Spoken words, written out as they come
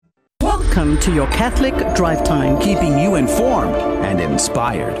Welcome to your Catholic Drive Time, keeping you informed and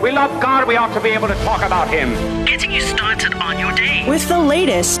inspired. We love God, we ought to be able to talk about Him. getting you started on your day. With the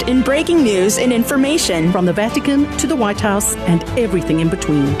latest in breaking news and information. From the Vatican to the White House and everything in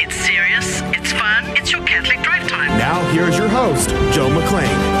between. It's serious, it's fun, it's your Catholic Drive Time. Now, here's your host, Joe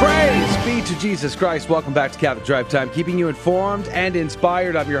McClain. Praise be to Jesus Christ. Welcome back to Catholic Drive Time, keeping you informed and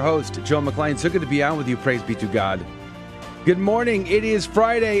inspired. I'm your host, Joe McClain. So good to be on with you. Praise be to God. Good morning. It is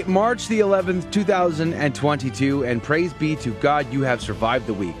Friday, March the 11th, 2022, and praise be to God you have survived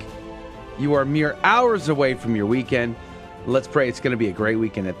the week. You are mere hours away from your weekend. Let's pray it's going to be a great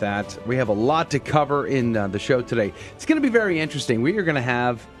weekend at that. We have a lot to cover in the show today. It's going to be very interesting. We are going to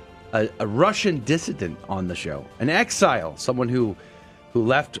have a Russian dissident on the show, an exile, someone who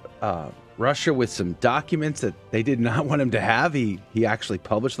left Russia with some documents that they did not want him to have. He actually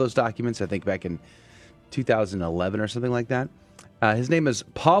published those documents, I think, back in 2011 or something like that. His name is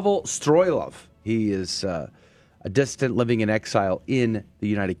Pavel Stroilov. He is a dissident living in exile in the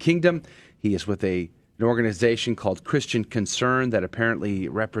United Kingdom. He is with an organization called Christian Concern that apparently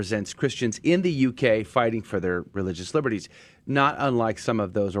represents Christians in the UK fighting for their religious liberties, not unlike some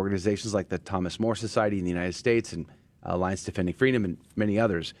of those organizations like the Thomas More Society in the United States and Alliance Defending Freedom and many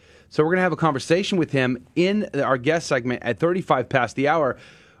others. So we're going to have a conversation with him in our guest segment at 35 past the hour.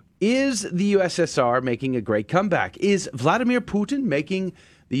 Is the USSR making a great comeback? Is Vladimir Putin making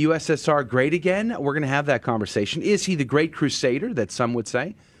the USSR great again? We're going to have that conversation. Is he the great crusader that some would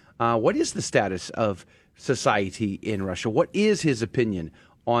say? What is the status of society in Russia? What is his opinion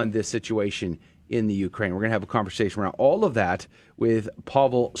on this situation in the Ukraine? We're going to have a conversation around all of that with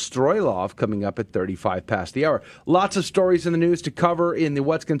Pavel Stroilov coming up at 35 past the hour. Lots of stories in the news to cover in the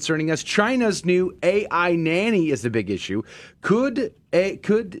What's Concerning Us. China's new AI nanny is the big issue. Could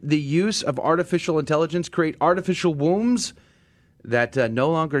the use of artificial intelligence create artificial wombs that no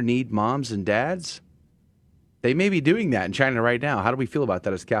longer need moms and dads? They may be doing that in China right now. How do we feel about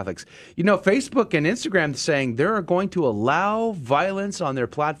that as Catholics? You know, Facebook and Instagram saying they're going to allow violence on their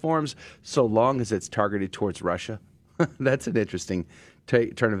platforms so long as it's targeted towards Russia. That's an interesting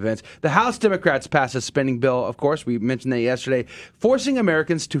turn of events. The House Democrats passed a spending bill, of course, we mentioned that yesterday, forcing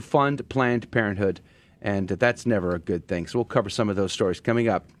Americans to fund Planned Parenthood. And that's never a good thing. So we'll cover some of those stories coming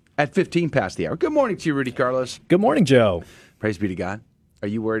up at 15 past the hour. Good morning to you, Rudy Carlos. Good morning, Joe. Praise be to God. Are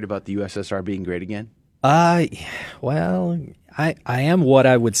you worried about the USSR being great again? Well, I am what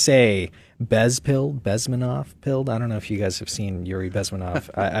I would say Bezmenov-pilled. I don't know if you guys have seen Yuri Bezmenov.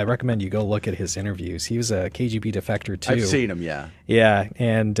 I recommend you go look at his interviews. He was a KGB defector too. I've seen him, yeah. Yeah,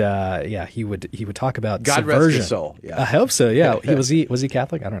 and he would talk about God subversion. rest his soul. Yeah. I hope so. Yeah, was he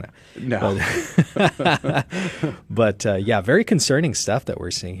Catholic? I don't know. No. But very concerning stuff that we're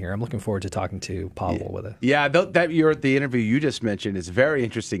seeing here. I'm looking forward to talking to Pavel with it. Yeah, the interview you just mentioned is a very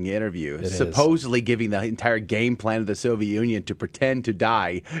interesting interview. It supposedly is. Giving the entire game plan of the Soviet Union to pretend to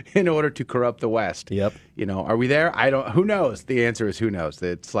die in order to corrupt the West. Yep. You know, are we there? Who knows? The answer is who knows.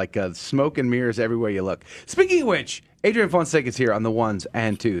 It's like smoke and mirrors everywhere you look. Speaking of which, Adrian Fonseca is here on the ones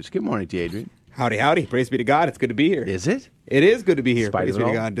and twos. Good morning to you, Adrian. Howdy, howdy. Praise be to God. It's good to be here. Is it? It is good to be here. Despite Praise of be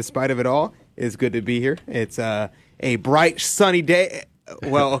it to all? God. Despite of it all, it's good to be here. It's a bright, sunny day.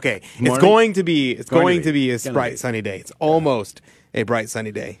 Well, okay. It's going to be a bright, sunny day. It's almost a bright,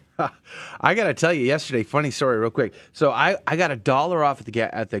 sunny day. I got to tell you, yesterday, funny story real quick. So I got $1 off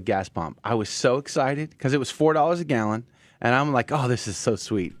at the gas pump. I was so excited because it was $4 a gallon. And I'm like, oh, this is so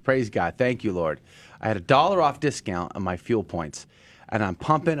sweet. Praise God. Thank you, Lord. I had $1 off discount on my fuel points. And I'm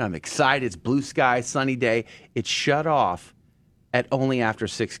pumping. I'm excited. It's blue sky, sunny day. It shut off at only after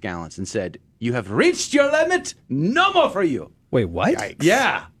 6 gallons and said, you have reached your limit. No more for you. Wait, what? Yikes.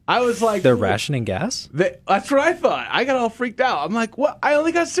 Yeah. I was like, They're rationing gas? That's what I thought. I got all freaked out. I'm like, what? I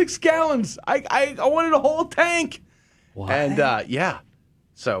only got 6 gallons. I wanted a whole tank. What? And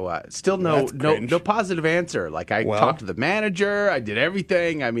so still no positive answer. Like I talked to the manager. I did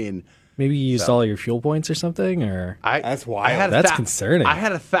everything. I mean, maybe you used all your fuel points or something, or that's wild. That's concerning. I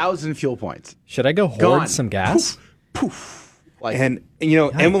had 1,000 fuel points. Should I go hoard Gone. some gas? Poof. Like, And you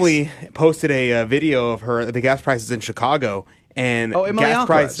know, Yikes. Emily posted a video of the gas prices in Chicago, and Emily gas Alcaraz,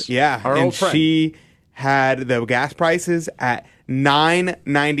 price, our and old friend. she had the gas prices at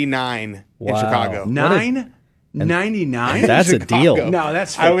 $9.99 in Wow. Chicago. $9.99. That's a deal. No,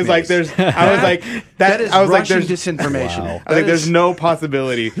 that's. I fake was like, news. that is I was like, Russian there's disinformation. Wow. I was like, there's no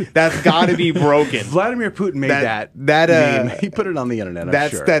possibility. That's got to be broken. Vladimir Putin made that meme. He put it on the internet. I'm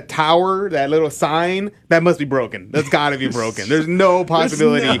That's sure. that tower, that little sign. That must be broken. That's got to be broken. There's no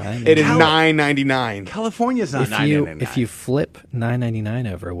possibility. It is $9.99. California's not if you $9.99. if you flip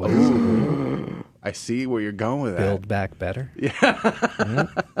 $9.99 over, what is it? I see where you're going with that. Build back better.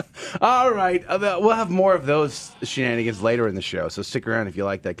 All right. We'll have more of those shenanigans later in the show, so stick around if you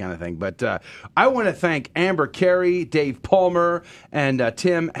like that kind of thing. But I want to thank Amber Carey, Dave Palmer, and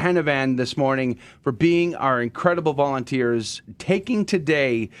Tim Hanavan this morning for being our incredible volunteers, taking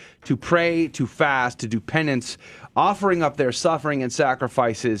today to pray, to fast, to do penance, offering up their suffering and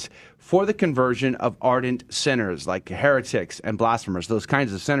sacrifices for the conversion of ardent sinners like heretics and blasphemers, those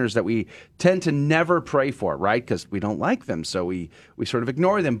kinds of sinners that we tend to never pray for, right? Because we don't like them, so we sort of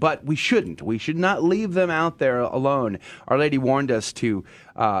ignore them. But we shouldn't. We should not leave them out there alone. Our Lady warned us to,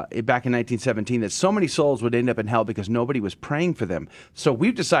 back in 1917, that so many souls would end up in hell because nobody was praying for them. So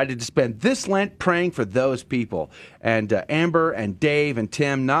we've decided to spend this Lent praying for those people. And Amber and Dave and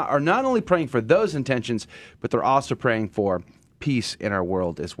Tim are not only praying for those intentions, but they're also praying for peace in our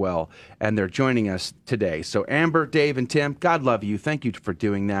world as well. And they're joining us today. So Amber, Dave, and Tim, God love you. Thank you for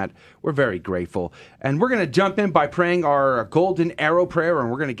doing that. We're very grateful. And we're going to jump in by praying our golden arrow prayer, and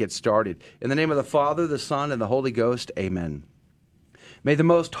we're going to get started. In the name of the Father, the Son, and the Holy Ghost, amen. May the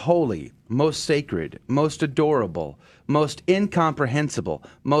most holy, most sacred, most adorable, most incomprehensible,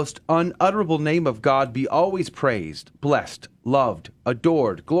 most unutterable name of God be always praised, blessed, loved,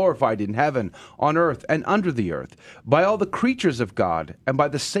 adored, glorified in heaven, on earth, and under the earth, by all the creatures of God, and by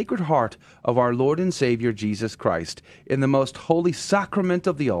the Sacred Heart of our Lord and Savior Jesus Christ, in the most holy sacrament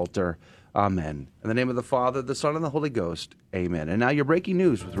of the altar. Amen. In the name of the Father, the Son, and the Holy Ghost. Amen. And now your breaking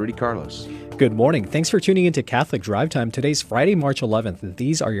news with Rudy Carlos. Good morning. Thanks for tuning into Catholic Drive Time. Today's Friday, March 11th.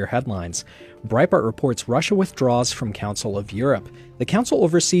 These are your headlines. Breitbart reports Russia withdraws from Council of Europe. The Council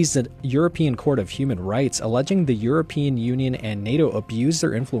oversees the European Court of Human Rights, alleging the European Union and NATO abused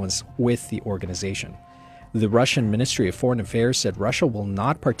their influence with the organization. The Russian Ministry of Foreign Affairs said Russia will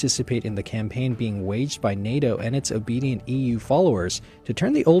not participate in the campaign being waged by NATO and its obedient EU followers to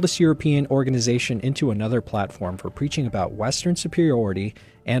turn the oldest European organization into another platform for preaching about Western superiority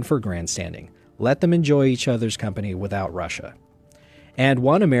and for grandstanding. Let them enjoy each other's company without Russia. And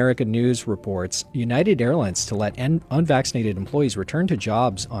One American News reports United Airlines to let unvaccinated employees return to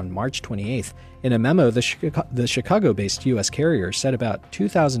jobs on March 28th. In a memo, the Chicago-based U.S. carrier said about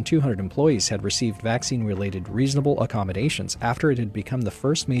 2,200 employees had received vaccine-related reasonable accommodations after it had become the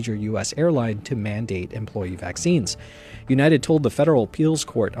first major U.S. airline to mandate employee vaccines. United told the Federal Appeals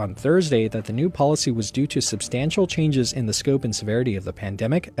Court on Thursday that the new policy was due to substantial changes in the scope and severity of the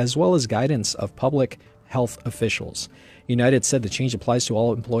pandemic, as well as guidance of public health officials. United said the change applies to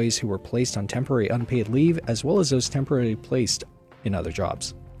all employees who were placed on temporary unpaid leave, as well as those temporarily placed in other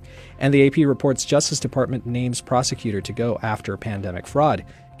jobs. And the AP reports Justice Department names prosecutor to go after pandemic fraud.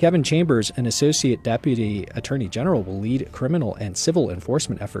 Kevin Chambers, an Associate Deputy Attorney General, will lead criminal and civil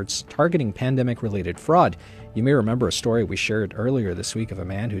enforcement efforts targeting pandemic-related fraud. You may remember a story we shared earlier this week of a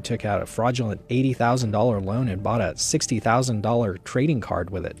man who took out a fraudulent $80,000 loan and bought a $60,000 trading card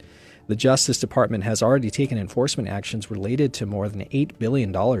with it. The Justice Department has already taken enforcement actions related to more than $8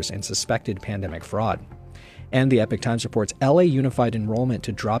 billion in suspected pandemic fraud. And the Epoch Times reports LA Unified enrollment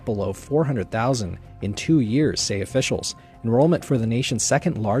to drop below 400,000 in 2 years, say officials. Enrollment for the nation's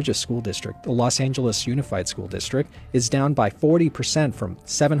second largest school district, the Los Angeles Unified School District, is down by 40% from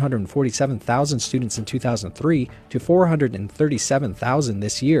 747,000 students in 2003 to 437,000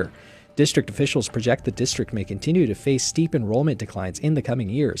 this year. District officials project the district may continue to face steep enrollment declines in the coming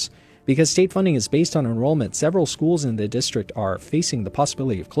years. Because state funding is based on enrollment, several schools in the district are facing the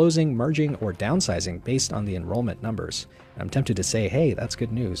possibility of closing, merging, or downsizing based on the enrollment numbers. I'm tempted to say, hey, that's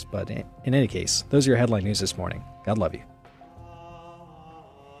good news, but in any case, those are your headline news this morning. God love you.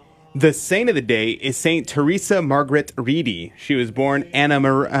 The saint of the day is Saint Teresa Margaret Reedy. She was born Anna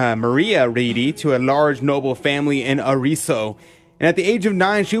Maria Reedy to a large noble family in Arezzo. And at the age of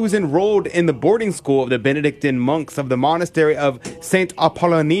 9, she was enrolled in the boarding school of the Benedictine monks of the monastery of St.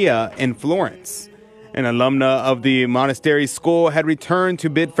 Apollonia in Florence. An alumna of the monastery school had returned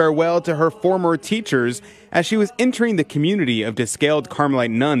to bid farewell to her former teachers as she was entering the community of descaled Carmelite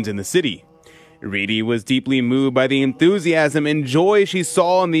nuns in the city. Reedy was deeply moved by the enthusiasm and joy she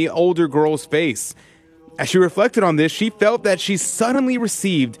saw in the older girl's face. As she reflected on this, she felt that she suddenly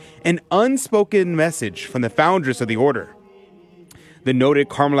received an unspoken message from the foundress of the order, the noted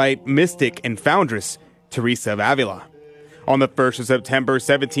Carmelite mystic and foundress, Teresa of Avila. On the 1st of September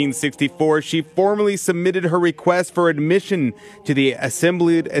 1764, she formally submitted her request for admission to the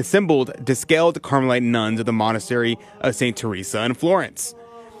assembled descaled Carmelite nuns of the monastery of St. Teresa in Florence.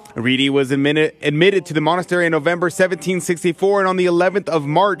 Reedy was admitted to the monastery in November 1764, and on the 11th of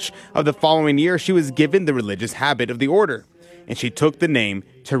March of the following year, she was given the religious habit of the order, and she took the name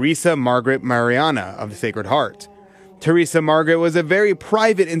Teresa Margaret Mariana of the Sacred Heart. Teresa Margaret was a very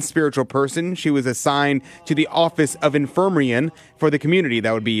private and spiritual person. She was assigned to the office of infirmarian for the community.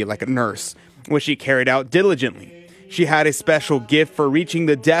 That would be like a nurse, which she carried out diligently. She had a special gift for reaching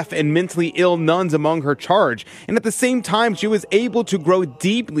the deaf and mentally ill nuns among her charge, and at the same time, she was able to grow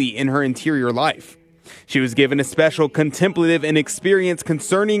deeply in her interior life. She was given a special contemplative and experience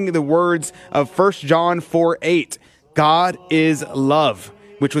concerning the words of 1 John 4:8, God is love,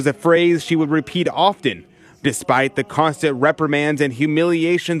 which was a phrase she would repeat often, despite the constant reprimands and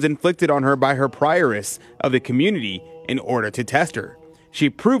humiliations inflicted on her by her prioress of the community in order to test her. She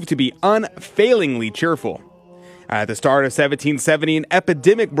proved to be unfailingly cheerful. At the start of 1770, an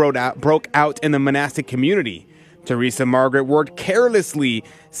epidemic broke out in the monastic community. Teresa Margaret worked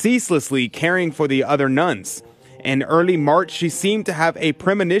ceaselessly caring for the other nuns. In early March, she seemed to have a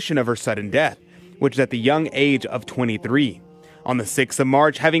premonition of her sudden death, which was at the young age of 23. On the 6th of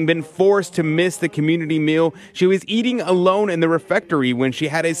March, having been forced to miss the community meal, she was eating alone in the refectory when she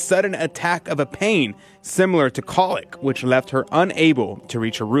had a sudden attack of a pain similar to colic, which left her unable to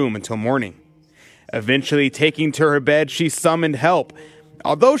reach her room until morning. Eventually, taking to her bed, she summoned help.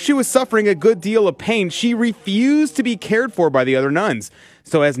 Although she was suffering a good deal of pain, she refused to be cared for by the other nuns,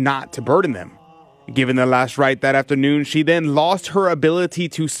 so as not to burden them. Given the last rite that afternoon, she then lost her ability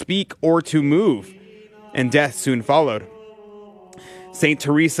to speak or to move, and death soon followed. St.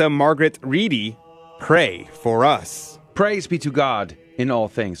 Teresa Margaret Reedy, pray for us. Praise be to God in all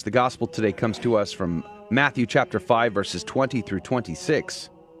things. The gospel today comes to us from Matthew chapter 5, verses 20 through 26.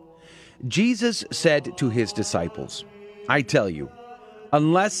 Jesus said to his disciples, I tell you,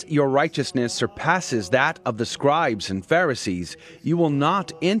 unless your righteousness surpasses that of the scribes and Pharisees, you will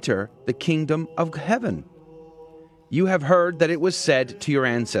not enter the kingdom of heaven. You have heard that it was said to your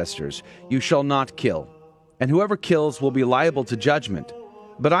ancestors, you shall not kill, and whoever kills will be liable to judgment.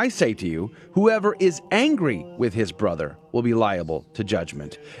 But I say to you, whoever is angry with his brother will be liable to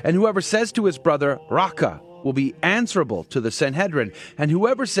judgment. And whoever says to his brother, Raka, will be answerable to the Sanhedrin, and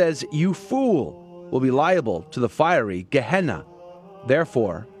whoever says, you fool, will be liable to the fiery Gehenna.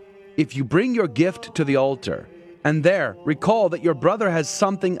 Therefore, if you bring your gift to the altar, and there recall that your brother has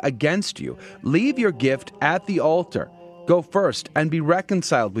something against you, leave your gift at the altar. Go first and be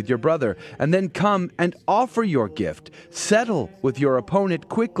reconciled with your brother, and then come and offer your gift. Settle with your opponent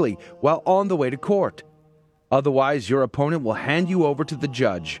quickly while on the way to court. Otherwise, your opponent will hand you over to the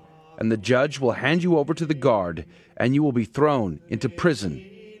judge, and the judge will hand you over to the guard, and you will be thrown into prison.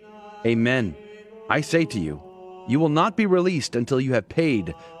 Amen. I say to you, you will not be released until you have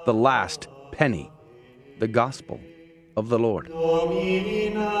paid the last penny. The Gospel of the Lord.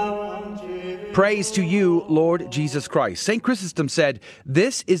 Praise to you, Lord Jesus Christ. St. Chrysostom said,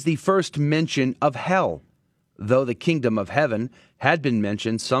 this is the first mention of hell, though the kingdom of heaven had been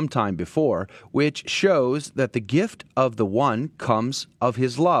mentioned some time before, which shows that the gift of the one comes of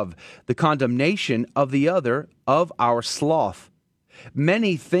his love, the condemnation of the other of our sloth.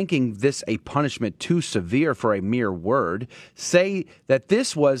 Many, thinking this a punishment too severe for a mere word, say that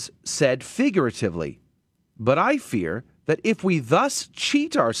this was said figuratively. But I fear that if we thus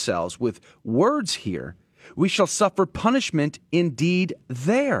cheat ourselves with words here, we shall suffer punishment indeed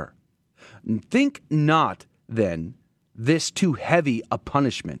there. Think not, then, this too heavy a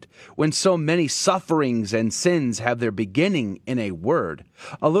punishment, when so many sufferings and sins have their beginning in a word.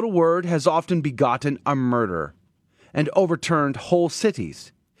 A little word has often begotten a murder, and overturned whole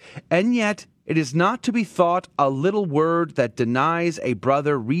cities. And yet it is not to be thought a little word that denies a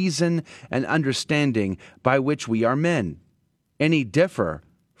brother reason and understanding by which we are men, any differ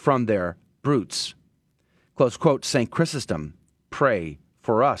from their brutes. Close quote, St. Chrysostom, pray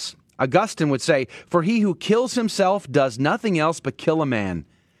for us. Augustine would say, for he who kills himself does nothing else but kill a man.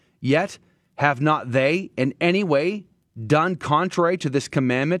 Yet have not they in any way done contrary to this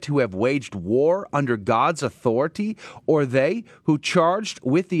commandment who have waged war under God's authority, or they who charged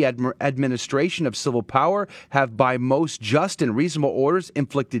with the administration of civil power have by most just and reasonable orders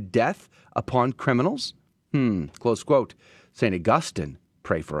inflicted death upon criminals? Close quote. St. Augustine,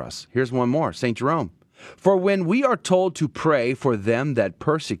 pray for us. Here's one more, St. Jerome. For when we are told to pray for them that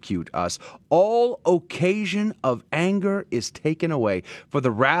persecute us, all occasion of anger is taken away, for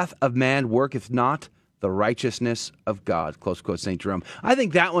the wrath of man worketh not the righteousness of God. Close quote, St. Jerome. I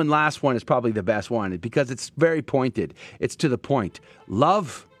think that last one is probably the best one because it's very pointed. It's to the point.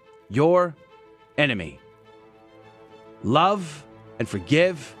 Love your enemy. Love and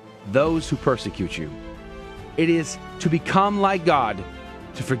forgive those who persecute you. It is to become like God,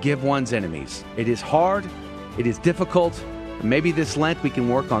 to forgive one's enemies. It is hard. It is difficult. Maybe this Lent we can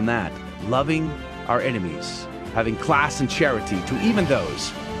work on that. Loving our enemies. Having class and charity to even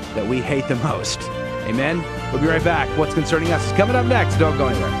those that we hate the most. Amen. We'll be right back. What's concerning us is coming up next. Don't go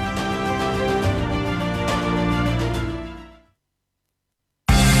anywhere.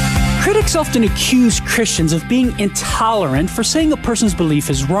 Critics often accuse Christians of being intolerant for saying a person's belief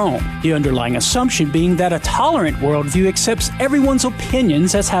is wrong, the underlying assumption being that a tolerant worldview accepts everyone's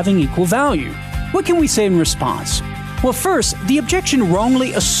opinions as having equal value. What can we say in response? Well, first, the objection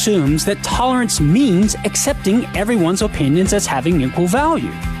wrongly assumes that tolerance means accepting everyone's opinions as having equal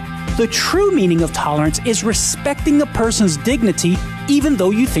value. The true meaning of tolerance is respecting a person's dignity even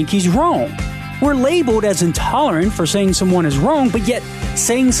though you think he's wrong. We're labeled as intolerant for saying someone is wrong, but yet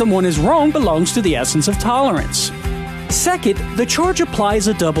saying someone is wrong belongs to the essence of tolerance. Second, the charge applies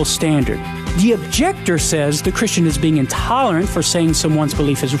a double standard. The objector says the Christian is being intolerant for saying someone's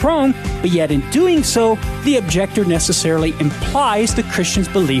belief is wrong, but yet in doing so, the objector necessarily implies the Christian's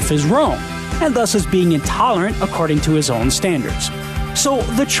belief is wrong, and thus is being intolerant according to his own standards. So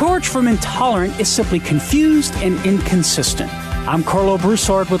the charge from intolerant is simply confused and inconsistent. I'm Carlo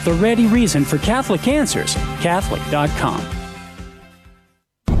Broussard with the ready reason for Catholic Answers, Catholic.com.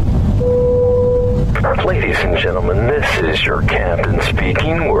 Ladies and gentlemen, this is your captain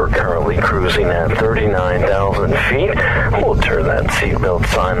speaking. We're currently cruising at 39,000 feet. We'll turn that seatbelt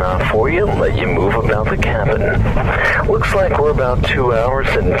sign off for you and let you move about the cabin. Looks like we're about 2 hours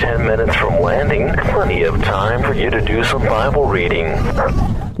and 10 minutes from landing. Plenty of time for you to do some Bible reading.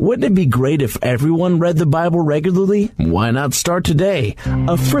 Wouldn't it be great if everyone read the Bible regularly? Why not start today?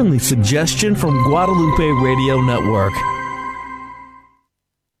 A friendly suggestion from Guadalupe Radio Network.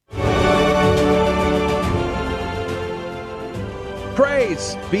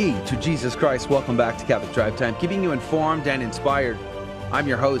 Praise be to Jesus Christ. Welcome back to Catholic Drive Time, keeping you informed and inspired. I'm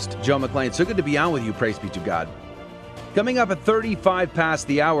your host, Joe McLean. So good to be on with you. Praise be to God. Coming up at 35 past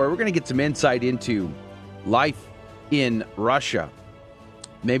the hour, we're going to get some insight into life in Russia.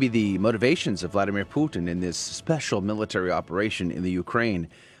 Maybe the motivations of Vladimir Putin in this special military operation in the Ukraine.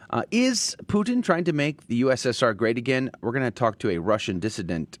 Is Putin trying to make the USSR great again? We're going to talk to a Russian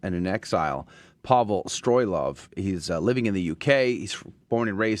dissident and an exile, Pavel Stroilov. He's living in the UK. He's born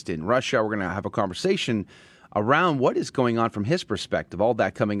and raised in Russia. We're going to have a conversation around what is going on from his perspective. All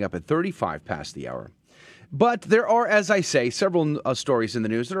that coming up at 35 past the hour. But there are, as I say, several stories in the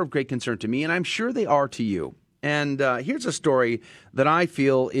news that are of great concern to me, and I'm sure they are to you. And here's a story that I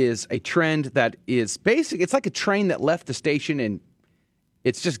feel is a trend that is basic. It's like a train that left the station and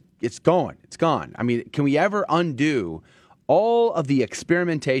it's gone. It's gone. I mean, can we ever undo all of the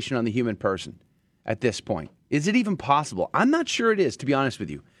experimentation on the human person at this point? Is it even possible? I'm not sure it is, to be honest with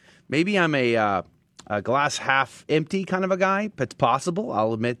you. Maybe I'm a glass half empty kind of a guy. It's possible.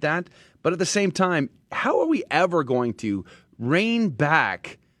 I'll admit that. But at the same time, how are we ever going to rein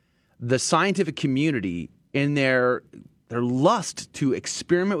back the scientific community in their lust to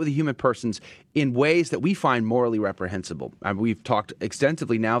experiment with the human persons in ways that we find morally reprehensible? We've talked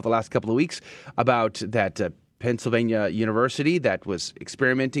extensively now the last couple of weeks about that Pennsylvania University that was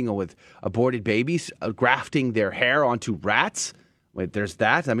experimenting with aborted babies, grafting their hair onto rats. Wait, there's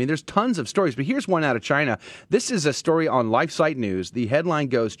that. I mean, there's tons of stories, but here's one out of China. This is a story on LifeSite News. The headline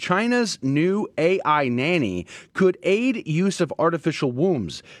goes, China's new AI nanny could aid use of artificial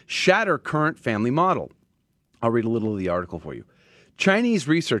wombs, shatter current family model. I'll read a little of the article for you. Chinese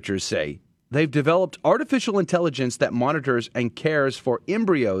researchers say they've developed artificial intelligence that monitors and cares for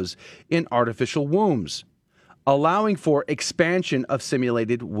embryos in artificial wombs, allowing for expansion of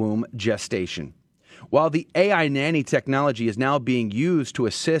simulated womb gestation. While the AI nanny technology is now being used to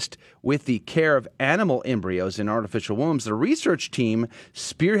assist with the care of animal embryos in artificial wombs, the research team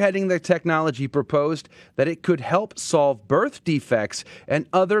spearheading the technology proposed that it could help solve birth defects and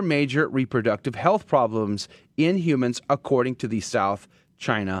other major reproductive health problems in humans, according to the South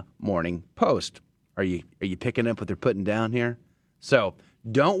China Morning Post. Are you picking up what they're putting down here? So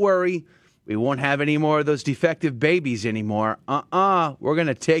don't worry. We won't have any more of those defective babies anymore. We're going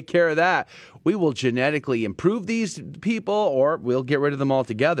to take care of that. We will genetically improve these people, or we'll get rid of them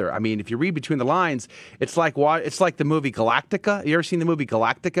altogether. I mean, if you read between the lines, it's like the movie Galactica. You ever seen the movie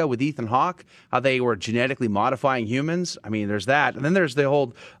Galactica with Ethan Hawke? How they were genetically modifying humans? I mean, there's that. And then there's the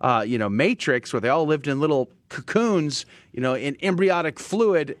whole, Matrix, where they all lived in little cocoons, in embryonic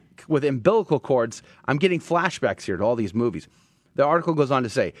fluid with umbilical cords. I'm getting flashbacks here to all these movies. The article goes on to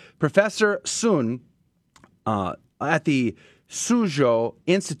say, Professor Sun at the Suzhou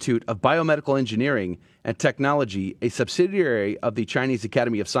Institute of Biomedical Engineering and Technology, a subsidiary of the Chinese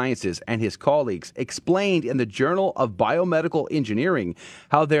Academy of Sciences, and his colleagues explained in the Journal of Biomedical Engineering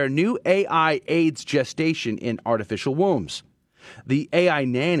how their new AI aids gestation in artificial wombs. The AI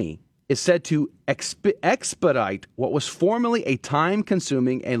nanny is said to expedite what was formerly a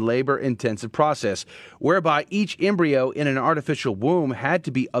time-consuming and labor-intensive process, whereby each embryo in an artificial womb had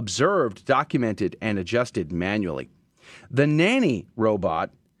to be observed, documented, and adjusted manually. The nanny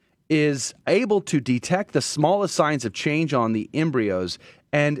robot is able to detect the smallest signs of change on the embryos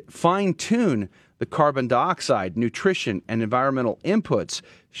and fine-tune the carbon dioxide, nutrition, and environmental inputs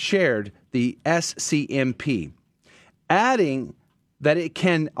shared, the SCMP, adding that it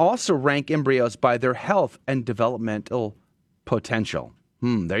can also rank embryos by their health and developmental potential.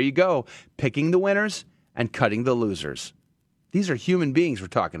 There you go, picking the winners and cutting the losers. These are human beings we're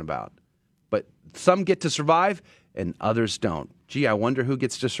talking about, but some get to survive and others don't. Gee, I wonder who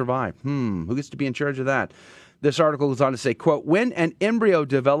gets to survive. Who gets to be in charge of that? This article goes on to say, quote, when an embryo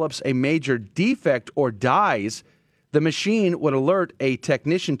develops a major defect or dies, the machine would alert a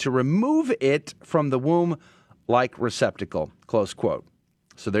technician to remove it from the womb-like receptacle, close quote.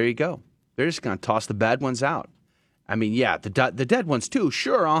 So there you go. They're just going to toss the bad ones out. I mean, yeah, the dead ones too,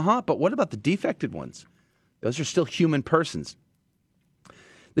 sure, but what about the defected ones? Those are still human persons.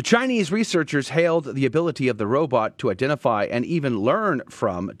 The Chinese researchers hailed the ability of the robot to identify and even learn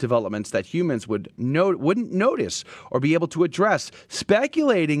from developments that humans wouldn't notice or be able to address,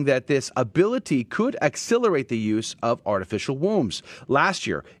 speculating that this ability could accelerate the use of artificial wombs. Last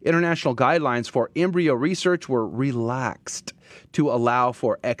year, international guidelines for embryo research were relaxed to allow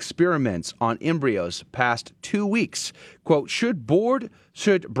for experiments on embryos past 2 weeks. Quote, should broad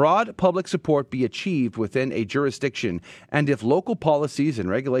public support be achieved within a jurisdiction, and if local policies and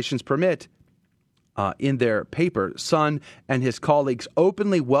regulations permit, in their paper, Sun and his colleagues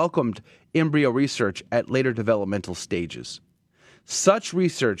openly welcomed embryo research at later developmental stages. Such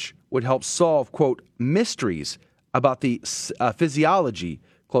research would help solve, quote, mysteries about the physiology,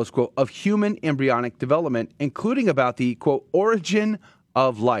 close quote, of human embryonic development, including about the, quote, origin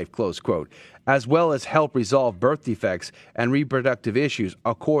of life, close quote, as well as help resolve birth defects and reproductive issues,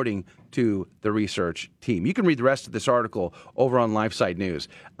 according to the research team. You can read the rest of this article over on LifeSite News.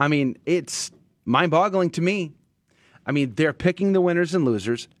 I mean, it's mind-boggling to me. I mean, they're picking the winners and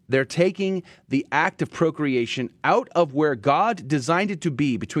losers. They're taking the act of procreation out of where God designed it to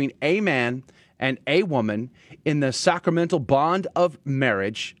be, between a man and a woman in the sacramental bond of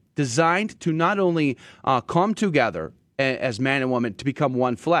marriage, designed to not only come together as man and woman to become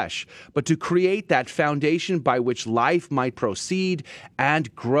one flesh, but to create that foundation by which life might proceed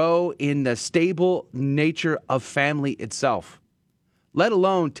and grow in the stable nature of family itself, let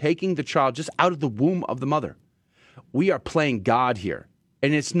alone taking the child just out of the womb of the mother. We are playing God here,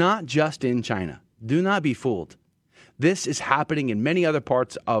 and it's not just in China. Do not be fooled. This is happening in many other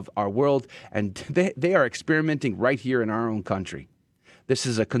parts of our world, and they are experimenting right here in our own country. This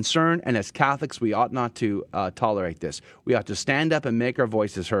is a concern, and as Catholics, we ought not to tolerate this. We ought to stand up and make our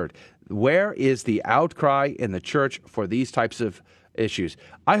voices heard. Where is the outcry in the church for these types of issues?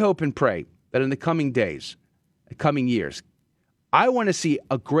 I hope and pray that in the coming days, coming years, I want to see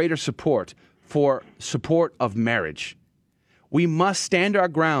a greater support of marriage. We must stand our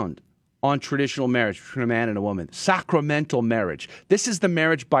ground on traditional marriage between a man and a woman, sacramental marriage. This is the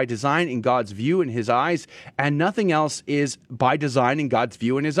marriage by design in God's view in his eyes, and nothing else is by design in God's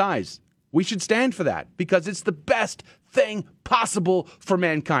view in his eyes. We should stand for that because it's the best thing possible for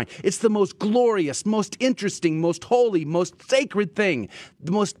mankind. It's the most glorious, most interesting, most holy, most sacred thing,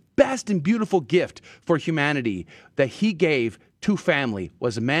 the most best and beautiful gift for humanity that he gave to family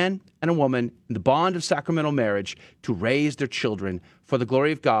was a man and a woman in the bond of sacramental marriage to raise their children for the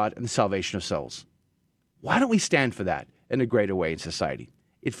glory of God and the salvation of souls. Why don't we stand for that in a greater way in society?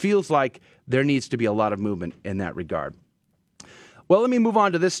 It feels like there needs to be a lot of movement in that regard. Well, let me move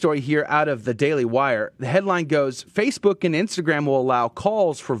on to this story here out of the Daily Wire. The headline goes, Facebook and Instagram will allow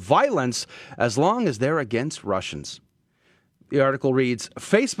calls for violence as long as they're against Russians. The article reads,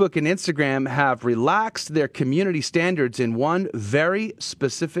 Facebook and Instagram have relaxed their community standards in one very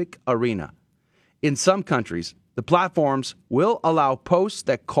specific arena. In some countries, the platforms will allow posts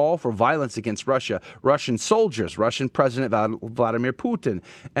that call for violence against Russia, Russian soldiers, Russian President Vladimir Putin,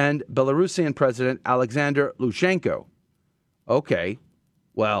 and Belarusian President Alexander Lukashenko. Okay,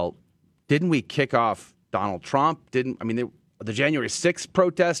 well, didn't we kick off Donald Trump? The January 6th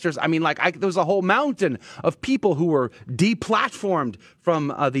protesters. There was a whole mountain of people who were deplatformed from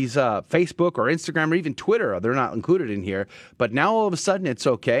these Facebook or Instagram or even Twitter. They're not included in here. But now all of a sudden it's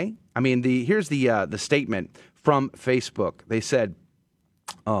okay. Here's the statement from Facebook. They said,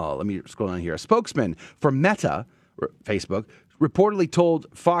 let me scroll down here. A spokesman for Meta, Facebook, reportedly told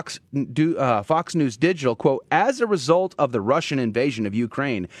Fox News Digital, quote, as a result of the Russian invasion of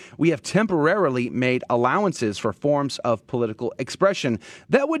Ukraine, we have temporarily made allowances for forms of political expression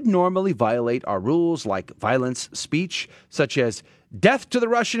that would normally violate our rules like violence speech, such as death to the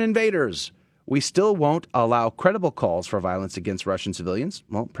Russian invaders. We still won't allow credible calls for violence against Russian civilians.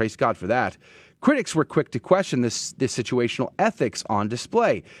 Well, praise God for that. Critics were quick to question this situational ethics on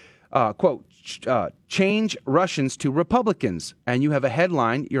display. Quote, change Russians to Republicans, and you have a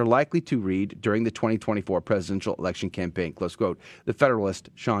headline you're likely to read during the 2024 presidential election campaign, close quote, the Federalist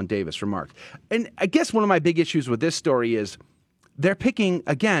Sean Davis remarked. And I guess one of my big issues with this story is they're picking,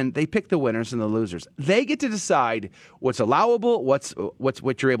 again, they pick the winners and the losers. They get to decide what's allowable,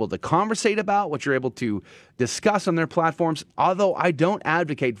 what you're able to conversate about, what you're able to discuss on their platforms. Although I don't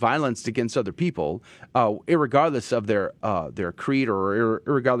advocate violence against other people, irregardless of their creed or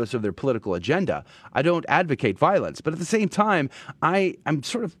irregardless of their political agenda. I don't advocate violence. But at the same time, I'm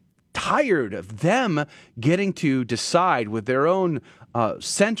sort of tired of them getting to decide with their own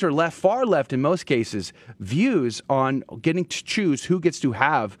center left, far left in most cases, views on getting to choose who gets to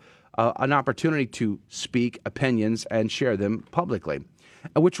have an opportunity to speak opinions and share them publicly.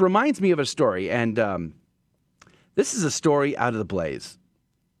 Which reminds me of a story, and this is a story out of the Blaze.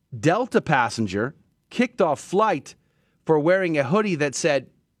 Delta passenger kicked off flight for wearing a hoodie that said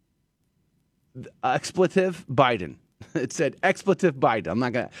expletive Biden. It said expletive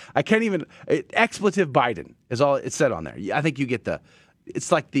Biden. Expletive Biden is all it said on there. I think you get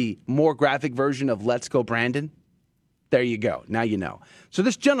it's like the more graphic version of Let's Go Brandon. There you go. Now you know. So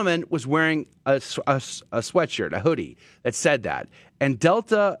this gentleman was wearing a sweatshirt, a hoodie that said that. And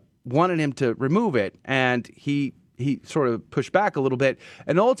Delta wanted him to remove it, and he sort of pushed back a little bit.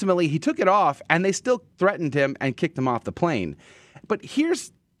 And ultimately, he took it off, and they still threatened him and kicked him off the plane. But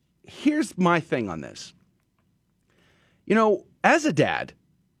here's my thing on this. You know, as a dad,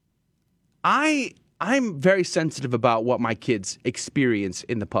 I'm very sensitive about what my kids experience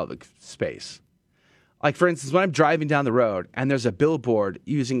in the public space. Like, for instance, when I'm driving down the road and there's a billboard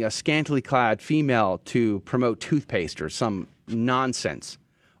using a scantily clad female to promote toothpaste or some nonsense,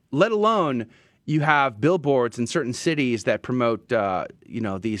 let alone you have billboards in certain cities that promote,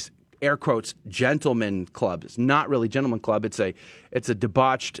 these air quotes, gentleman clubs. Not really gentleman club. It's a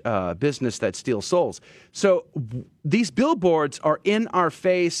debauched business that steals souls. So these billboards are in our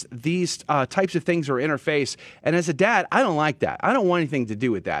face. These types of things are in our face. And as a dad, I don't like that. I don't want anything to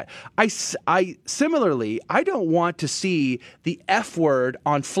do with that. I similarly, I don't want to see the F word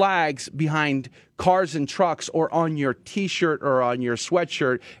on flags behind cars and trucks or on your T-shirt or on your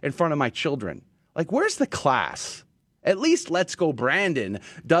sweatshirt in front of my children. Like, where's the class? At least Let's Go Brandon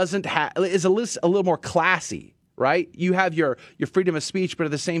is a little more classy, right? You have your freedom of speech, but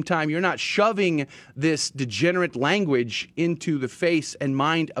at the same time, you're not shoving this degenerate language into the face and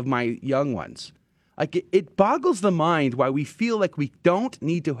mind of my young ones. Like, it boggles the mind why we feel like we don't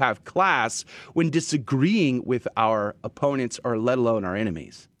need to have class when disagreeing with our opponents or let alone our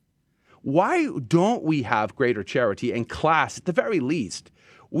enemies. Why don't we have greater charity and class at the very least?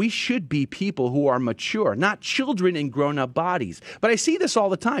 We should be people who are mature, not children in grown-up bodies. But I see this all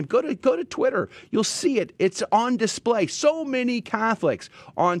the time. Go to Twitter. You'll see it. It's on display. So many Catholics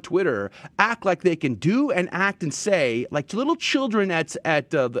on Twitter act like they can do and act and say like little children at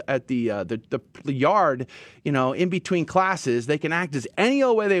the yard, in between classes. They can act as any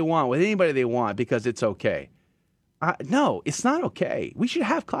old way they want with anybody they want because it's okay. No, it's not okay. We should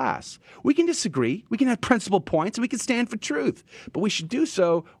have class. We can disagree. We can have principled points. And we can stand for truth. But we should do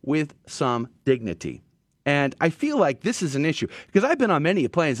so with some dignity. And I feel like this is an issue because I've been on many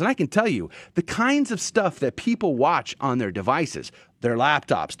planes, and I can tell you the kinds of stuff that people watch on their devices, their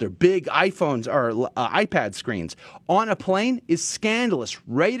laptops, their big iPhones or iPad screens on a plane is scandalous.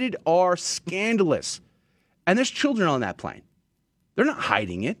 Rated R scandalous. And there's children on that plane. They're not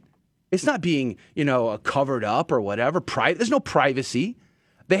hiding it. It's not being, covered up or whatever. There's no privacy.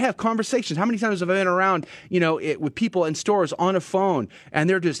 They have conversations. How many times have I been around, with people in stores on a phone, and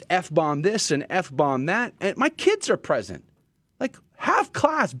they're just F-bomb this and F-bomb that, and my kids are present. Like, have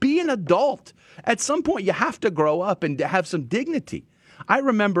class. Be an adult. At some point, you have to grow up and have some dignity. I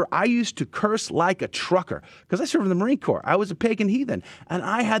remember I used to curse like a trucker because I served in the Marine Corps. I was a pagan heathen, and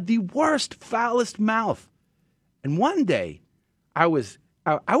I had the worst, foulest mouth. And one day, I wasn't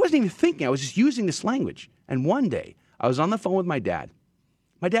even thinking. I was just using this language. And one day, I was on the phone with my dad.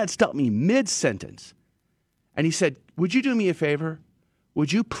 My dad stopped me mid-sentence. And he said, would you do me a favor?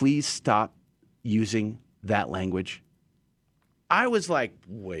 Would you please stop using that language? I was like,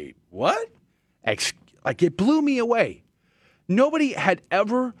 wait, what? Like, it blew me away. Nobody had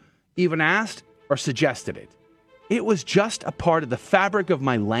ever even asked or suggested it. It was just a part of the fabric of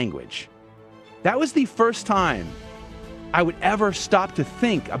my language. That was the first time I would ever stop to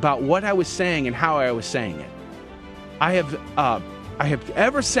think about what I was saying and how I was saying it. I have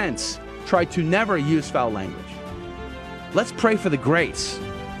ever since tried to never use foul language. Let's pray for the grace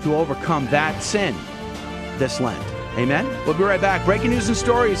to overcome that sin this Lent. Amen? We'll be right back. Breaking news and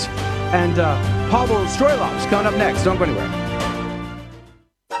stories. And Pavel Stroilov's coming up next. Don't go anywhere.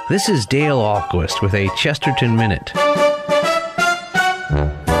 This is Dale Ahlquist with a Chesterton Minute.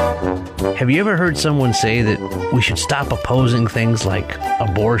 Have you ever heard someone say that we should stop opposing things like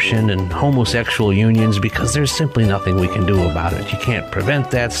abortion and homosexual unions because there's simply nothing we can do about it? You can't prevent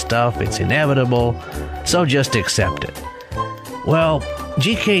that stuff, it's inevitable, so just accept it. Well,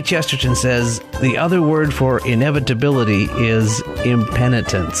 G.K. Chesterton says the other word for inevitability is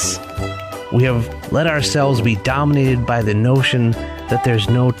impenitence. We have let ourselves be dominated by the notion that there's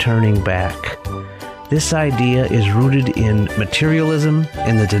no turning back. This idea is rooted in materialism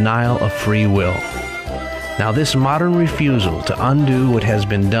and the denial of free will. Now, this modern refusal to undo what has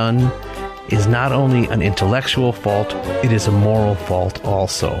been done is not only an intellectual fault, it is a moral fault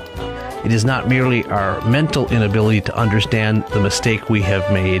also. It is not merely our mental inability to understand the mistake we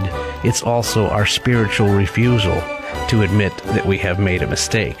have made, it's also our spiritual refusal to admit that we have made a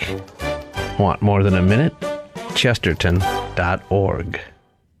mistake. Want more than a minute? Chesterton.org.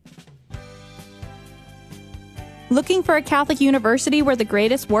 Looking for a Catholic university where the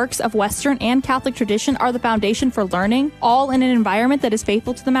greatest works of Western and Catholic tradition are the foundation for learning, all in an environment that is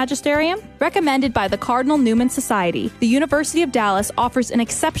faithful to the magisterium? Recommended by the Cardinal Newman Society, the University of Dallas offers an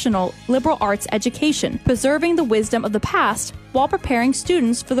exceptional liberal arts education, preserving the wisdom of the past while preparing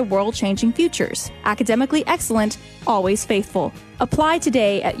students for the world-changing futures. Academically excellent, always faithful. Apply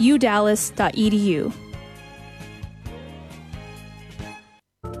today at udallas.edu.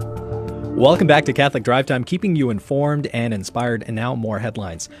 Welcome back to Catholic Drive Time, keeping you informed and inspired. And now more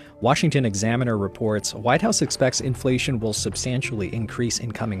headlines. Washington Examiner reports White House expects inflation will substantially increase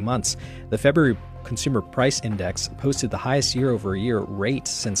in coming months. The February Consumer Price Index posted the highest year-over-year rate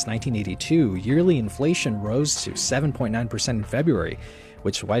since 1982. Yearly inflation rose to 7.9% in February,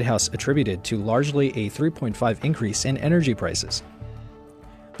 which the White House attributed to largely a 3.5% increase in energy prices.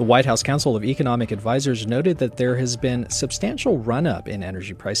 The White House Council of Economic Advisors noted that there has been substantial run-up in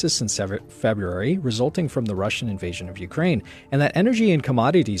energy prices since February, resulting from the Russian invasion of Ukraine, and that energy and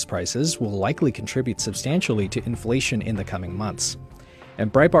commodities prices will likely contribute substantially to inflation in the coming months.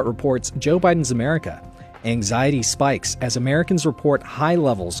 And Breitbart reports Joe Biden's America. Anxiety spikes as Americans report high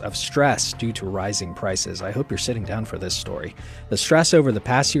levels of stress due to rising prices. I hope you're sitting down for this story. The stress over the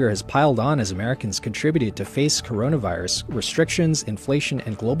past year has piled on as Americans contributed to face coronavirus restrictions, inflation,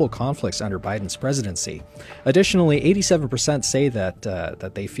 and global conflicts under Biden's presidency. Additionally, 87% say that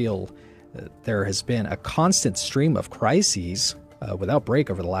they feel there has been a constant stream of crises without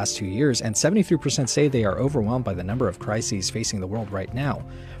break over the last 2 years, and 73% say they are overwhelmed by the number of crises facing the world right now.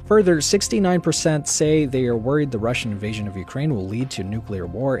 Further, 69% say they are worried the Russian invasion of Ukraine will lead to nuclear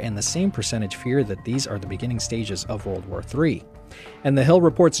war, and the same percentage fear that these are the beginning stages of World War III. And The Hill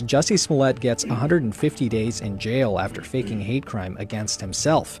reports Jussie Smollett gets 150 days in jail after faking hate crime against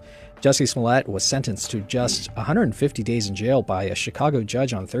himself. Jussie Smollett was sentenced to just 150 days in jail by a Chicago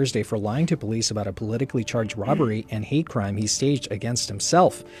judge on Thursday for lying to police about a politically charged robbery and hate crime he staged against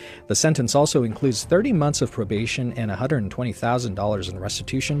himself. The sentence also includes 30 months of probation and $120,000 in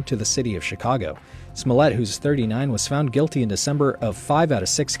restitution to the city of Chicago. Smollett, who's 39, was found guilty in December of 5 out of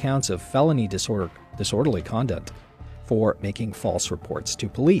 6 counts of felony disorderly conduct for making false reports to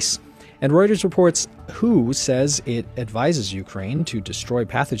police. And Reuters reports WHO says it advises Ukraine to destroy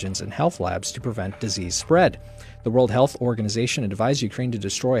pathogens in health labs to prevent disease spread. The World Health Organization advised Ukraine to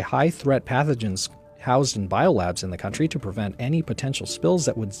destroy high-threat pathogens housed in biolabs in the country to prevent any potential spills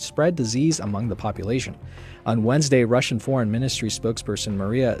that would spread disease among the population. On Wednesday, Russian Foreign Ministry spokesperson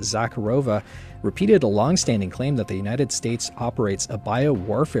Maria Zakharova repeated a long-standing claim that the United States operates a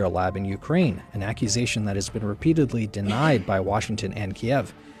bio-warfare lab in Ukraine, an accusation that has been repeatedly denied by Washington and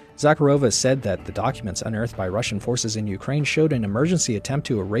Kiev. Zakharova said that the documents unearthed by Russian forces in Ukraine showed an emergency attempt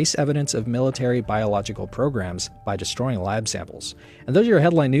to erase evidence of military biological programs by destroying lab samples. And those are your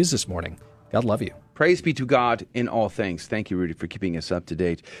headline news this morning. God love you. Praise be to God in all things. Thank you, Rudy, for keeping us up to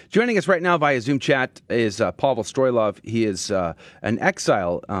date. Joining us right now via Zoom chat is Pavel Stroilov. He is an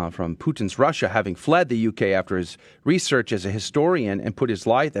exile from Putin's Russia, having fled the UK after his research as a historian and put his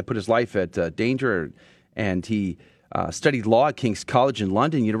life at danger. And he studied law at King's College in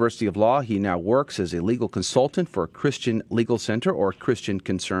London, University of Law. He now works as a legal consultant for Christian Legal Centre or Christian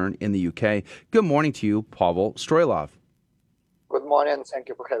Concern in the UK. Good morning to you, Pavel Stroilov. Good morning. Thank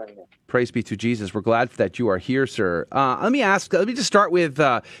you for having me. Praise be to Jesus. We're glad that you are here, sir. Let me just start with,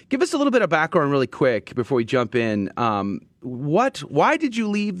 give us a little bit of background really quick before we jump in. Why did you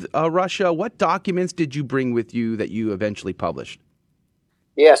leave Russia? What documents did you bring with you that you eventually published?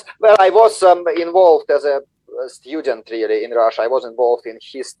 Yes, well, I was involved as a student really in Russia. I was involved in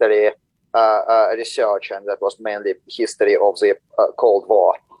history research, and that was mainly history of the Cold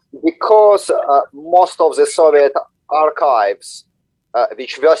War. Because most of the Soviet archives,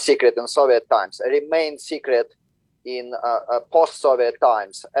 which were secret in Soviet times, remained secret in post-Soviet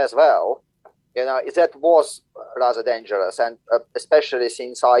times as well. That was rather dangerous, and especially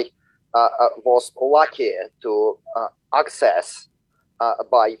since I was lucky to access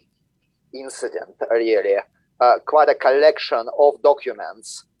by incident, really, quite a collection of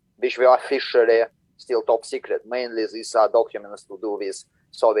documents which were officially still top secret. Mainly, these are documents to do with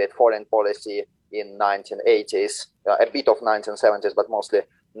Soviet foreign policy in 1980s, a bit of 1970s, but mostly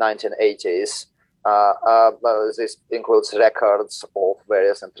 1980s. This includes records of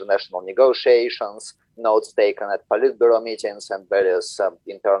various international negotiations, notes taken at Politburo meetings, and various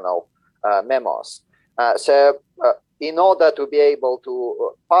internal memos. So in order to be able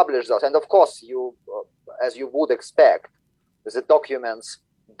to publish those, and of course, as you would expect, the documents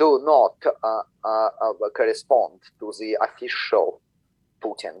do not correspond to the official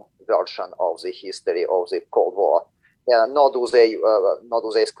Putin version of the history of the Cold War. Nor do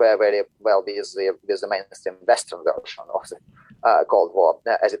they square very well with the mainstream Western version of the Cold War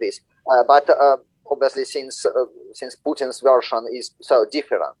as it is. But obviously, since Putin's version is so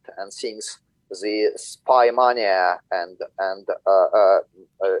different, and since the spy mania and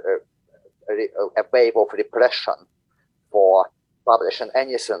a wave of repression for publishing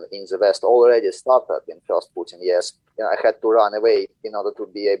anything in the West already started in first Putin years, I had to run away in order to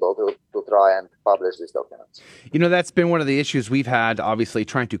be able to try and publish these documents. That's been one of the issues we've had, obviously,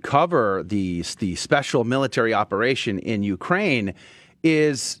 trying to cover the special military operation in Ukraine,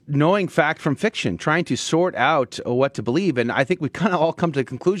 is knowing fact from fiction, trying to sort out what to believe. And I think we've kind of all come to the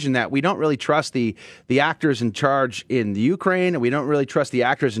conclusion that we don't really trust the actors in charge in the Ukraine, and we don't really trust the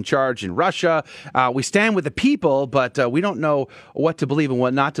actors in charge in Russia. We stand with the people, but we don't know what to believe and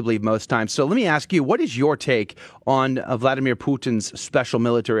what not to believe most times. So let me ask you, what is your take on Vladimir Putin's special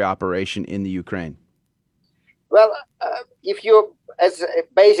military operation in the Ukraine? Well, as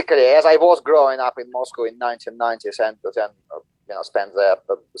I was growing up in Moscow in 1990s, and then spent there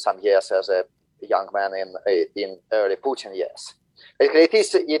some years as a young man in early Putin years.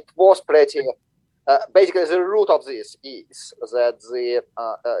 It was pretty. Basically, the root of this is that the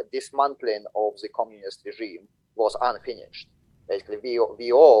dismantling of the communist regime was unfinished. Basically,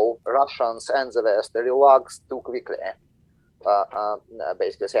 we all, Russians and the West, relaxed too quickly.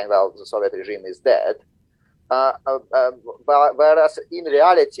 Basically, saying, "Well, the Soviet regime is dead." Whereas in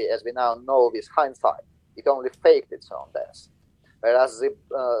reality, as we now know with hindsight, it only faked its own death. Whereas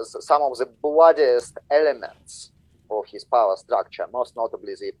some of the bloodiest elements of his power structure, most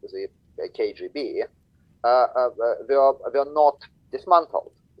notably the KGB, were not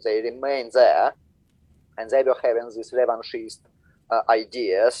dismantled. They remained there, and they were having these revanchist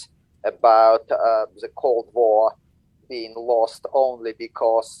ideas about the Cold War being lost only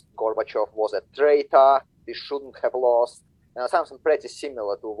because Gorbachev was a traitor. We shouldn't have lost. Something pretty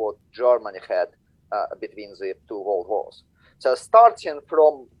similar to what Germany had between the two world wars. So starting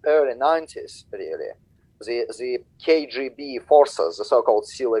from early 90s, really, the KGB forces, the so-called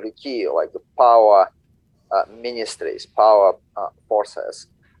siloviki, like the power ministries, power forces,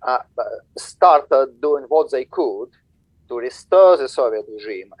 started doing what they could to restore the Soviet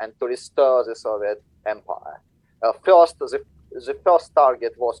regime and to restore the Soviet empire. First, the first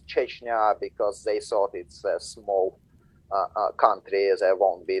target was Chechnya, because they thought it's a small country, there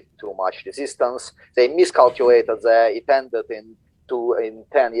won't be too much resistance. They miscalculated there. It ended in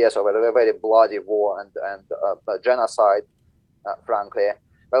 10 years of a very bloody war and genocide, frankly.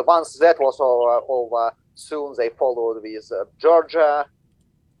 Well, once that was over, soon they followed with Georgia.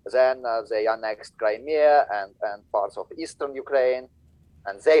 Then they annexed Crimea and parts of eastern Ukraine,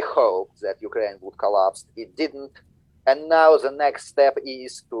 and they hoped that Ukraine would collapse. It didn't. And now the next step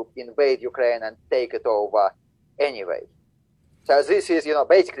is to invade Ukraine and take it over anyway. So this is,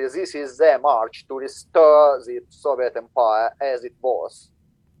 basically this is their march to restore the Soviet empire as it was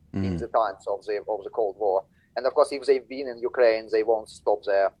in the times of the Cold War. And of course, if they've been in Ukraine, they won't stop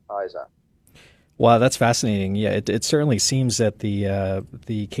there either. Wow, that's fascinating. Yeah, it certainly seems that the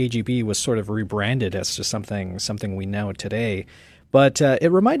KGB was sort of rebranded as to something we know today. But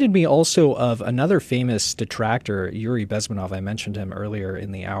it reminded me also of another famous detractor, Yuri Bezmenov. I mentioned him earlier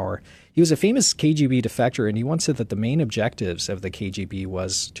in the hour. He was a famous KGB defector, and he once said that the main objectives of the KGB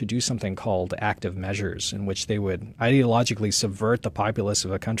was to do something called active measures, in which they would ideologically subvert the populace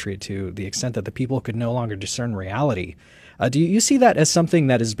of a country to the extent that the people could no longer discern reality. Do you see that as something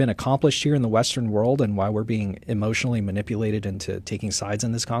that has been accomplished here in the Western world, and why we're being emotionally manipulated into taking sides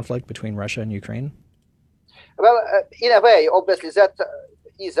in this conflict between Russia and Ukraine? Well, in a way, obviously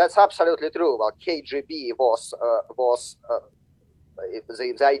that's absolutely true. Well, KGB was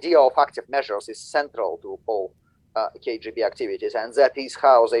the idea of active measures is central to all KGB activities, and that is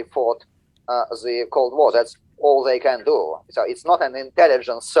how they fought the Cold War. That's all they can do. So it's not an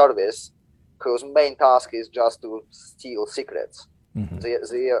intelligence service whose main task is just to steal secrets. Mm-hmm.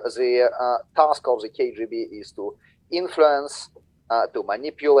 The task of the KGB is to influence, to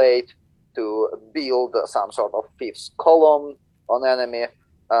manipulate, to build some sort of fifth column on enemy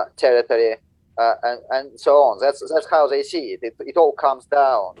territory, and so on. That's how they see it. It all comes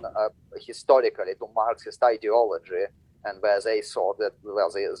down historically to Marxist ideology, and where they thought that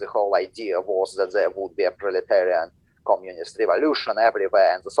the whole idea was that there would be a proletarian communist revolution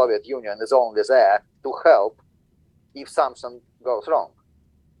everywhere, and the Soviet Union is only there to help if something goes wrong.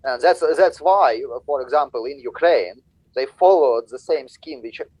 And that's why, for example, in Ukraine, they followed the same scheme,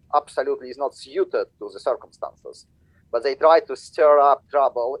 which absolutely is not suited to the circumstances. But they tried to stir up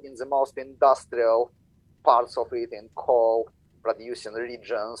trouble in the most industrial parts of it, in coal-producing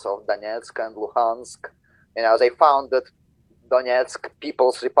regions of Donetsk and Luhansk. They founded Donetsk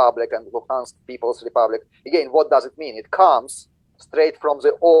People's Republic and Luhansk People's Republic. Again, what does it mean? It comes straight from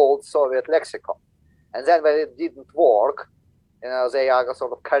the old Soviet lexicon. And then when it didn't work, they are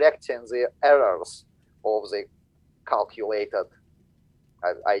sort of correcting the errors of the calculated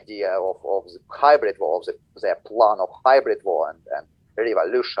idea of the hybrid war, of their plan of hybrid war and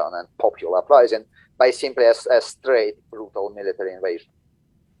revolution and popular uprising by simply a straight, brutal military invasion.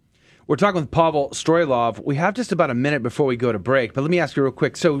 We're talking with Pavel Stroilov. We have just about a minute before we go to break, but let me ask you real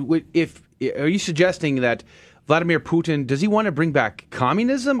quick. So are you suggesting that Vladimir Putin, does he want to bring back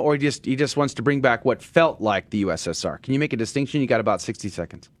communism, or he just wants to bring back what felt like the USSR? Can you make a distinction? You got about 60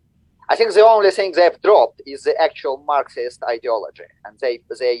 seconds. I think the only thing they've dropped is the actual Marxist ideology, and they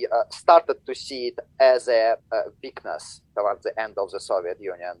started to see it as a weakness towards the end of the Soviet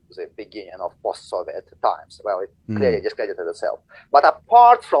Union, the beginning of post-Soviet times. Well, it clearly discredited itself. But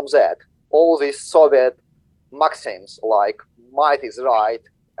apart from that, all these Soviet maxims like might is right,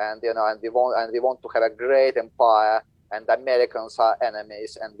 and we want to have a great empire, and Americans are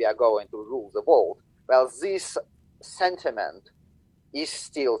enemies, and we are going to rule the world. Well, this sentiment is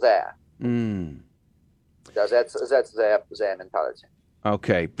still there. So that's their mentality.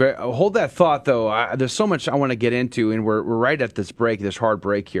 Okay. Hold that thought, though. There's so much I want to get into, and we're right at this hard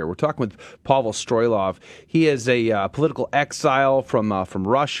break here. We're talking with Pavel Stroilov. He is a political exile from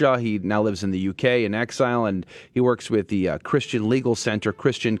Russia. He now lives in the UK in exile, and he works with the Christian Legal Center,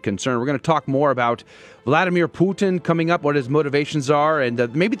 Christian Concern. We're going to talk more about Vladimir Putin coming up, what his motivations are,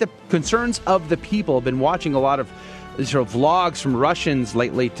 and maybe the concerns of the people. I've been watching a lot of sort of vlogs from Russians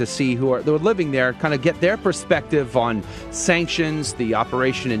lately to see they're living there, kind of get their perspective on sanctions, the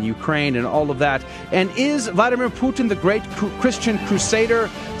operation in Ukraine, and all of that. And is Vladimir Putin the great Christian crusader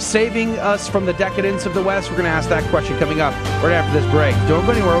saving us from the decadence of the West? We're going to ask that question coming up right after this break. Don't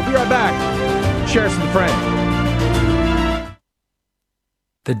go anywhere. We'll be right back. Share us with a friend.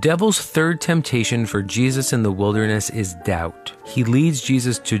 The devil's third temptation for Jesus in the wilderness is doubt. He leads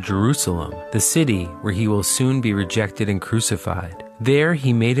Jesus to Jerusalem, the city where he will soon be rejected and crucified. There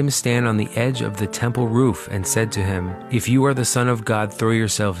he made him stand on the edge of the temple roof and said to him, "If you are the Son of God, throw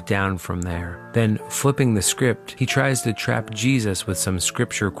yourself down from there." Then, flipping the script, he tries to trap Jesus with some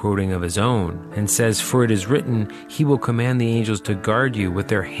scripture quoting of his own and says, "For it is written, he will command the angels to guard you. With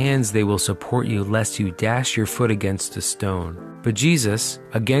their hands they will support you, lest you dash your foot against a stone." But Jesus,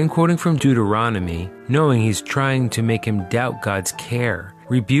 again quoting from Deuteronomy, knowing he's trying to make him doubt God's care,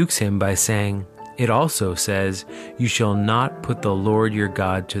 rebukes him by saying, "It also says, you shall not put the Lord your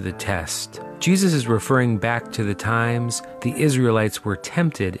God to the test." Jesus is referring back to the times the Israelites were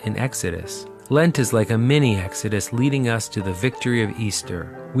tempted in Exodus. Lent is like a mini Exodus leading us to the victory of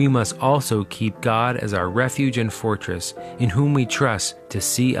Easter. We must also keep God as our refuge and fortress, in whom we trust to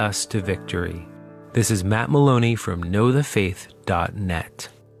see us to victory. This is Matt Maloney from knowthefaith.net.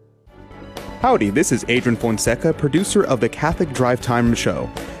 Howdy, this is Adrian Fonseca, producer of the Catholic Drive Time Show.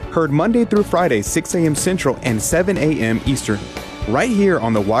 Heard Monday through Friday, 6 a.m. Central and 7 a.m. Eastern, right here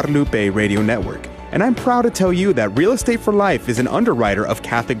on the Guadalupe Radio Network. And I'm proud to tell you that Real Estate for Life is an underwriter of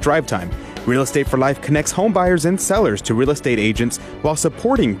Catholic Drive Time. Real Estate for Life connects home buyers and sellers to real estate agents while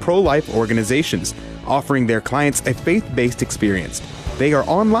supporting pro-life organizations, offering their clients a faith-based experience. They are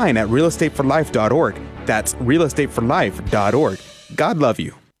online at realestateforlife.org. That's realestateforlife.org. God love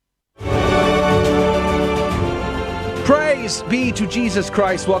you. Praise be to Jesus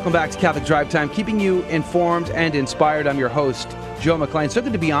Christ. Welcome back to Catholic Drive Time, keeping you informed and inspired. I'm your host, Joe McLean. So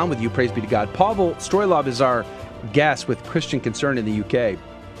good to be on with you. Praise be to God. Pavel Stroilov is our guest with Christian Concern in the UK,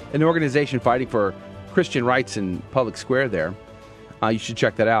 an organization fighting for Christian rights in public square there. You should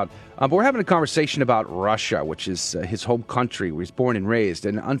check that out. But we're having a conversation about Russia, which is his home country where he's born and raised,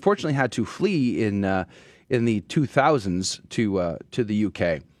 and unfortunately had to flee in the 2000s to the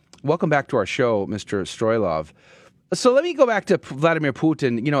UK. Welcome back to our show, Mr. Stroilov. So let me go back to Vladimir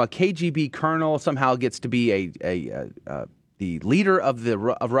Putin. You know, a KGB colonel somehow gets to be the leader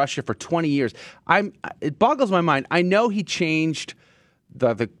of Russia for 20 years. It boggles my mind. I know he changed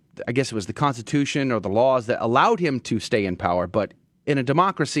I guess it was the Constitution or the laws that allowed him to stay in power, but in a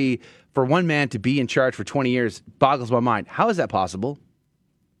democracy, for one man to be in charge for 20 years boggles my mind. How is that possible?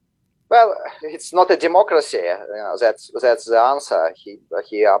 Well, it's not a democracy. That's the answer.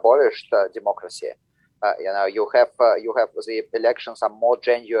 He abolished democracy. You have the elections are more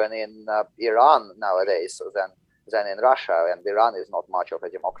genuine in Iran nowadays than in Russia, and Iran is not much of a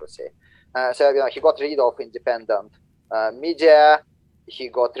democracy. So he got rid of independent media. He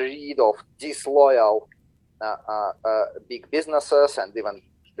got rid of disloyal big businesses and even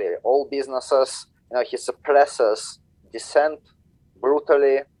very old businesses. He suppresses dissent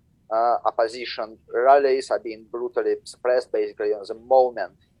brutally. Opposition rallies are being brutally suppressed. Basically, the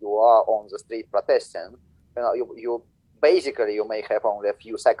moment you are on the street protesting, you may have only a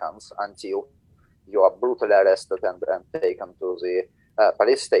few seconds until you are brutally arrested and taken to the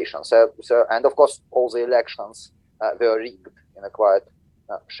police station. So, and of course, all the elections were rigged in a quite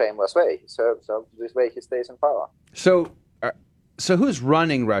shameless way. So this way he stays in power. So who's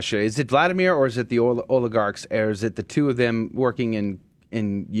running Russia? Is it Vladimir, or is it the oligarchs, or is it the two of them working in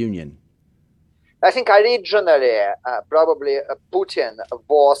union? I think originally, probably Putin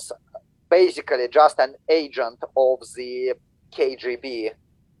was basically just an agent of the KGB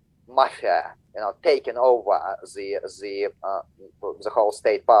mafia, taking over the whole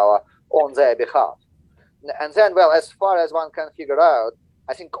state power on their behalf. And then, well, as far as one can figure out,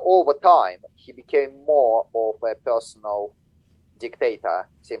 I think over time he became more of a personal dictator,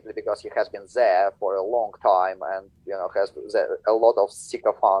 simply because he has been there for a long time, and has a lot of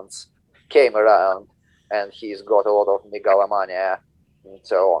sycophants came around, and he's got a lot of megalomania and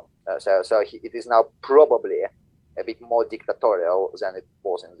so on. So it is now probably a bit more dictatorial than it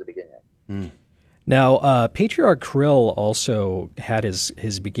was in the beginning. Mm. Now, Patriarch Kirill also had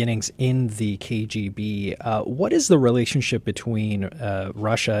his beginnings in the KGB. What is the relationship between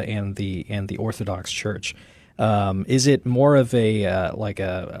Russia and the Orthodox Church? Is it more of a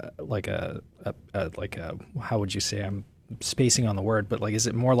how would you say? I'm spacing on the word, but is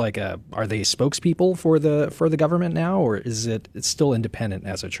it more like are they spokespeople for the government now, or is it's still independent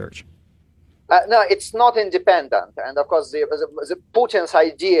as a church? No, it's not independent, and of course the Putin's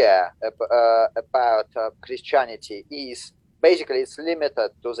idea about Christianity is basically it's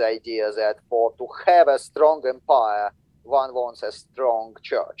limited to the idea that to have a strong empire, one wants a strong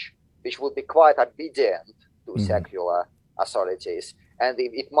church, which would be quite obedient to secular authorities, and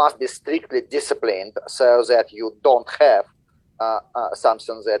it must be strictly disciplined so that you don't have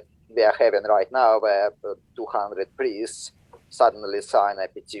something that we are having right now, where 200 priests suddenly sign a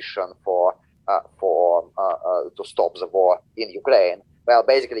petition to stop the war in Ukraine. Well,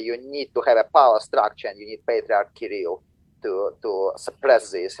 basically, you need to have a power structure, and you need Patriarch Kirill to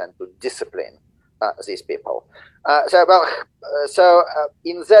suppress this and to discipline these people. So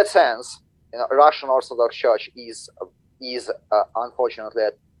in that sense, Russian Orthodox Church is unfortunately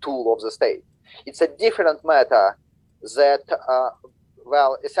a tool of the state. It's a different matter that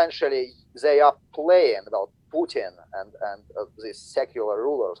essentially they are playing Putin and these secular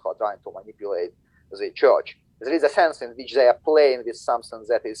rulers who are trying to manipulate the church. There is a sense in which they are playing with something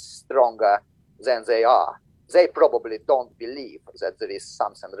that is stronger than they are. They probably don't believe that there is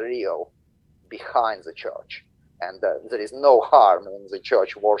something real behind the church, and there is no harm in the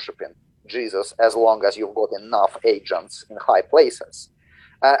church worshiping Jesus as long as you've got enough agents in high places.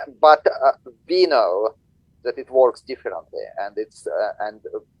 But we know that it works differently, and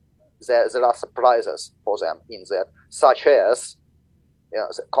there are surprises for them in that, such as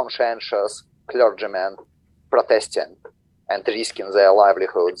the conscientious clergymen protesting and risking their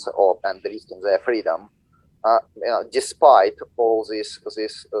livelihoods and risking their freedom, despite all this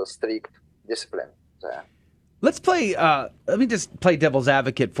strict discipline there. Let's play. Let me just play devil's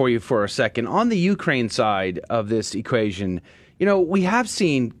advocate for you for a second. On the Ukraine side of this equation, we have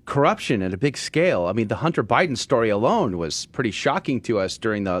seen corruption at a big scale. I mean, the Hunter Biden story alone was pretty shocking to us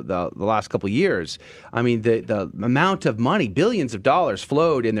during the last couple of years. I mean, the amount of money, billions of dollars,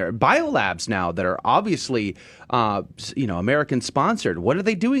 flowed in their biolabs now that are obviously, American sponsored. What are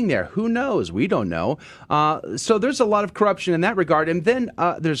they doing there? Who knows? We don't know. So there's a lot of corruption in that regard. And then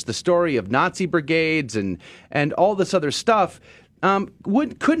there's the story of Nazi brigades and all this other stuff.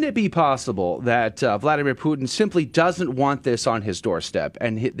 Couldn't it be possible that Vladimir Putin simply doesn't want this on his doorstep,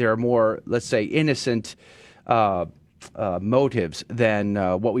 and there are more, let's say, innocent motives than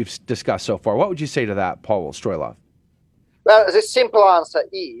what we've discussed so far? What would you say to that, Paul Stroilov? Well, the simple answer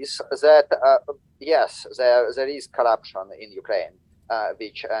is that yes, there is corruption in Ukraine,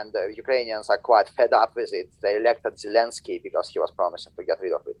 and Ukrainians are quite fed up with it. They elected Zelensky because he was promising to get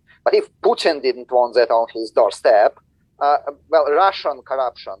rid of it. But if Putin didn't want that on his doorstep, Russian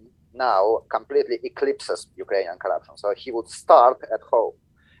corruption now completely eclipses Ukrainian corruption. So he would start at home.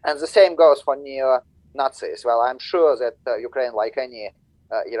 And the same goes for neo-Nazis. Well, I'm sure that Ukraine, like any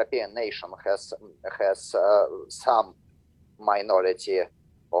European nation, has some minority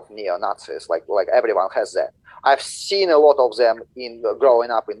of neo-Nazis, like everyone has that. I've seen a lot of them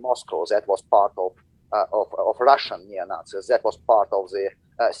growing up in Moscow. That was part of Russian neo-Nazis. That was part of the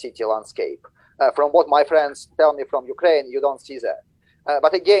city landscape. From what my friends tell me from Ukraine, you don't see that.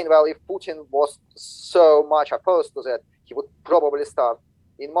 But again, if Putin was so much opposed to that, he would probably start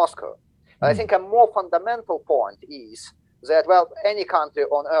in Moscow. I think a more fundamental point is that, any country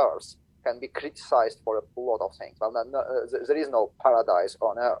on earth can be criticized for a lot of things. There is no paradise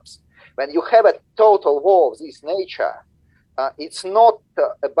on earth. When you have a total war of this nature, it's not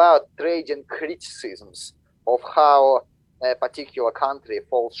about trading criticisms of how a particular country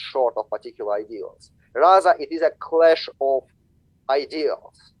falls short of particular ideals. Rather, it is a clash of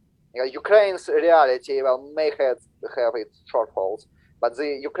ideals. Ukraine's reality may have its shortfalls, but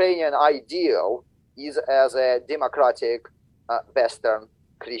the Ukrainian ideal is as a democratic Western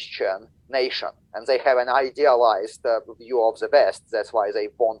Christian nation, and they have an idealized view of the West. That's why they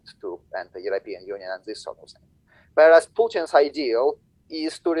want to enter the European Union and this sort of thing. Whereas Putin's ideal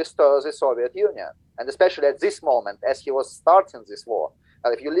is to restore the Soviet Union. And especially at this moment, as he was starting this war,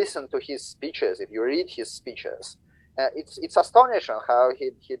 if you listen to his speeches, if you read his speeches, it's astonishing how he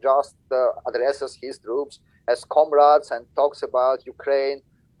just addresses his troops as comrades and talks about Ukraine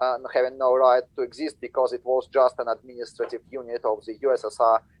having no right to exist because it was just an administrative unit of the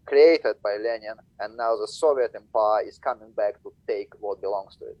USSR created by Lenin, and now the Soviet Empire is coming back to take what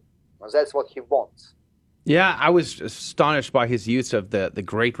belongs to it. And that's what he wants. Yeah, I was astonished by his use of the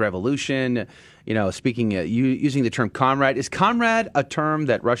Great Revolution, speaking, using the term comrade. Is comrade a term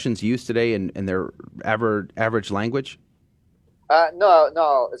that Russians use today in their average language?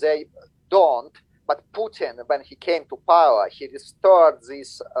 No, they don't. But Putin, when he came to power, he restored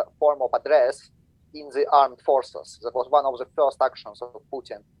this form of address in the armed forces. That was one of the first actions of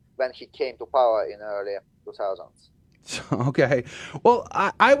Putin when he came to power in early 2000s. Okay. Well,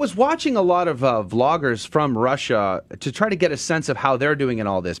 I was watching a lot of vloggers from Russia to try to get a sense of how they're doing in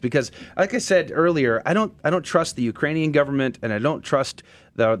all this, because, like I said earlier, I don't trust the Ukrainian government and I don't trust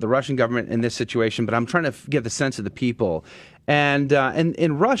the Russian government in this situation. But I'm trying to get the sense of the people. And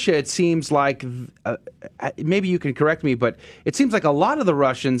in Russia, it seems like maybe you can correct me, but it seems like a lot of the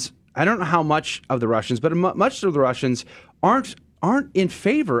Russians. I don't know how much of the Russians, but much of the Russians aren't in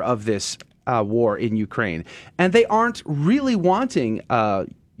favor of this war in Ukraine, and they aren't really wanting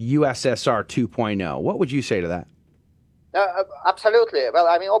USSR 2.0. What would you say to that? Absolutely. Well,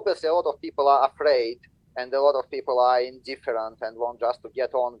 obviously, a lot of people are afraid, and a lot of people are indifferent and want just to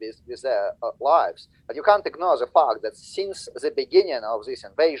get on with their lives. But you can't ignore the fact that since the beginning of this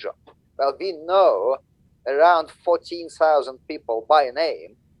invasion, we know around 14,000 people by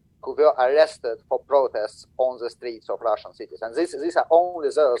name who were arrested for protests on the streets of Russian cities. And these are only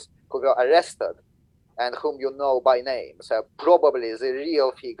those who were arrested and whom you know by name. So probably the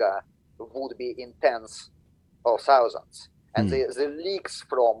real figure would be in tens of thousands. And the leaks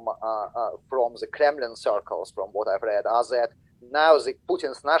from the Kremlin circles, from what I've read, are that now the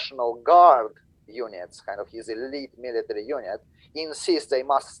Putin's National Guard units, kind of his elite military unit, insist they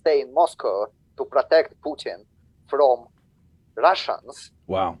must stay in Moscow to protect Putin from Russians,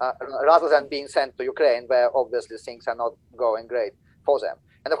 rather than being sent to Ukraine, where obviously things are not going great for them.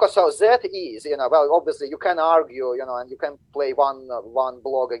 And of course, so that is, obviously you can argue, and you can play one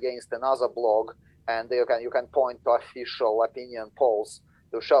blog against another blog, and you can point to official opinion polls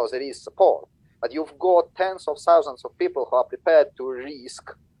to show there is support. But you've got tens of thousands of people who are prepared to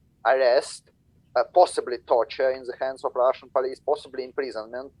risk arrest possibly torture in the hands of Russian police, possibly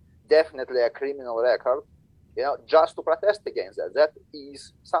imprisonment, definitely a criminal record, just to protest against that. That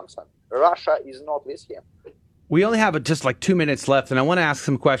is something. Russia is not with him. We only have just like 2 minutes left, and I want to ask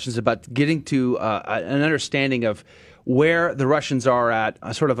some questions about getting to an understanding of where the Russians are at,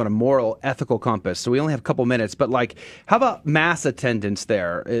 sort of on a moral, ethical compass. So we only have a couple minutes, but how about mass attendance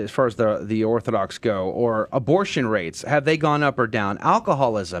there, as far as the Orthodox go, or abortion rates? Have they gone up or down?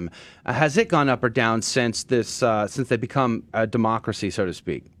 Alcoholism, has it gone up or down since they become a democracy, so to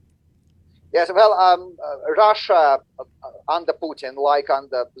speak? Yes, well, Russia under Putin, like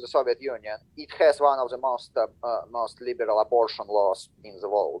under the Soviet Union, it has one of the most liberal abortion laws in the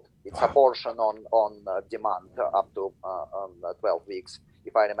world. It's abortion on demand up to 12 weeks,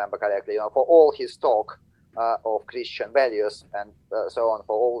 if I remember correctly. For all his talk of Christian values and so on,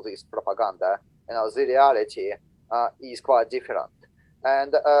 for all this propaganda, the reality is quite different.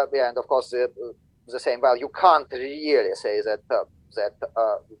 And and of course the same. Well, you can't really say that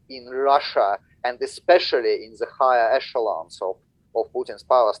in Russia, and especially in the higher echelons of Putin's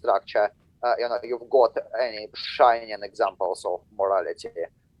power structure, you've got any shining examples of morality,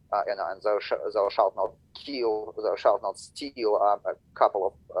 and thou shalt not kill, thou shalt not steal, a couple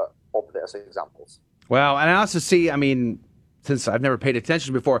of obvious examples. Well, and I also see, since I've never paid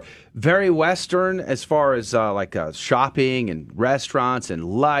attention before, very Western as far as shopping and restaurants and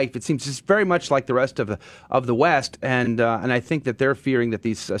life. It seems just very much like the rest of the West, and I think that they're fearing that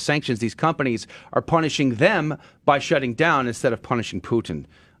these sanctions, these companies, are punishing them by shutting down instead of punishing Putin.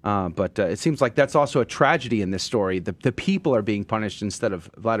 But it seems like that's also a tragedy in this story. The people are being punished instead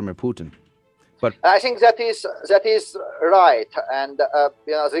of Vladimir Putin. But I think that is right, and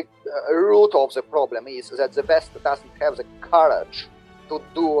the root of the problem is that the West doesn't have the courage to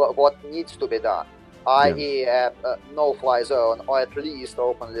do what needs to be done, i.e., no-fly zone, or at least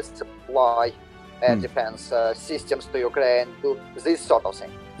openly supply defense systems to Ukraine, do this sort of thing.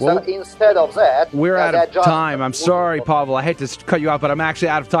 Well, so instead of that, we're out of time. I'm sorry, Pavel. I hate to cut you off, but I'm actually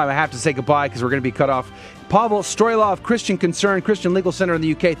out of time. I have to say goodbye because we're going to be cut off. Pavel Stroilov, Christian Concern, Christian Legal Center in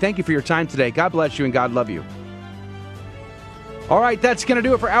the UK. Thank you for your time today. God bless you and God love you. All right, that's going to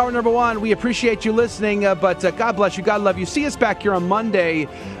do it for hour number one. We appreciate you listening, but God bless you. God love you. See us back here on Monday,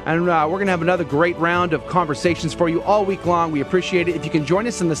 and we're going to have another great round of conversations for you all week long. We appreciate it. If you can join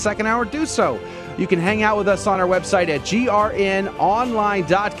us in the second hour, do so. You can hang out with us on our website at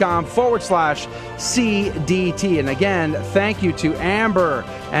grnonline.com/CDT. And again, thank you to Amber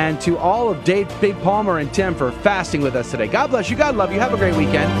and to all of Dave Palmer and Tim for fasting with us today. God bless you. God love you. Have a great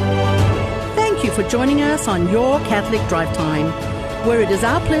weekend. Thank you for joining us on Your Catholic Drive Time, where it is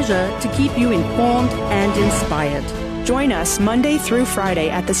our pleasure to keep you informed and inspired. Join us Monday through Friday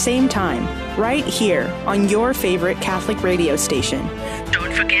at the same time, right here on your favorite Catholic radio station.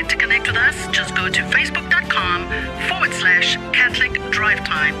 Don't forget to connect with us. Just go to facebook.com/Catholic Drive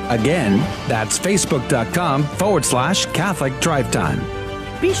Time. Again, that's facebook.com/Catholic Drive Time.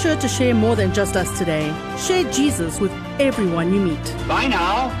 Be sure to share more than just us today. Share Jesus with everyone you meet. Bye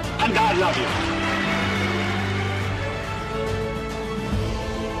now, and God love you.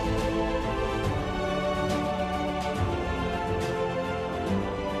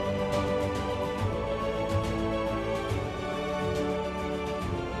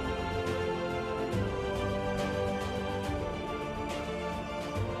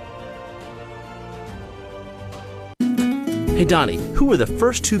 Hey, Donnie, who were the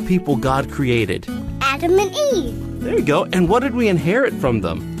first two people God created? Adam and Eve. There you go. And what did we inherit from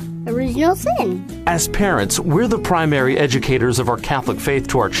them? Original sin. As parents, we're the primary educators of our Catholic faith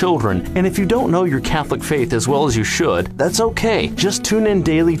to our children. And if you don't know your Catholic faith as well as you should, that's okay. Just tune in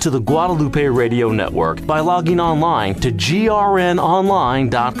daily to the Guadalupe Radio Network by logging online to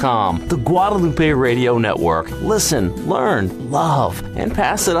grnonline.com. The Guadalupe Radio Network. Listen, learn, love, and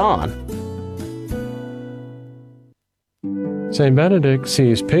pass it on. St. Benedict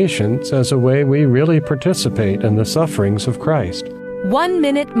sees patience as a way we really participate in the sufferings of Christ. 1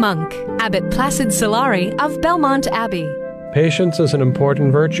 Minute Monk, Abbot Placid Solari of Belmont Abbey. Patience is an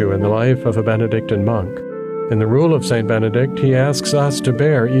important virtue in the life of a Benedictine monk. In the Rule of St. Benedict, he asks us to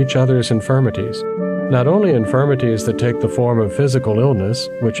bear each other's infirmities. Not only infirmities that take the form of physical illness,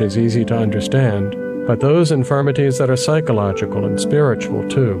 which is easy to understand, but those infirmities that are psychological and spiritual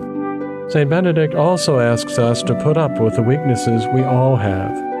too. St. Benedict also asks us to put up with the weaknesses we all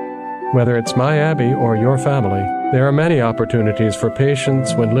have. Whether it's my abbey or your family, there are many opportunities for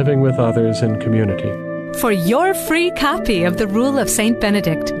patience when living with others in community. For your free copy of the Rule of St.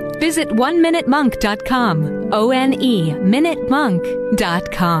 Benedict, visit oneminutemonk.com, ONE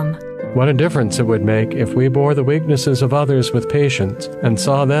minutemonk.com. What a difference it would make if we bore the weaknesses of others with patience and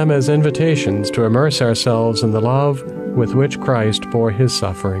saw them as invitations to immerse ourselves in the love with which Christ bore his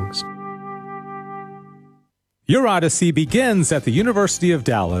sufferings. Your Odyssey begins at the University of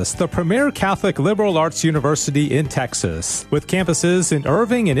Dallas, the premier Catholic liberal arts university in Texas. With campuses in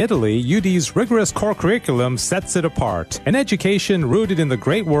Irving and Italy, UD's rigorous core curriculum sets it apart. An education rooted in the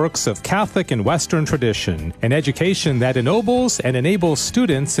great works of Catholic and Western tradition. An education that ennobles and enables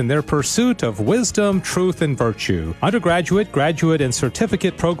students in their pursuit of wisdom, truth, and virtue. Undergraduate, graduate, and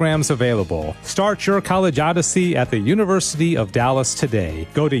certificate programs available. Start your college odyssey at the University of Dallas today.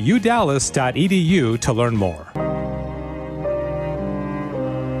 Go to udallas.edu to learn more.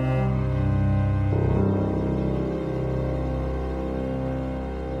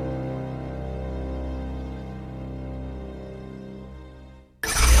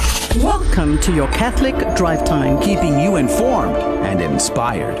 Welcome to your Catholic Drive Time, keeping you informed and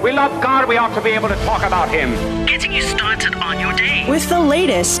inspired. We love God, we ought to be able to talk about Him. Getting you started on your day. With the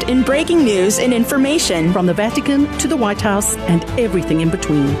latest in breaking news and information. From the Vatican to the White House and everything in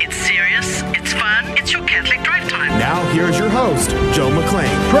between. It's serious, it's fun, it's your Catholic Drive Time. Now, here's your host, Joe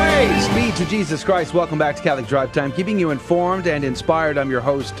McClain. Praise be to Jesus Christ. Welcome back to Catholic Drive Time, keeping you informed and inspired. I'm your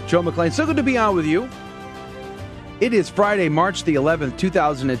host, Joe McClain. So good to be on with you. It is Friday, March the 11th,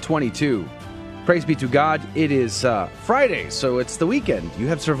 2022. Praise be to God. It is Friday, so it's the weekend. You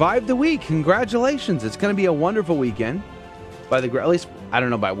have survived the week. Congratulations. It's going to be a wonderful weekend. At least, I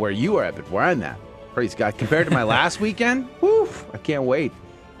don't know about where you are at, but where I'm at. Praise God. Compared to my last weekend, woof, I can't wait.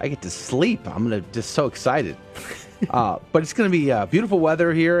 I get to sleep. I'm just so excited. But it's going to be beautiful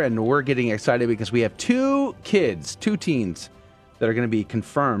weather here, and we're getting excited because we have two teens that are going to be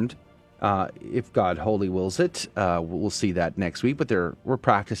confirmed. If God wholly wills it, we'll see that next week. But we're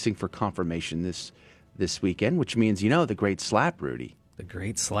practicing for confirmation this weekend, which means, the great slap, Rudy. The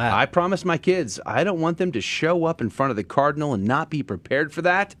great slap. I promised my kids I don't want them to show up in front of the cardinal and not be prepared for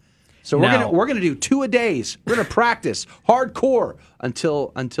that. So we're gonna do 2-a-days. We're gonna practice hardcore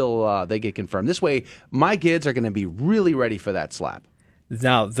until they get confirmed. This way, my kids are gonna be really ready for that slap.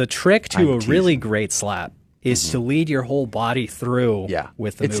 Now, the trick to a really great slap is to lead your whole body through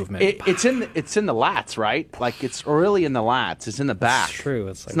with the movement. It's in the lats, right? Like it's really in the lats. It's in the back. It's true.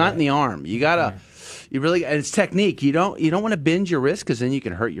 It's not in the arm. You gotta, and it's technique. You don't want to bend your wrist because then you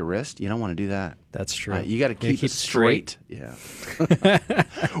can hurt your wrist. You don't want to do that. That's true. You got to keep it straight. Yeah.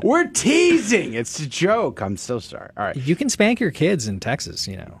 We're teasing. It's a joke. I'm so sorry. All right. You can spank your kids in Texas,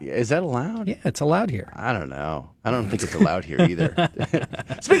 Is that allowed? Yeah, it's allowed here. I don't know. I don't think it's allowed here either.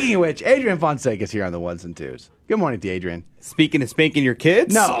 Speaking of which, Adrian Fonseca is here on the ones and twos. Good morning to you, Adrian. Speaking of spanking your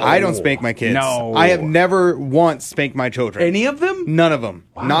kids, no, I don't spank my kids. No, I have never once spanked my children. Any of them? None of them.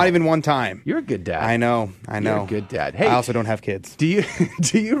 Wow. Not even one time. You're a good dad. I know. You're a good dad. Hey, I also don't have kids. Do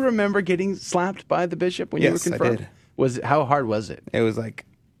you remember getting slapped by the bishop when you were confirmed? I did. How hard was it? It was like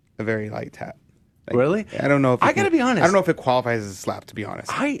a very light tap. Really? I don't know if I gotta be honest. I don't know if it qualifies as a slap, to be honest.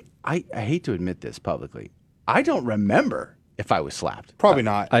 I hate to admit this publicly. I don't remember if I was slapped. Probably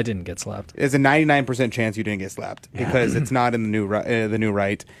not. I didn't get slapped. There's a 99% chance you didn't get slapped because it's not in the new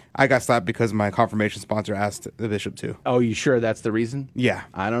rite. I got slapped because my confirmation sponsor asked the bishop to. Oh, you sure that's the reason? Yeah.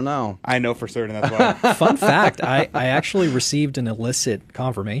 I don't know. I know for certain that's why. Fun fact, I actually received an illicit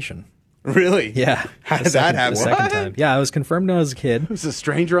confirmation. Really? Yeah. How did that happen? The second time. Yeah, I was confirmed when I was a kid. Was a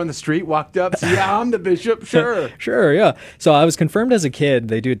stranger on the street walked up? Yeah, I'm the bishop. Sure. Sure, yeah. So I was confirmed as a kid.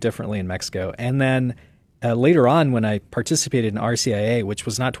 They do it differently in Mexico. And then later on, when I participated in RCIA, which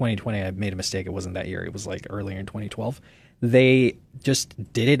was not 2020, I made a mistake. It wasn't that year. It was like earlier in 2012. They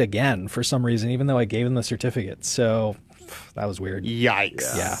just did it again for some reason, even though I gave them the certificate. So that was weird.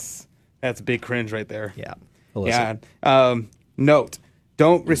 Yikes. Yeah. That's a big cringe right there. Yeah. Yeah. Note.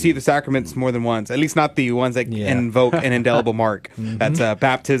 Don't receive the sacraments more than once. At least not the ones that invoke an indelible mark. That's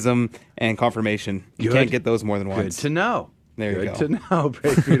baptism and confirmation. You can't get those more than once. Good to know. There you go. Good to know.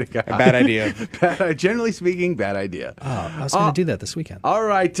 Praise be to God. Bad idea. Generally speaking, bad idea. Oh, I was going to do that this weekend. All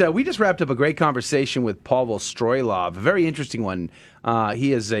right. We just wrapped up a great conversation with Pavel Stroilov, a very interesting one.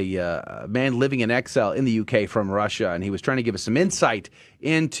 He is a man living in exile in the UK from Russia, and he was trying to give us some insight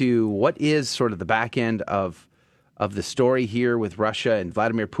into what is sort of the back end of the story here with Russia and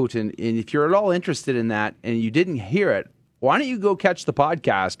Vladimir Putin. And if you're at all interested in that and you didn't hear it, why don't you go catch the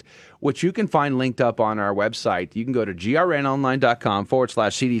podcast, which you can find linked up on our website. You can go to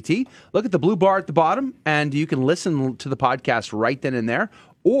grnonline.com/CDT. Look at the blue bar at the bottom, and you can listen to the podcast right then and there.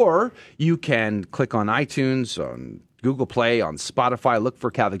 Or you can click on iTunes, on Google Play, on Spotify. Look for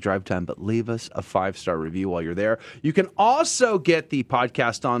Catholic Drive Time, but leave us a 5-star review while you're there. You can also get the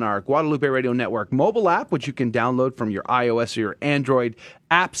podcast on our Guadalupe Radio Network mobile app, which you can download from your iOS or your Android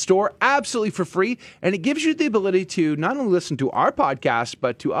App Store absolutely for free, and it gives you the ability to not only listen to our podcast,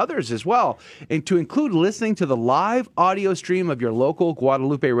 but to others as well, and to include listening to the live audio stream of your local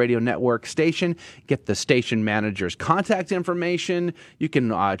Guadalupe Radio Network station. Get the station manager's contact information. You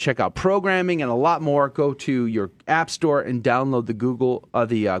can check out programming and a lot more. Go to your App Store and download the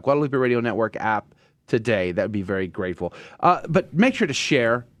Guadalupe Radio Network app today. That would be very grateful. But make sure to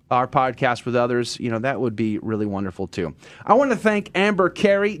share our podcast with others. That would be really wonderful too. I want to thank Amber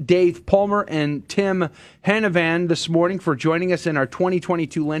Carey, Dave Palmer, and Tim Hanavan this morning for joining us in our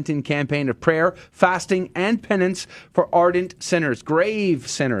 2022 Lenten campaign of prayer, fasting, and penance for ardent sinners, grave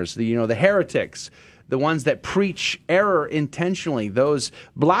sinners, the heretics, the ones that preach error intentionally, those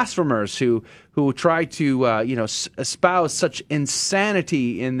blasphemers who try to espouse such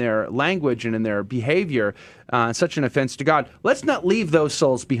insanity in their language and in their behavior, such an offense to God. Let's not leave those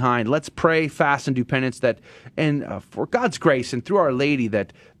souls behind. Let's pray, fast, and do penance and for God's grace and through Our Lady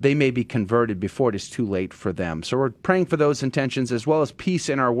that they may be converted before it is too late for them. So we're praying for those intentions as well as peace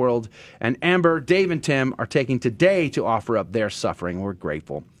in our world. And Amber, Dave, and Tim are taking today to offer up their suffering. We're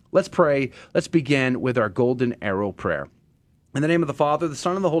grateful. Let's pray. Let's begin with our golden arrow prayer. In the name of the Father, the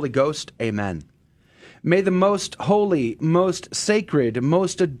Son, and the Holy Ghost, amen. May the most holy, most sacred,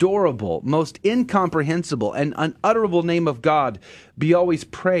 most adorable, most incomprehensible, and unutterable name of God be always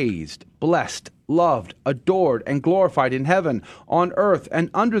praised, blessed, loved, adored, and glorified in heaven, on earth, and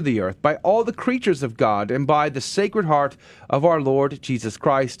under the earth by all the creatures of God, and by the Sacred Heart of our Lord Jesus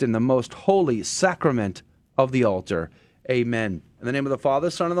Christ in the most holy sacrament of the altar. Amen. In the name of the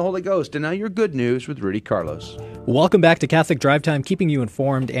Father, Son, and the Holy Ghost. And now your good news with Rudy Carlos. Welcome back to Catholic Drive Time, keeping you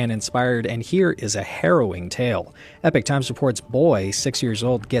informed and inspired. And here is a harrowing tale. Epic Times reports boy, 6 years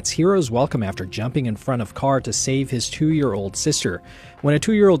old, gets hero's welcome after jumping in front of car to save his 2-year-old sister. When a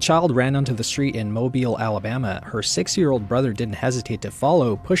 2-year-old child ran onto the street in Mobile, Alabama, her 6-year-old brother didn't hesitate to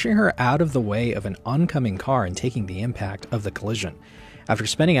follow, pushing her out of the way of an oncoming car and taking the impact of the collision. After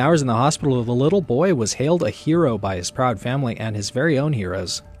spending hours in the hospital, the little boy was hailed a hero by his proud family and his very own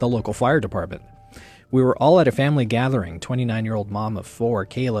heroes, the local fire department. We were all at a family gathering, 29-year-old mom of 4,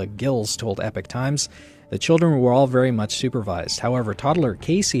 Kayla Gills, told Epic Times. The children were all very much supervised. However, toddler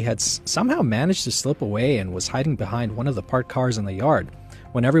Casey had somehow managed to slip away and was hiding behind one of the parked cars in the yard.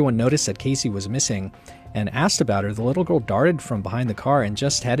 When everyone noticed that Casey was missing and asked about her, the little girl darted from behind the car and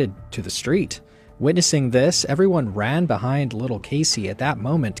just headed to the street. Witnessing this, everyone ran behind little Casey. At that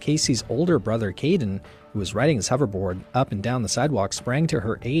moment, Casey's older brother, Caden, who was riding his hoverboard up and down the sidewalk, sprang to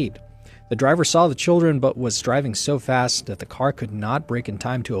her aid. The driver saw the children but was driving so fast that the car could not brake in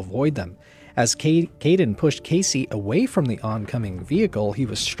time to avoid them. As Caden pushed Casey away from the oncoming vehicle, he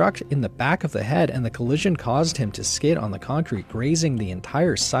was struck in the back of the head, and the collision caused him to skid on the concrete, grazing the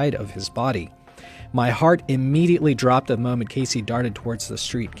entire side of his body. My heart immediately dropped the moment Casey darted towards the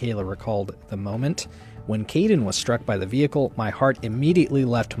street, Kayla recalled. The moment when Caden was struck by the vehicle, my heart immediately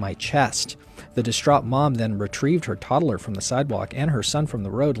left my chest. The distraught mom then retrieved her toddler from the sidewalk and her son from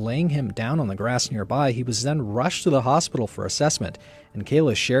the road, laying him down on the grass nearby. He was then rushed to the hospital for assessment, and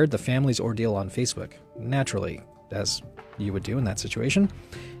Kayla shared the family's ordeal on Facebook. Naturally, as you would do in that situation.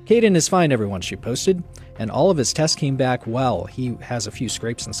 Caden is fine, everyone, she posted, and all of his tests came back well. He has a few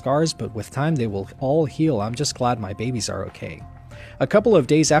scrapes and scars, but with time they will all heal. I'm just glad my babies are okay. A couple of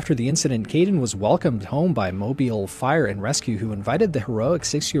days after the incident, Caden was welcomed home by Mobile Fire and Rescue, who invited the heroic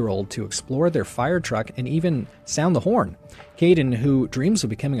 6-year-old to explore their fire truck and even sound the horn. Caden, who dreams of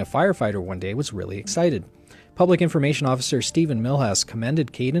becoming a firefighter one day, was really excited. Public Information Officer Stephen Milhouse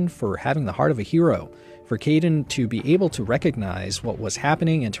commended Caden for having the heart of a hero. For Caden to be able to recognize what was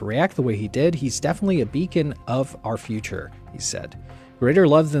happening and to react the way he did, he's definitely a beacon of our future, he said. Greater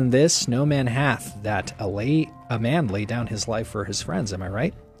love than this no man hath, that a man lay down his life for his friends, am I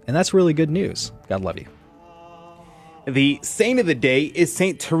right? And that's really good news. God love you. The saint of the day is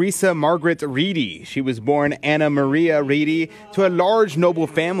Saint Teresa Margaret Reedy. She was born Anna Maria Reedy to a large noble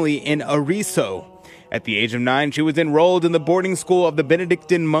family in Arezzo. At the age of 9, she was enrolled in the boarding school of the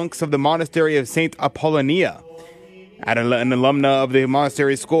Benedictine monks of the monastery of St. Apollonia. An alumna of the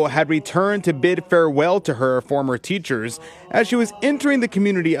monastery school had returned to bid farewell to her former teachers as she was entering the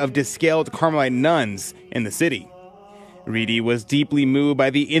community of descaled Carmelite nuns in the city. Reedy was deeply moved by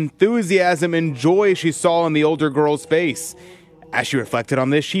the enthusiasm and joy she saw in the older girl's face. As she reflected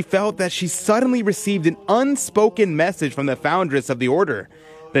on this, she felt that she suddenly received an unspoken message from the foundress of the order,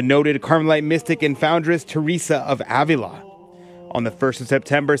 the noted Carmelite mystic and foundress Teresa of Avila. On the 1st of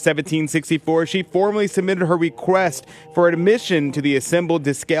September 1764, she formally submitted her request for admission to the assembled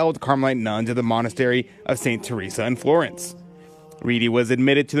descaled Carmelite nuns of the monastery of St. Teresa in Florence. Reedy was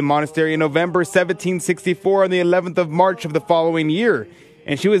admitted to the monastery in November 1764 on the 11th of March of the following year.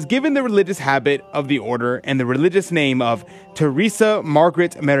 and she was given the religious habit of the order and the religious name of Teresa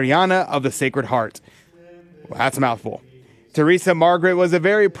Margaret Mariana of the Sacred Heart. Well, that's a mouthful. Teresa Margaret was a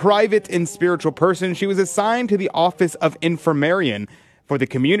very private and spiritual person. She was assigned to the office of infirmarian for the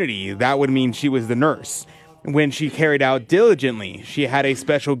community. That would mean she was the nurse. When she carried out diligently, she had a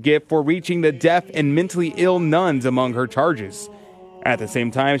special gift for reaching the deaf and mentally ill nuns among her charges. At the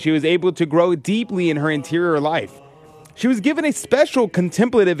same time, she was able to grow deeply in her interior life. She was given a special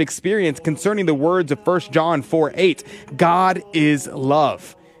contemplative experience concerning the words of 1 John 4:8, God is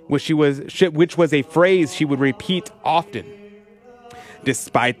love, which was a phrase she would repeat often.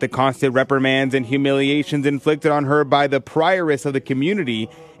 Despite the constant reprimands and humiliations inflicted on her by the prioress of the community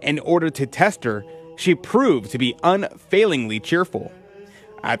in order to test her, she proved to be unfailingly cheerful.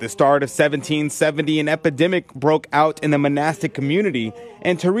 At the start of 1770, an epidemic broke out in the monastic community,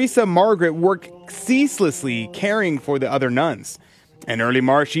 and Teresa Margaret worked ceaselessly caring for the other nuns. In early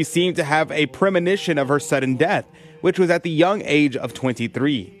March, she seemed to have a premonition of her sudden death, which was at the young age of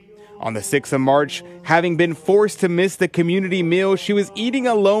 23. On the 6th of March, having been forced to miss the community meal, she was eating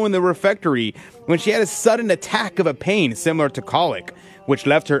alone in the refectory when she had a sudden attack of a pain similar to colic, which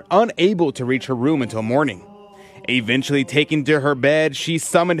left her unable to reach her room until morning. Eventually taken to her bed, she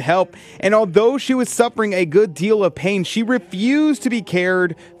summoned help, and although she was suffering a good deal of pain, she refused to be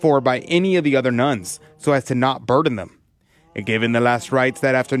cared for by any of the other nuns, so as to not burden them. Given the last rites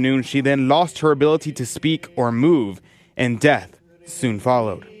that afternoon, she then lost her ability to speak or move, and death soon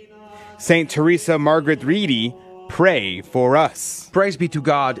followed. Saint Teresa Margaret Reedy, pray for us. Praise be to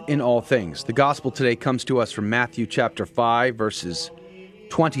God in all things. The gospel today comes to us from Matthew chapter 5, verses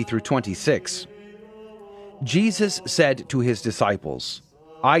 20 through 26. Jesus said to his disciples,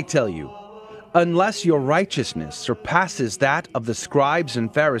 I tell you, unless your righteousness surpasses that of the scribes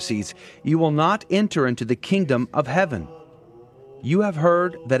and Pharisees, you will not enter into the kingdom of heaven. You have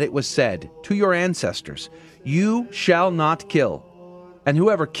heard that it was said to your ancestors, you shall not kill, and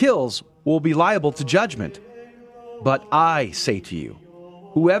whoever kills will be liable to judgment. But I say to you,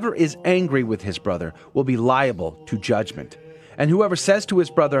 whoever is angry with his brother will be liable to judgment. And whoever says to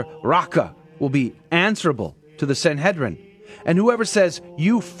his brother, Raka, will be answerable to the Sanhedrin. And whoever says,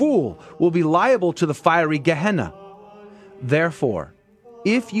 you fool, will be liable to the fiery Gehenna. Therefore,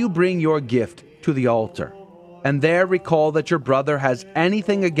 if you bring your gift to the altar, and there recall that your brother has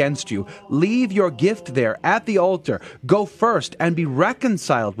anything against you, leave your gift there at the altar. Go first and be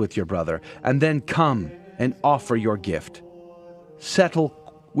reconciled with your brother, and then come and offer your gift. Settle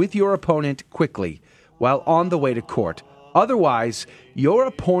with your opponent quickly while on the way to court. Otherwise, your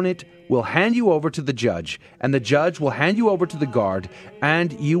opponent will hand you over to the judge, and the judge will hand you over to the guard,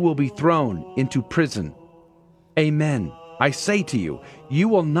 and you will be thrown into prison. Amen. I say to you, you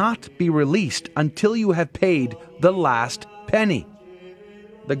will not be released until you have paid the last penny.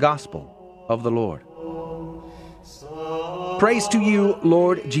 The Gospel of the Lord. Praise to you,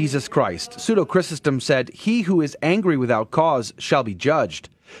 Lord Jesus Christ. Pseudo Chrysostom said, he who is angry without cause shall be judged,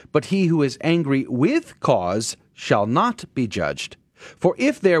 but he who is angry with cause shall not be judged. For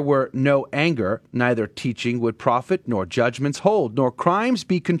if there were no anger, neither teaching would profit, nor judgments hold, nor crimes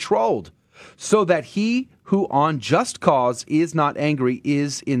be controlled. So that he who on just cause is not angry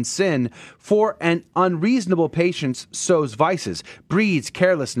is in sin, for an unreasonable patience sows vices, breeds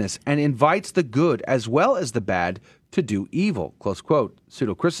carelessness, and invites the good as well as the bad to do evil. Close quote,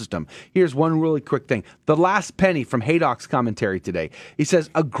 Pseudo Chrysostom. Here's one really quick thing. The last penny from Haydock's commentary today. He says,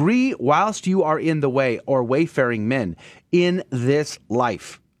 agree whilst you are in the way, or wayfaring men, in this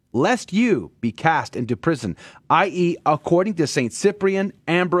life, lest you be cast into prison, i.e., according to St. Cyprian,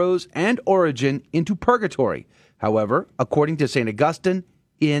 Ambrose, and Origen, into purgatory. However, according to St. Augustine,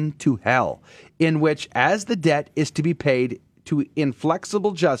 into hell, in which, as the debt is to be paid to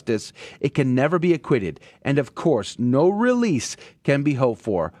inflexible justice, it can never be acquitted, and of course, no release can be hoped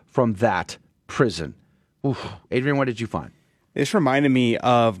for from that prison. Oof. Adrian, what did you find? This reminded me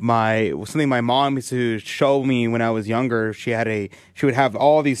of something my mom used to show me when I was younger. She would have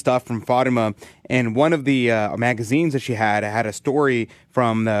all these stuff from Fatima, and one of the magazines that she had a story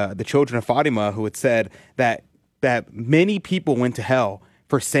from the children of Fatima who had said that many people went to hell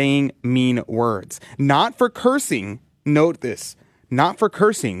for saying mean words, not for cursing. Note this, not for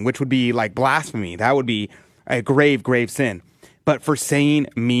cursing, which would be like blasphemy. That would be a grave, grave sin, but for saying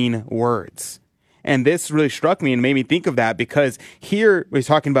mean words. And this really struck me and made me think of that, because here we're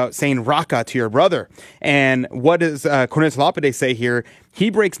talking about saying Raka to your brother. And what does Cornelius Lapide say here?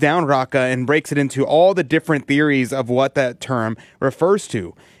 He breaks down Raka and breaks it into all the different theories of what that term refers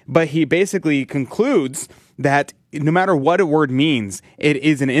to. But he basically concludes that no matter what a word means, it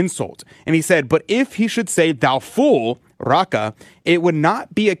is an insult. And he said, but if he should say, thou fool, Raka, it would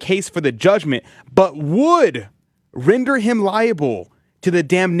not be a case for the judgment, but would render him liable to the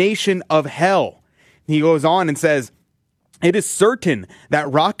damnation of hell. He goes on and says, it is certain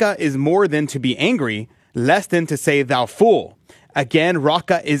that Raka is more than to be angry, less than to say thou fool. Again,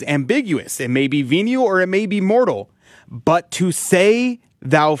 Raka is ambiguous. It may be venial or it may be mortal. But to say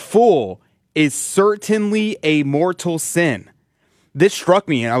thou fool is certainly a mortal sin. This struck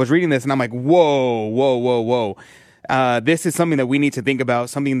me, and I was reading this, and I'm like, whoa. This is something that we need to think about,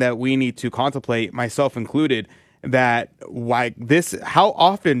 something that we need to contemplate, myself included, that like this, how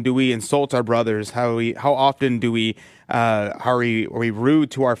often do we insult our brothers? How often do we are we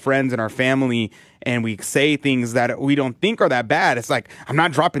rude to our friends and our family, and we say things that we don't think are that bad? It's like, I'm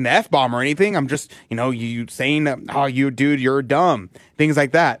not dropping the F-bomb or anything. I'm just, you saying, oh, you dude, you're dumb. Things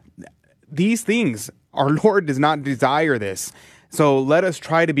like that. These things, our Lord does not desire this. So let us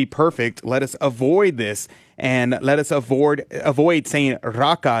try to be perfect. Let us avoid this, and let us avoid saying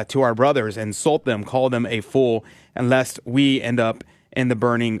Raka to our brothers, insult them, call them a fool, lest we end up in the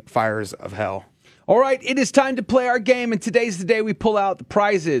burning fires of hell. All right, it is time to play our game, and today's the day we pull out the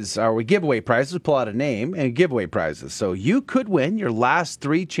prizes, or we give away prizes, pull out a name and give away prizes. So you could win. Your last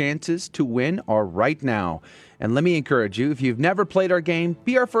 3 chances to win are right now. And let me encourage you, if you've never played our game,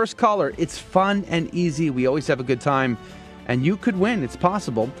 be our first caller. It's fun and easy. We always have a good time, and you could win. It's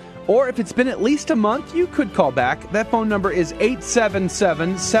possible. Or if it's been at least a month, you could call back. That phone number is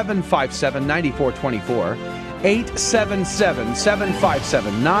 877-757-9424.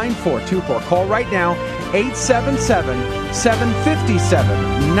 877-757-9424. Call right now,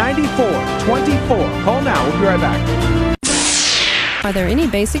 877-757-9424. Call now. We'll be right back. Are there any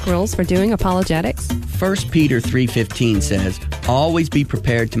basic rules for doing apologetics? 1 Peter 3:15 says, always be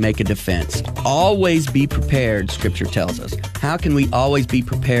prepared to make a defense. Always be prepared, Scripture tells us. How can we always be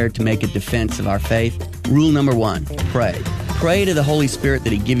prepared to make a defense of our faith? Rule number 1, pray. Pray to the Holy Spirit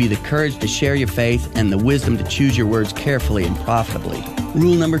that He give you the courage to share your faith and the wisdom to choose your words carefully and profitably.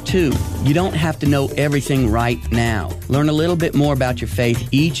 Rule number 2, you don't have to know everything right now. Learn a little bit more about your faith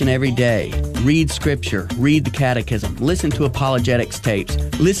each and every day. Read Scripture, read the Catechism, listen to apologetics tapes,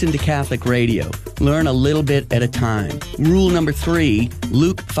 listen to Catholic radio. Learn a little bit at a time. Rule number 3,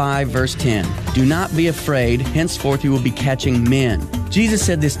 Luke 5 verse 10. Do not be afraid, henceforth you will be catching men. Jesus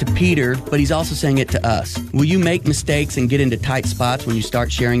said this to Peter, but He's also saying it to us. Will you make mistakes and get into tight spots when you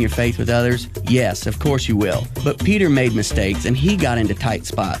start sharing your faith with others? Yes, of course you will. But Peter made mistakes and he got into tight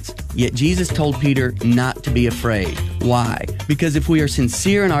spots. Yet Jesus told Peter not to be afraid. Why? Because if we are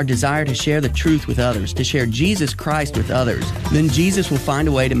sincere in our desire to share the truth with others, to share Jesus Christ with others, then Jesus will find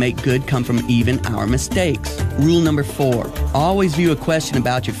a way to make good come from even our mistakes. Rule number 4, always view a question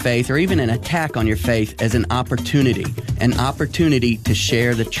about your faith or even an attack on your faith as an opportunity to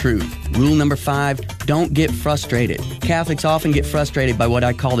share the truth. Rule number 5, don't get frustrated. Catholics often get frustrated by what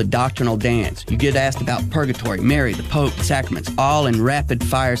I call the doctrinal dance. You get asked about purgatory, Mary, the Pope, the sacraments, all in rapid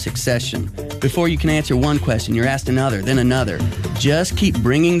fire succession. Before you can answer one question, you're asked another, then another. Just keep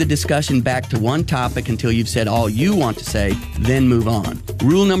bringing the discussion back to one topic until you've said all you want to say, then move on.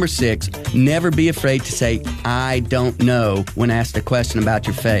 Rule number 6, never be afraid to say, I don't know, when asked a question about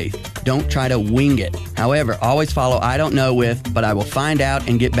your faith. Don't try to wing it. However, always follow I don't know with, but I will find out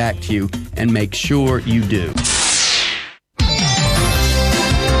and get back to you, and make sure you do.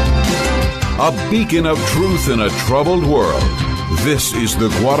 A beacon of truth in a troubled world. This is the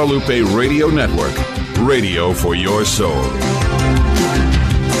Guadalupe Radio Network, radio for your soul.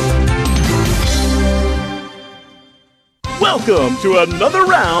 Welcome to another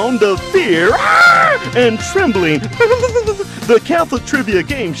round of Fear and Trembling, the Catholic trivia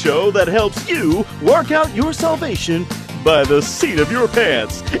game show that helps you work out your salvation by the seat of your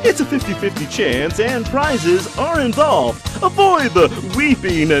pants. It's a 50-50 chance and prizes are involved. Avoid the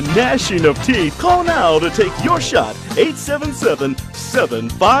weeping and gnashing of teeth. Call now to take your shot.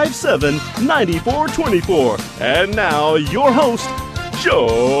 877-757-9424. And now, your host,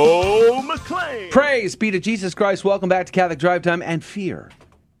 Joe McClain. Praise be to Jesus Christ. Welcome back to Catholic Drive Time and Fear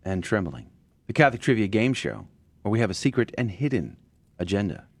and Trembling, the Catholic Trivia Game Show, where we have a secret and hidden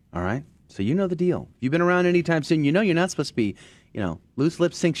agenda. All right? So you know the deal. If you've been around anytime soon, you know you're not supposed to be, loose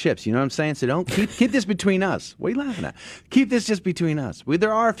lips sink ships. You know what I'm saying? So don't keep this between us. What are you laughing at? Keep this just between us.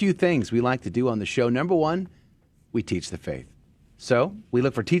 There are a few things we like to do on the show. Number 1, we teach the faith. So we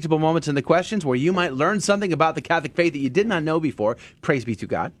look for teachable moments in the questions where you might learn something about the Catholic faith that you did not know before. Praise be to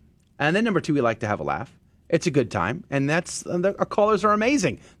God. And then number 2, we like to have a laugh. It's a good time, and our callers are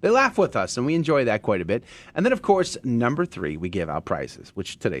amazing. They laugh with us, and we enjoy that quite a bit. And then, of course, number 3, we give out prizes,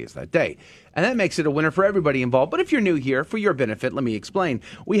 which today is that day. And that makes it a winner for everybody involved. But if you're new here, for your benefit, let me explain.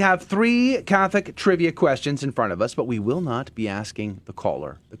 We have 3 Catholic trivia questions in front of us, but we will not be asking the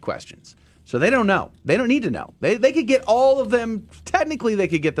caller the questions. So they don't know. They don't need to know. They could get all of them. Technically, they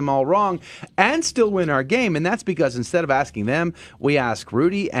could get them all wrong and still win our game. And that's because instead of asking them, we ask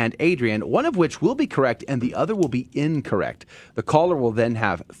Rudy and Adrian, one of which will be correct and the other will be incorrect. The caller will then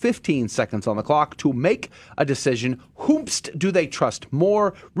have 15 seconds on the clock to make a decision. Whomst do they trust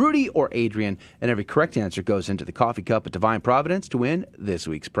more, Rudy or Adrian? And every correct answer goes into the coffee cup at Divine Providence to win this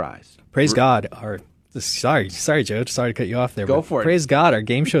week's prize. Praise God. Sorry, Joe. Sorry to cut you off there. Go for it. Praise God. Our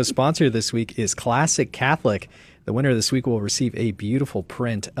game show sponsor this week is Classic Catholic. The winner this week will receive a beautiful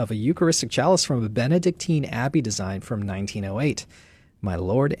print of a Eucharistic chalice from a Benedictine Abbey design from 1908. My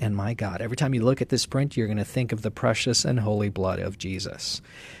Lord and my God. Every time you look at this print, you're going to think of the precious and holy blood of Jesus.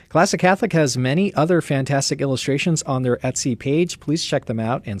 Classic Catholic has many other fantastic illustrations on their Etsy page. Please check them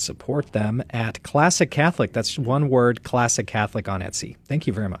out and support them at Classic Catholic. That's one word, Classic Catholic on Etsy. Thank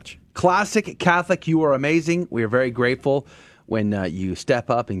you very much. Classic Catholic, you are amazing. We are very grateful when you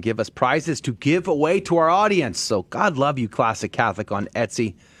step up and give us prizes to give away to our audience. So God love you, Classic Catholic on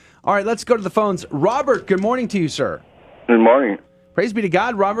Etsy. All right, let's go to the phones. Robert, good morning to you, sir. Good morning. Praise be to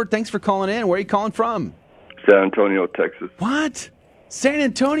God. Robert, thanks for calling in. Where are you calling from? San Antonio, Texas. What? San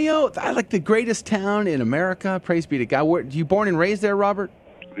Antonio? That's like the greatest town in America. Praise be to God. Were you born and raised there, Robert?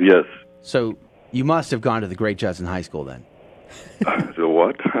 Yes. So you must have gone to the Great Judson High School then. The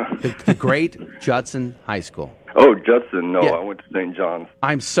what? the Great Judson High School. Oh, Judson. No, Yeah. I went to St. John's.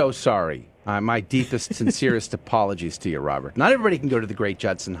 I'm so sorry. My deepest, sincerest apologies to you, Robert. Not everybody can go to the Great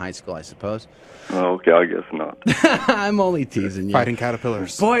Judson High School, I suppose. Oh, okay, I guess not. I'm only teasing you. Fighting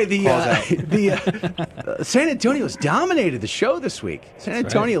caterpillars. Boy, San Antonio's dominated the show this week. San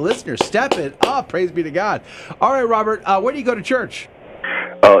Antonio listeners, step it up. Praise be to God. All right, Robert, where do you go to church?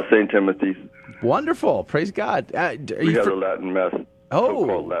 St. Timothy's. Wonderful. Praise God. We had a Latin Mass. Oh.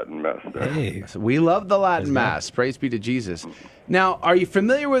 So-called Latin Mass there. Hey, we love the Latin Mass. Praise be to Jesus. Now, are you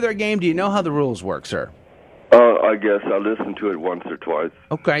familiar with our game? Do you know how the rules work, sir? I guess I listened to it once or twice.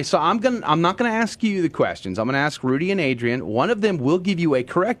 Okay, so I'm not gonna ask you the questions. I'm gonna ask Rudy and Adrian. One of them will give you a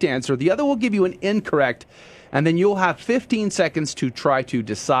correct answer. The other will give you an incorrect, and then you'll have 15 seconds to try to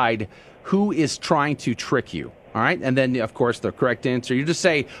decide who is trying to trick you. All right, and then of course the correct answer. You just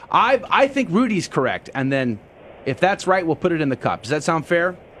say, "I think Rudy's correct," and then if that's right, we'll put it in the cup. Does that sound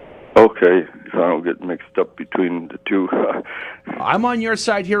fair? Okay, so I don't get mixed up between the two. I'm on your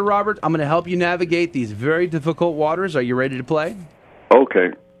side here, Robert. I'm going to help you navigate these very difficult waters. Are you ready to play?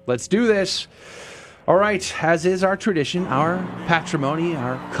 Okay. Let's do this. All right, as is our tradition, our patrimony,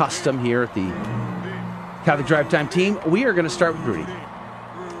 our custom here at the Catholic Drive Time team, we are going to start with Rudy.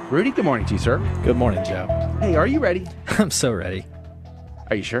 Rudy, good morning to you, sir. Good morning, Joe. Hey, are you ready? I'm so ready.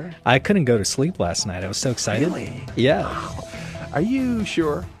 Are you sure? I couldn't go to sleep last night. I was so excited. Really? Yeah. Are you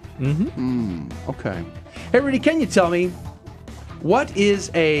sure? Mm-hmm. Okay. Hey, Rudy, can you tell me, what is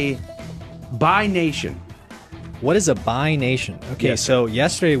a bi-nation? What is a bi-nation? Okay, Yes. So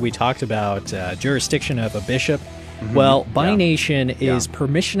yesterday we talked about jurisdiction of a bishop. Mm-hmm. Well, bi-nation is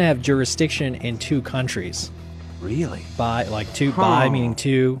permission to have jurisdiction in 2 countries. Really? Bi meaning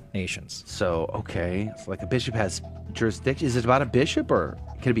 2 nations. So, okay. So, like a bishop has jurisdiction. Is it about a bishop, or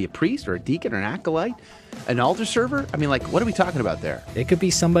can it be a priest or a deacon or an acolyte? An altar server? I mean, like, what are we talking about there? It could be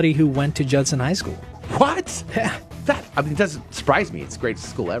somebody who went to Judson High School. What? It doesn't surprise me. It's the greatest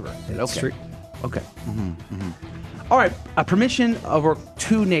school ever. It's Okay. true. Okay. All right. A permission over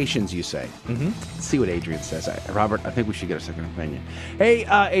 2 nations, you say. Let's see what Adrian says. Robert, I think we should get a second opinion. Hey,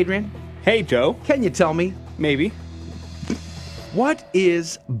 Adrian. Hey, Joe. Can you tell me? Maybe. What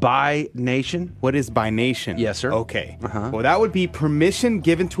is bi-nation? What is bi-nation? Yes, sir. Okay. Well, that would be permission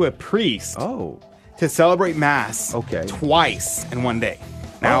given to a priest to celebrate Mass twice in one day.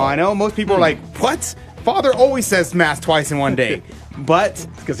 Now, I know most people are like, what? Father always says Mass twice in one day. But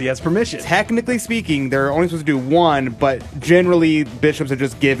because he has permission. Technically speaking, they're only supposed to do one, but generally bishops are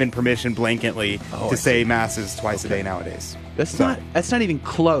just given permission blanketly to say Masses twice a day nowadays. That's not even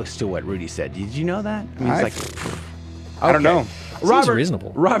close to what Rudy said. Did you know that? I mean, it's like, I don't know. Robert,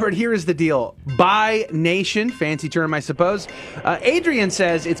 reasonable. Robert, here is the deal. Bi-nation, fancy term, I suppose. Adrian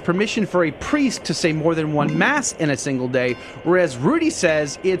says it's permission for a priest to say more than one Mass in a single day, whereas Rudy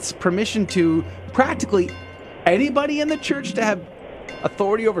says it's permission to practically anybody in the church to have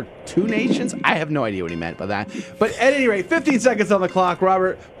authority over 2 nations. I have no idea what he meant by that. But at any rate, 15 seconds on the clock.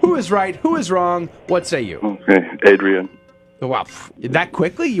 Robert, who is right? Who is wrong? What say you? Okay, Adrian. Wow, that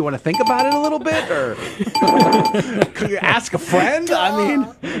quickly? You want to think about it a little bit, or could you ask a friend? I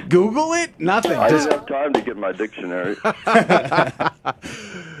mean, Google it. Nothing. I didn't have time to get my dictionary.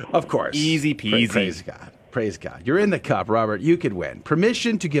 Of course. Easy peasy. Praise God. Praise God. You're in the cup, Robert. You could win.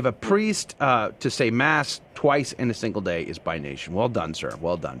 Permission to give a priest to say Mass twice in a single day is by nation. Well done, sir.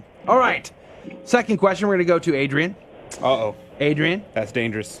 Well done. All right. Second question. We're going to go to Adrian. Uh-oh. Adrian? That's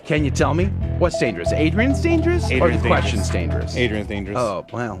dangerous. Can you tell me what's dangerous? Adrian's dangerous? Or the question's dangerous? Adrian's dangerous. Oh,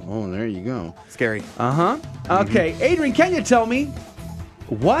 well. Oh, there you go. Scary. Uh-huh. Okay. Adrian, can you tell me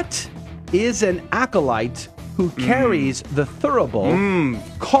what is an acolyte who carries the thurible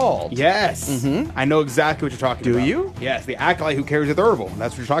called? Yes. I know exactly what you're talking about. Do you? Yes, the acolyte who carries the thurible.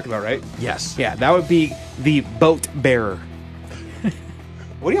 That's what you're talking about, right? Yes. Yeah, that would be the boat bearer.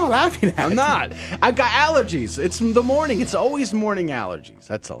 What are y'all laughing at? I'm not. I've got allergies. It's the morning. It's always morning allergies.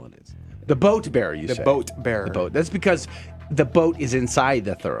 That's all it is. The boat bearer, you say. The boat bearer. The boat. That's because the boat is inside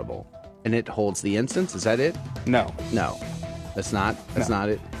the thurible, and it holds the incense. Is that it? No. No. That's not. That's not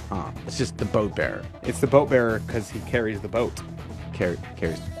it. It's just the boat bearer. It's the boat bearer because he carries the boat.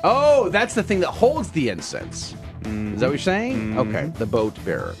 Carries. Oh, that's the thing that holds the incense. Is that what you're saying? Okay, the boat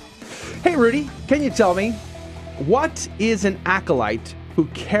bearer. Hey, Rudy, can you tell me what is an acolyte who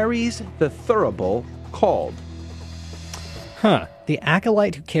carries the thurible called? The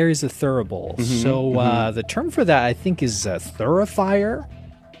acolyte who carries the thurible. The term for that, I think, is thurifier.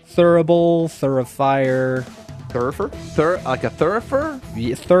 Thurible, thurifier. Thurifer? Like a thurifer?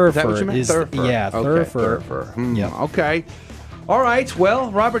 Yeah, thurifer. Is that what you meant? Thurifer. Yeah, thurifer. Thurifer. Yep. Okay. All right.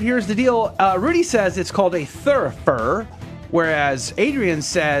 Well, Robert, here's the deal. Rudy says it's called a thurifer, whereas Adrian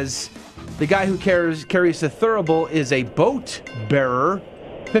says the guy who carries the thurible is a boat bearer.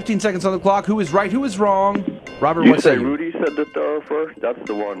 15 seconds on the clock. Who is right? Who is wrong? Robert, You what say say you? Rudy said the thurifer? That's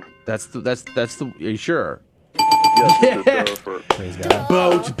the one. That's the. Are you sure? Yes, it's the thurifer. Praise God.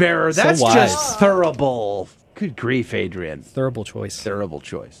 Boat bearer. So That's wise. just thurible. Good grief, Adrian. Thurible choice. Thurible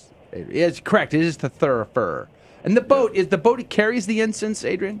choice. Yeah, it's correct. It is the thurifer. And the boat is the boat that carries the incense,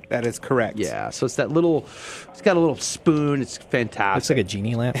 Adrian? That is correct. Yeah, so it's that little, it's got a little spoon. It's fantastic. Looks like a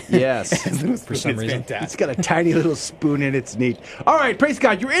genie lamp. Yes. For some reason. It's got a tiny little spoon in it. It's neat. All right, praise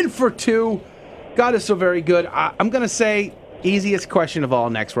God. You're in for two. God is so very good. I'm going to say easiest question of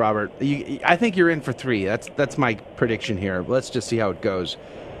all next, Robert. I think you're in for three. That's my prediction here. Let's just see how it goes.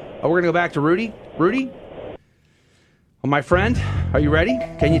 We're going to go back to Rudy. Rudy? Well, my friend, are you ready?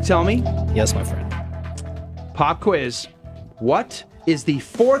 Can you tell me? Yes, my friend. Pop quiz. What is the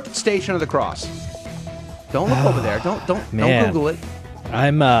fourth station of the cross? Don't look over there. Don't Google it.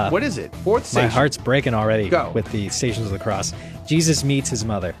 I'm What is it? Fourth station. my heart's breaking already Go. with the Stations of the Cross. Jesus meets his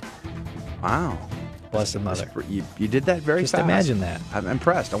mother. Wow. Blessed Mother. You did that very Just fast. imagine that. I'm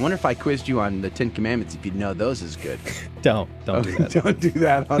impressed. I wonder if I quizzed you on the Ten Commandments, if you'd know those as good. Don't do that. Don't do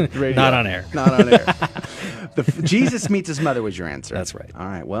that on the radio. Not on air. Not on air. Jesus meets his mother was your answer. That's right. All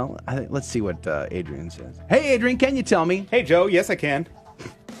right. Well, let's see what Adrian says. Hey, Adrian, can you tell me Hey, Joe. Yes, I can.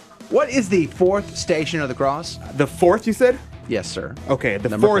 what is the fourth station of the cross? The fourth, you said? Yes, sir. Okay, the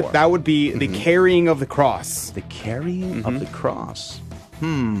Number fourth, four. that would be the carrying of the cross. The carrying of the cross.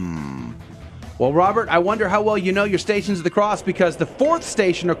 Well, Robert, I wonder how well you know your Stations of the Cross, because the fourth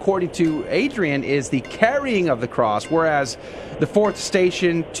station, according to Adrian, is the carrying of the cross, whereas the fourth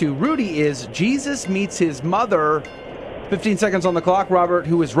station to Rudy is Jesus meets his mother. 15 seconds on the clock, Robert.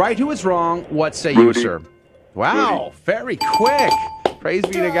 Who is right? Who is wrong? What say Rudy. you, sir? Wow, very quick. Praise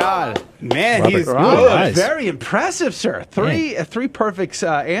be to God. Man, Robert, he's good. nice. Very impressive, sir. Three perfect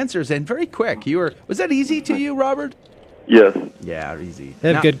answers and very quick. Was that easy to you, Robert? Yes. Yeah, easy. They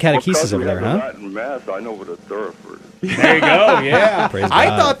have Now- good catechesis Well, over there, we have the huh? Latin Mass, I know what a thurifer is. There you go, yeah. Praise I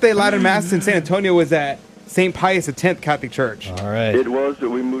God. thought the Latin Mass in San Antonio was at St. Pius X Catholic Church. All right. It was that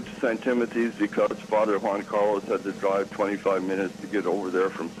we moved to St. Timothy's because Father Juan Carlos had to drive 25 minutes to get over there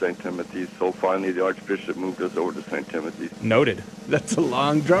from St. Timothy's. So finally, the Archbishop moved us over to St. Timothy's. Noted. That's a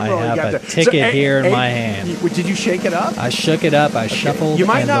long drum I roll. have you got a there. ticket here in my hand. Did you shake it up? I shook it up. I shuffled. You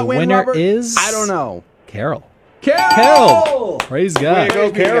might and not the win, winner Robert. is I don't know. Carol. Carol! Praise Way God. to go,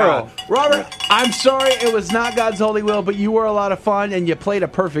 Praise be to Carol. God. Robert, I'm sorry it was not God's holy will, but you were a lot of fun and you played a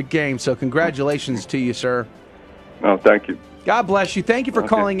perfect game. So congratulations to you, sir. Oh, thank you. God bless you. Thank you for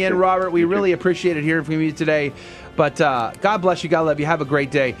calling in, Robert. We really appreciated hearing from you today. But God bless you. God love you. Have a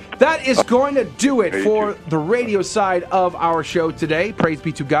great day. That is going to do it Hey, you for too. the radio side of our show today. Praise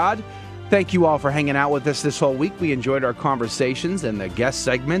be to God. Thank you all for hanging out with us this whole week. We enjoyed our conversations and the guest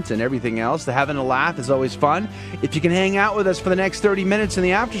segments and everything else. The having a laugh is always fun. If you can hang out with us for the next 30 minutes in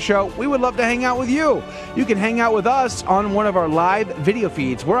the after show, we would love to hang out with you. You can hang out with us on one of our live video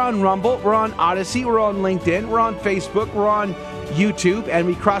feeds. We're on Rumble, we're on Odyssey, we're on LinkedIn, we're on Facebook, we're on YouTube, and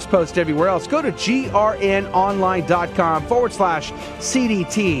we cross-post everywhere else. Go to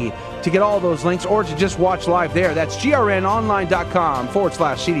grnonline.com/CDT to get all those links, or to just watch live there. That's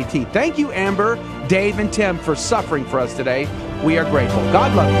grnonline.com/CDT. Thank you, Amber, Dave, and Tim, for suffering for us today. We are grateful.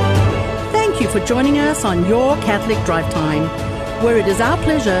 God love you. Thank you for joining us on Your Catholic Drive Time, where it is our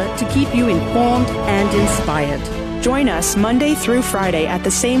pleasure to keep you informed and inspired. Join us Monday through Friday at the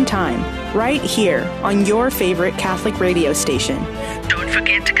same time, right here on your favorite Catholic radio station. Don't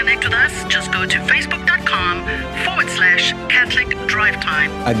forget to connect with us. Just go to facebook.com/Catholic Drive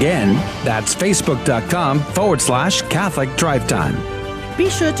Time. Again, that's facebook.com/Catholic Drive Time. Be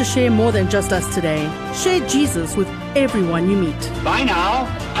sure to share more than just us today. Share Jesus with everyone you meet. Bye now,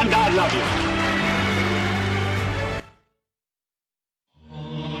 and God love you.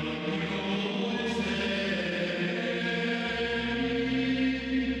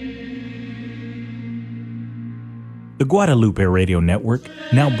 The Guadalupe Radio Network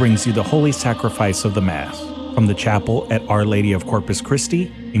now brings you the Holy Sacrifice of the Mass from the chapel at Our Lady of Corpus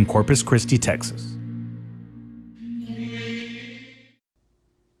Christi in Corpus Christi, Texas.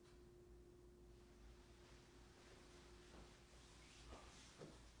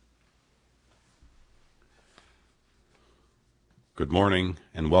 Good morning,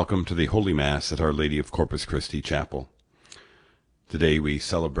 and welcome to the Holy Mass at Our Lady of Corpus Christi Chapel. Today we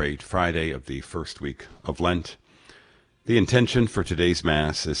celebrate Friday of the first week of Lent. The intention for today's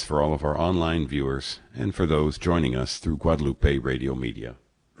Mass is for all of our online viewers and for those joining us through Guadalupe Radio Media.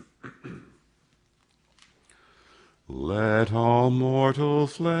 Let all mortal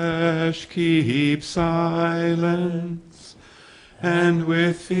flesh keep silence, and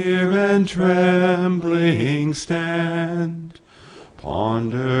with fear and trembling stand.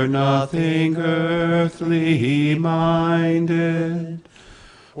 Ponder nothing earthly minded,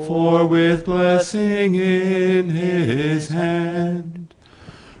 for with blessing in his hand,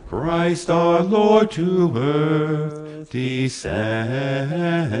 Christ our Lord to earth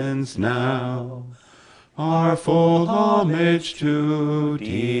descends now, our full homage to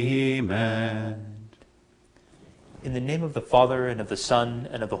demand. In the name of the Father, and of the Son,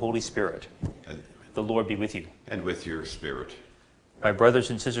 and of the Holy Spirit, the Lord be with you. And with your spirit. My brothers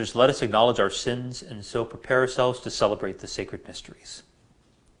and sisters, let us acknowledge our sins and so prepare ourselves to celebrate the sacred mysteries.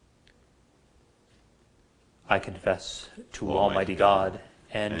 I confess to Almighty God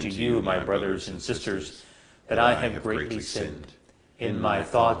and to you, my brothers and sisters, that I have greatly sinned in my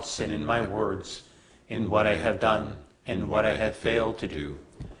thoughts and in my words, in what I have done and what I have failed to do,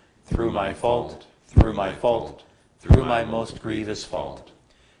 through my fault, through my most grievous fault.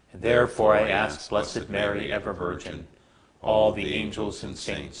 And therefore I ask Blessed Mary, ever Virgin, all the angels and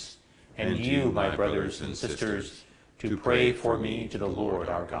saints, and you, my brothers and sisters, to pray for me to the Lord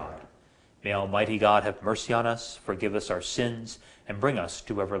our God. May Almighty God have mercy on us, forgive us our sins, and bring us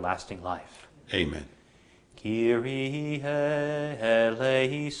to everlasting life. Amen. Kyrie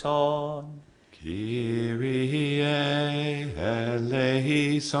eleison. Kyrie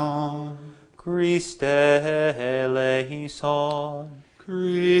eleison. Christe eleison.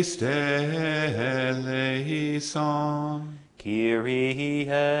 Christe eleison. Kyrie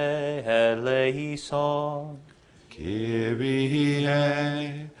eleison. Kyrie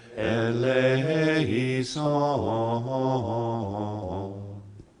eleison.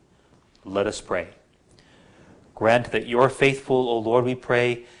 Let us pray. Grant that your faithful, O Lord, we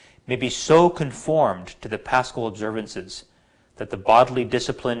pray, may be so conformed to the Paschal observances that the bodily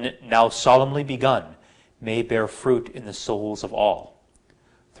discipline now solemnly begun may bear fruit in the souls of all.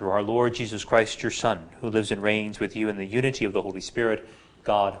 Through our Lord Jesus Christ, your Son, who lives and reigns with you in the unity of the Holy Spirit,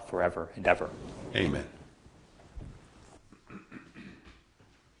 God, forever and ever. Amen.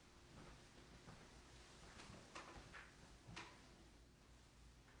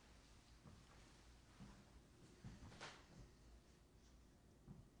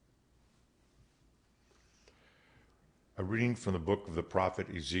 A reading from the book of the prophet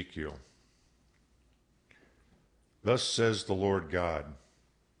Ezekiel. Thus says the Lord God,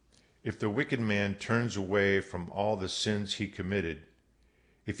 if the wicked man turns away from all the sins he committed,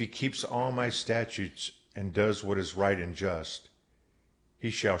 if he keeps all my statutes and does what is right and just, he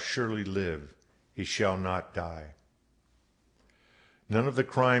shall surely live, he shall not die. None of the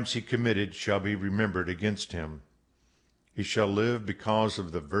crimes he committed shall be remembered against him. He shall live because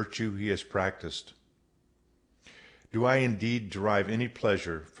of the virtue he has practiced. Do I indeed derive any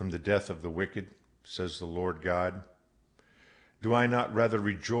pleasure from the death of the wicked, says the Lord God? Do I not rather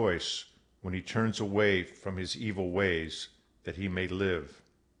rejoice when he turns away from his evil ways, that he may live?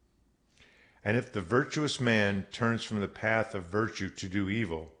 And if the virtuous man turns from the path of virtue to do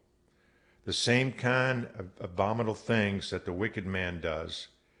evil, the same kind of abominable things that the wicked man does,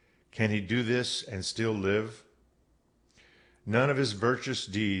 can he do this and still live? None of his virtuous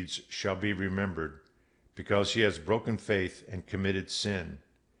deeds shall be remembered, because he has broken faith and committed sin.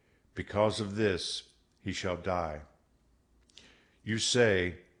 Because of this he shall die. You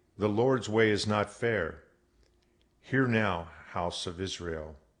say, the Lord's way is not fair. Hear now, house of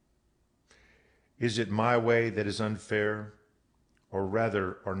Israel. Is it my way that is unfair? Or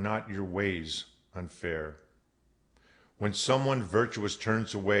rather, are not your ways unfair? When someone virtuous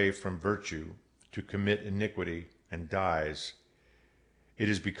turns away from virtue to commit iniquity and dies, it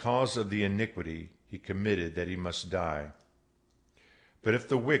is because of the iniquity he committed that he must die. But if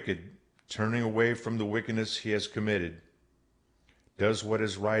the wicked, turning away from the wickedness he has committed, does what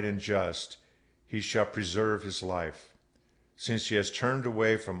is right and just, he shall preserve his life. Since he has turned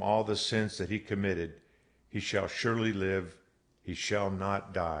away from all the sins that he committed, he shall surely live, he shall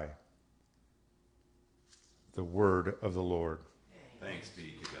not die. The word of the Lord. Thanks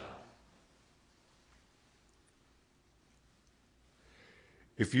be to God.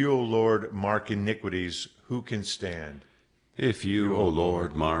 If you, O Lord, mark iniquities, who can stand? If you, O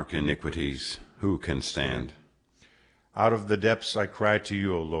Lord, mark iniquities, who can stand? Out of the depths I cry to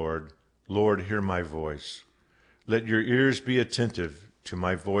you, O Lord. Lord, hear my voice. Let your ears be attentive to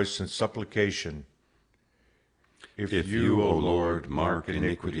my voice in supplication. If you, O Lord, mark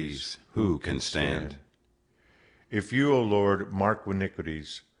iniquities, who can stand? If you, O Lord, mark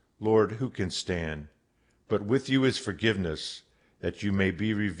iniquities, Lord, who can stand? But with you is forgiveness, that you may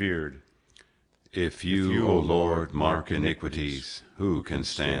be revered. If you, O Lord, mark iniquities, who can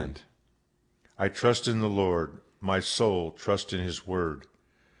stand? I trust in the Lord, my soul trusts in his word.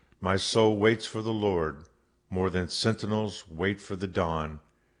 My soul waits for the Lord, more than sentinels wait for the dawn.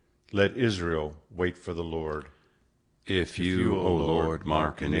 Let Israel wait for the Lord. If you, O Lord,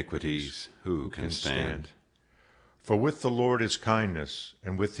 mark iniquities, who can stand? For with the Lord is kindness,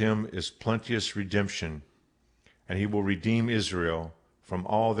 and with him is plenteous redemption, and he will redeem Israel from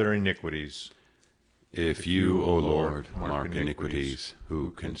all their iniquities. If you, O Lord, mark iniquities,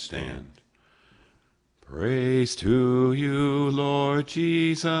 who can stand? Praise to you, Lord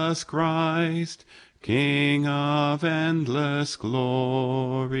Jesus Christ, King of endless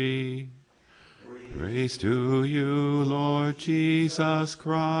glory. Praise to you, Lord Jesus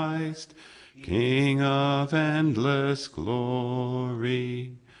Christ, King of endless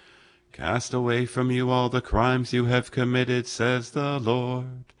glory. Cast away from you all the crimes you have committed, says the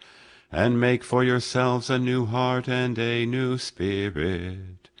Lord, and make for yourselves a new heart and a new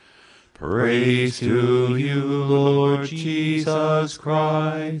spirit. Praise to you, Lord Jesus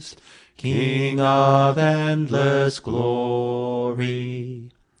Christ, King of endless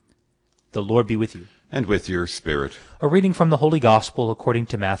glory. The Lord be with you. And with your spirit. A reading from the Holy Gospel according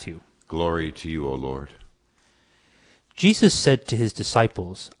to Matthew. Glory to you, O Lord. Jesus said to his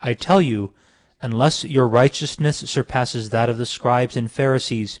disciples, I tell you, unless your righteousness surpasses that of the scribes and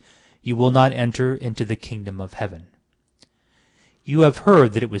Pharisees, you will not enter into the kingdom of heaven. You have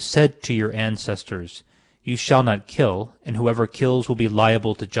heard that it was said to your ancestors, You shall not kill, and whoever kills will be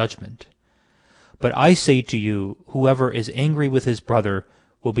liable to judgment. But I say to you, whoever is angry with his brother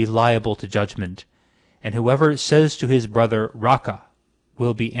will be liable to judgment, and whoever says to his brother, Raca,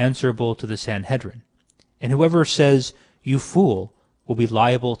 will be answerable to the Sanhedrin, and whoever says, You fool, will be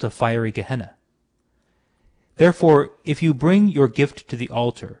liable to fiery Gehenna. Therefore, if you bring your gift to the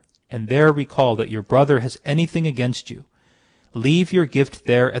altar, and there recall that your brother has anything against you, leave your gift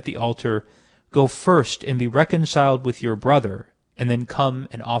there at the altar, go first and be reconciled with your brother, and then come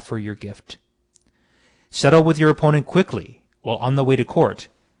and offer your gift. Settle with your opponent quickly, while on the way to court.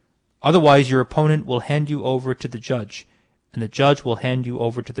 Otherwise your opponent will hand you over to the judge, and the judge will hand you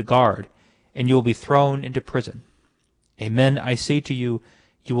over to the guard, and you will be thrown into prison. Amen, I say to you,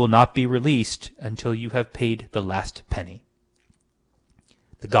 you will not be released until you have paid the last penny.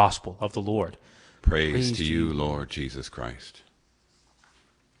 The Gospel of the Lord. Praise to you, Lord Jesus Christ.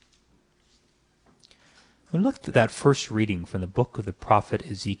 When we looked at that first reading from the book of the prophet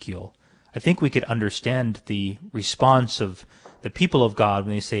Ezekiel, I think we could understand the response of the people of God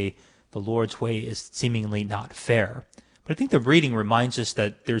when they say the Lord's way is seemingly not fair. But I think the reading reminds us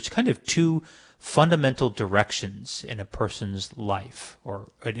that there's kind of two fundamental directions in a person's life,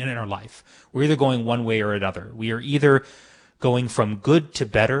 or in our life. We're either going one way or another. We are either going from good to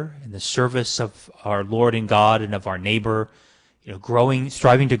better in the service of our Lord and God and of our neighbor,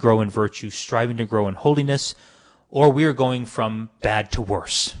 striving to grow in virtue, striving to grow in holiness, or we are going from bad to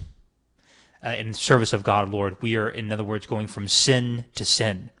worse. In the service of God, Lord, we are, in other words, going from sin to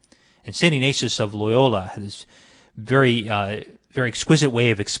sin. And St. Ignatius of Loyola has this very exquisite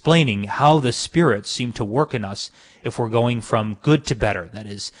way of explaining how the spirits seem to work in us if we're going from good to better. That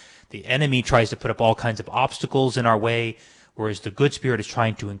is, the enemy tries to put up all kinds of obstacles in our way, whereas the good spirit is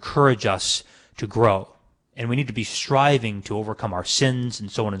trying to encourage us to grow. And we need to be striving to overcome our sins and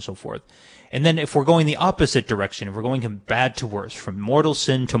so on and so forth. And then if we're going the opposite direction, if we're going from bad to worse, from mortal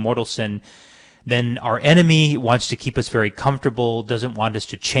sin to mortal sin, then our enemy wants to keep us very comfortable, doesn't want us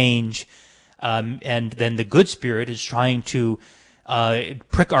to change. And then the good spirit is trying to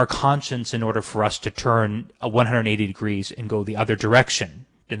prick our conscience in order for us to turn 180 degrees and go the other direction.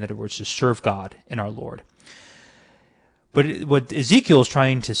 In other words, to serve God and our Lord. But what Ezekiel is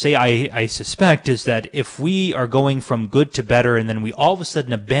trying to say, I suspect, is that if we are going from good to better and then we all of a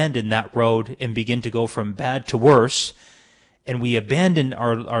sudden abandon that road and begin to go from bad to worse, and we abandon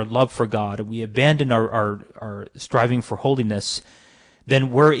our love for God, and we abandon our striving for holiness,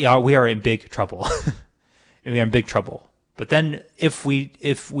 then we are in big trouble. We are in big trouble. But then if we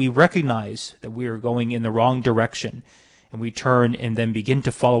recognize that we are going in the wrong direction and we turn and then begin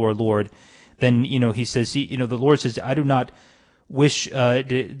to follow our Lord, then, he says, the Lord says, I do not wish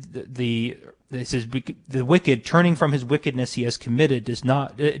it says, the wicked, turning from his wickedness he has committed,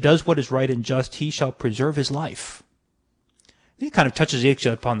 does what is right and just, he shall preserve his life. It kind of touches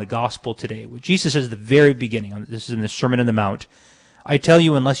upon the gospel today. What Jesus says at the very beginning, this is in the Sermon on the Mount, I tell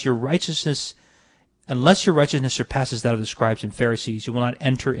you, unless your righteousness surpasses that of the scribes and Pharisees, you will not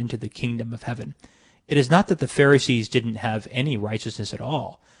enter into the kingdom of heaven. It is not that the Pharisees didn't have any righteousness at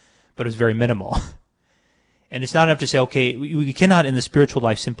all, but it was very minimal. And it's not enough to say, okay, we cannot in the spiritual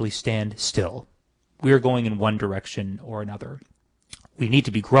life simply stand still. We are going in one direction or another. We need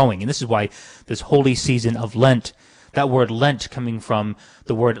to be growing. And this is why this holy season of Lent, that word Lent coming from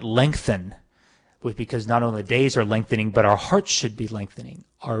the word lengthen, because not only the days are lengthening, but our hearts should be lengthening.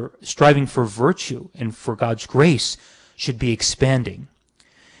 Our striving for virtue and for God's grace should be expanding.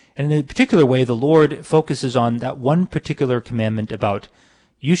 And in a particular way, the Lord focuses on that one particular commandment about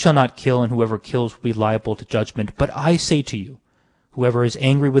you shall not kill, and whoever kills will be liable to judgment. But I say to you, whoever is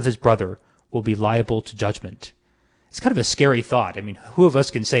angry with his brother will be liable to judgment. It's kind of a scary thought. I mean, who of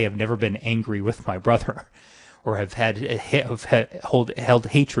us can say I've never been angry with my brother or have held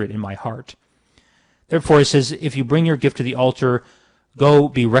hatred in my heart? Therefore, it says, if you bring your gift to the altar, go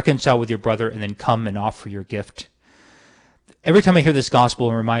be reconciled with your brother, and then come and offer your gift. Every time I hear this gospel,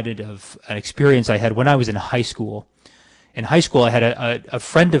 I'm reminded of an experience I had when I was in high school. In high school, I had a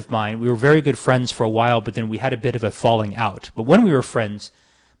friend of mine. We were very good friends for a while, but then we had a bit of a falling out. But when we were friends,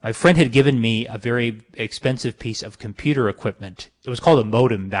 my friend had given me a very expensive piece of computer equipment. It was called a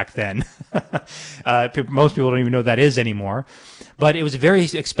modem back then. Most people don't even know what that is anymore. But it was a very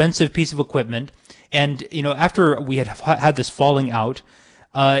expensive piece of equipment. And, after we had this falling out,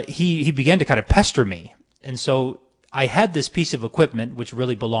 he began to kind of pester me. And so I had this piece of equipment, which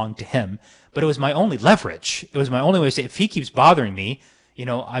really belonged to him, but it was my only leverage. It was my only way to say, if he keeps bothering me,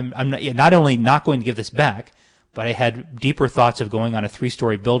 I'm not only not going to give this back, but I had deeper thoughts of going on a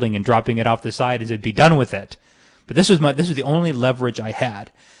 3-story building and dropping it off the side and be done with it. But this was the only leverage I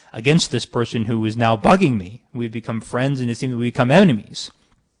had against this person who was now bugging me. We'd become friends, and it seemed that we'd become enemies.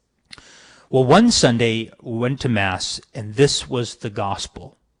 Well, one Sunday we went to Mass, and this was the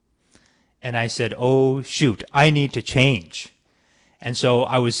gospel. And I said, oh, shoot, I need to change. And so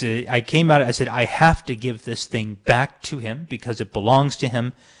I came out, I said, I have to give this thing back to him because it belongs to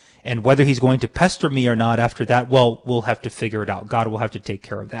him. And whether he's going to pester me or not after that, well, we'll have to figure it out. God will have to take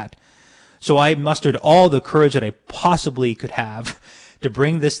care of that. So I mustered all the courage that I possibly could have to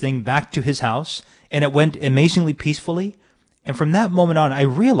bring this thing back to his house. And it went amazingly peacefully. And from that moment on, I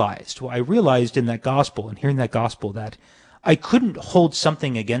realized in that gospel and hearing that gospel that I couldn't hold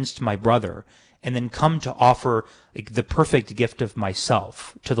something against my brother and then come to offer the perfect gift of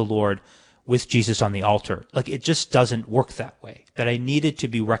myself to the Lord with Jesus on the altar. It just doesn't work that way. That I needed to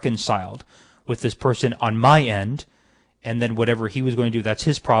be reconciled with this person on my end, and then whatever he was going to do, that's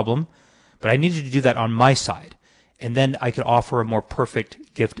his problem. But I needed to do that on my side. And then I could offer a more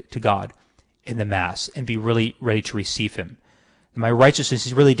perfect gift to God in the Mass and be really ready to receive him. My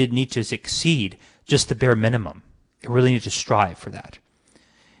righteousness really did need to exceed just the bare minimum. I really need to strive for that.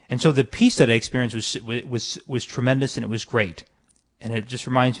 And so the peace that I experienced was tremendous, and it was great. And it just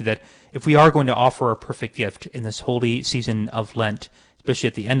reminds me that if we are going to offer a perfect gift in this holy season of Lent, especially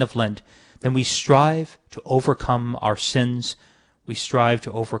at the end of Lent, then we strive to overcome our sins. We strive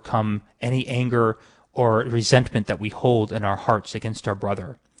to overcome any anger or resentment that we hold in our hearts against our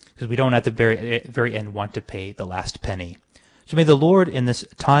brother, because we don't at the very end want to pay the last penny. So may the Lord, in this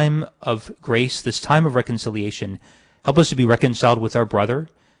time of grace, this time of reconciliation, help us to be reconciled with our brother.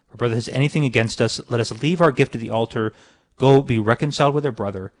 If our brother has anything against us, let us leave our gift at the altar, go be reconciled with our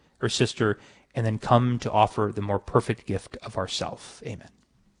brother or sister, and then come to offer the more perfect gift of ourself. Amen.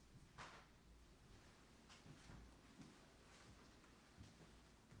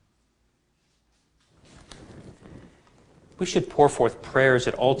 We should pour forth prayers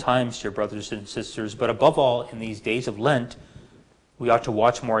at all times, dear brothers and sisters, but above all, in these days of Lent, we ought to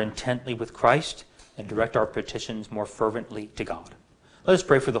watch more intently with Christ and direct our petitions more fervently to God. Let us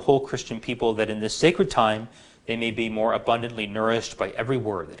pray for the whole Christian people that in this sacred time they may be more abundantly nourished by every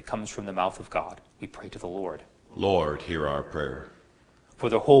word that comes from the mouth of God. We pray to the Lord. Lord, hear our prayer. For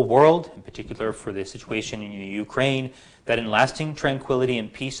the whole world, in particular for the situation in Ukraine, that in lasting tranquility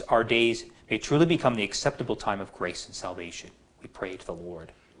and peace our days may truly become the acceptable time of grace and salvation. We pray to the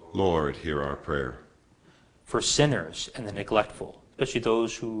Lord. Lord, hear our prayer. For sinners and the neglectful, especially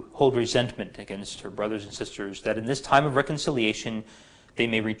those who hold resentment against their brothers and sisters, that in this time of reconciliation they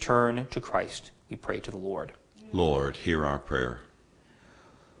may return to Christ. We pray to the Lord. Lord, hear our prayer.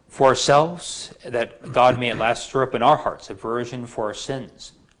 For ourselves, that God may at last stir up in our hearts aversion for our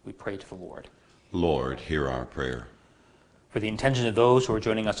sins. We pray to the Lord. Lord, hear our prayer. For the intentions of those who are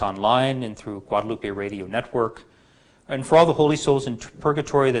joining us online and through Guadalupe Radio Network, and for all the holy souls in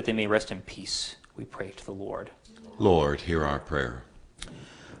purgatory, that they may rest in peace. We pray to the Lord. Lord, hear our prayer.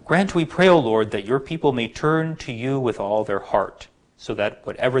 Grant, we pray, O Lord, that your people may turn to you with all their heart, so that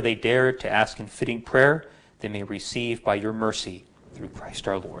whatever they dare to ask in fitting prayer, they may receive by your mercy through Christ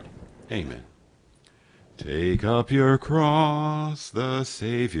our Lord. Amen. Take up your cross, the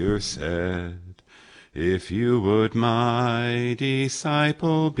Savior said, if you would my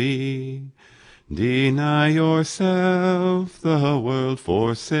disciple be. Deny yourself, the world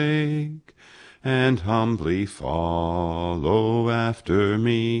forsake, and humbly follow after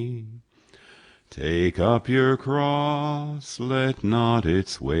me. Take up your cross, let not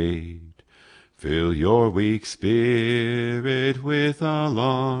its weight fill your weak spirit with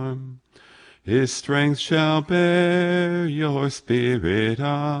alarm. His strength shall bear your spirit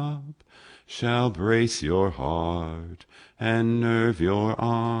up, shall brace your heart and nerve your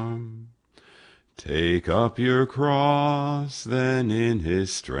arm. Take up your cross then in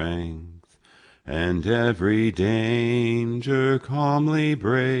his strength, and every danger calmly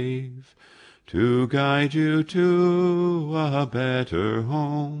brave, to guide you to a better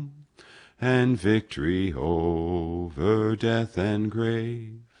home, and victory over death and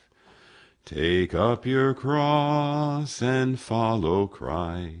grave. Take up your cross and follow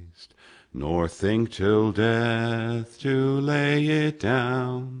Christ, nor think till death to lay it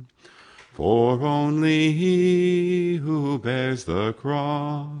down. For only he who bears the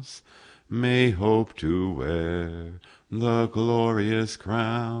cross may hope to wear the glorious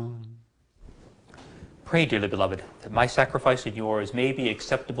crown. Pray, dearly beloved, that my sacrifice and yours may be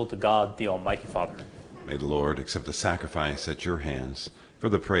acceptable to God, the Almighty Father. May the Lord accept the sacrifice at your hands for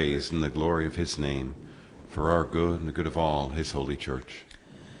the praise and the glory of his name, for our good and the good of all his holy church.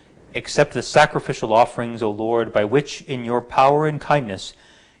 Accept the sacrificial offerings, O Lord, by which in your power and kindness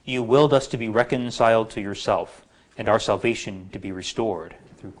you willed us to be reconciled to yourself, and our salvation to be restored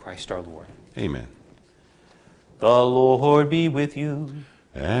through Christ our Lord. Amen. The Lord be with you.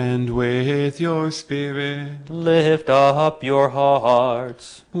 And with your spirit. Lift up your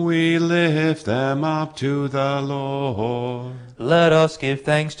hearts. We lift them up to the Lord. Let us give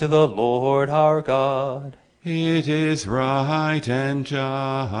thanks to the Lord our God. It is right and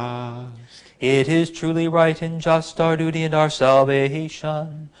just. It is truly right and just, our duty and our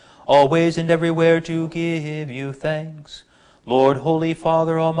salvation, always and everywhere to give you thanks, Lord, Holy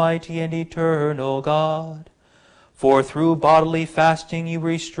Father, Almighty and eternal God. For through bodily fasting you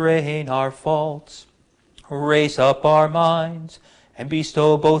restrain our faults, raise up our minds, and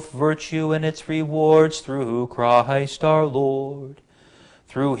bestow both virtue and its rewards through Christ our Lord.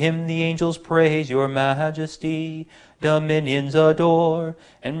 Through him the angels praise your majesty, dominions adore,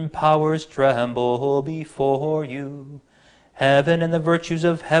 and powers tremble before you. Heaven and the virtues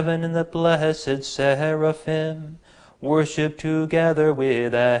of heaven and the blessed seraphim worship together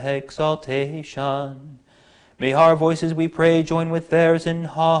with exaltation. May our voices, we pray, join with theirs in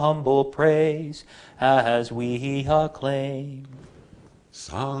humble praise as we acclaim.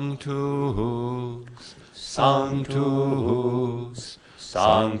 Sanctus, Sanctus,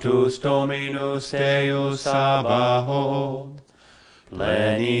 Sanctus Dominus Deus Sabaoth,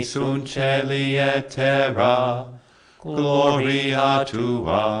 Pleni sunt celi et terra, gloria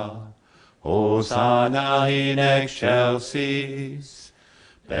tua. Hosanna in excelsis,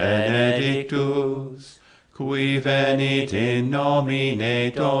 benedictus, qui venit in nomine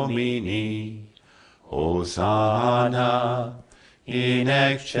Domini. Hosanna in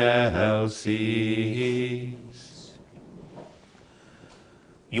excelsis.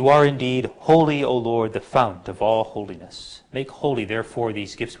 You are indeed holy, O Lord, the fount of all holiness. Make holy, therefore,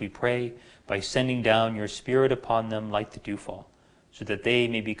 these gifts, we pray, by sending down your Spirit upon them like the dewfall, so that they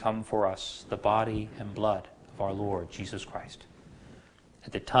may become for us the body and blood of our Lord Jesus Christ.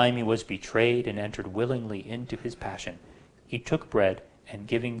 At the time he was betrayed and entered willingly into his passion, he took bread and,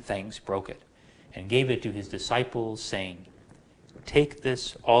 giving thanks, broke it, and gave it to his disciples, saying, Take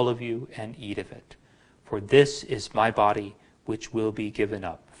this, all of you, and eat of it, for this is my body, which will be given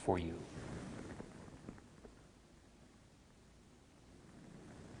up for you.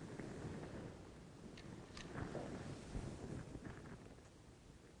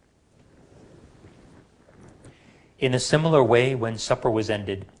 In a similar way, when supper was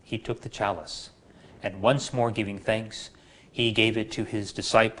ended, he took the chalice, and once more giving thanks, he gave it to his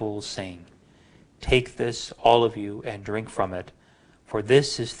disciples, saying, Take this, all of you, and drink from it, for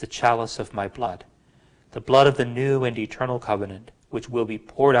this is the chalice of my blood, the blood of the new and eternal covenant, which will be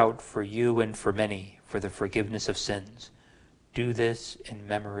poured out for you and for many for the forgiveness of sins. Do this in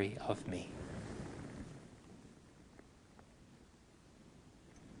memory of me.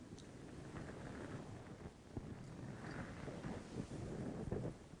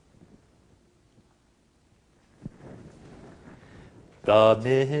 The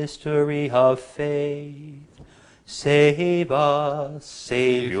mystery of faith. Save us,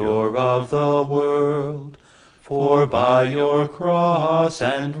 Savior of the world, for by your cross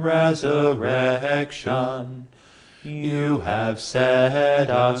and resurrection you have set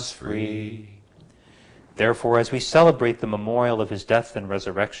us free. Therefore, as we celebrate the memorial of his death and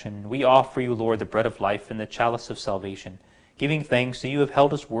resurrection, we offer you, Lord, the bread of life and the chalice of salvation, giving thanks that you have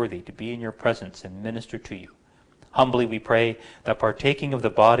held us worthy to be in your presence and minister to you. Humbly we pray that, partaking of the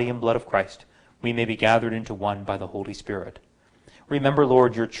body and blood of Christ, we may be gathered into one by the Holy Spirit. Remember,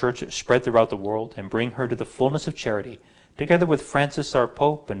 Lord, your church spread throughout the world, and bring her to the fullness of charity, together with Francis our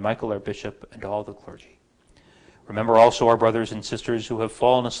Pope and Michael our Bishop and all the clergy. Remember also our brothers and sisters who have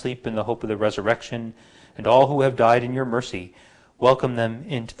fallen asleep in the hope of the resurrection, and all who have died in your mercy. Welcome them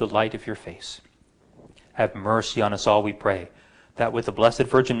into the light of your face. Have mercy on us all, we pray, that with the Blessed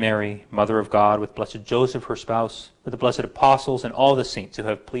Virgin Mary, Mother of God, with blessed Joseph, her spouse, with the blessed apostles and all the saints who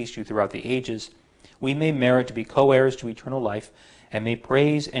have pleased you throughout the ages, we may merit to be co-heirs to eternal life, and may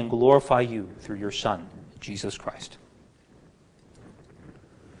praise and glorify you through your Son, Jesus Christ.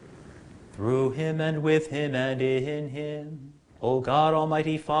 Through him and with him and in him, O God,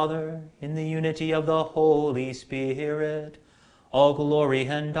 Almighty Father, in the unity of the Holy Spirit, all glory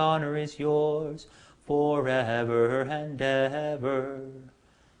and honor is yours, forever and ever.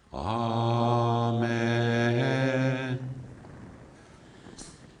 Amen.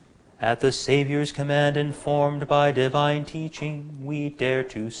 At the Savior's command, informed by divine teaching, we dare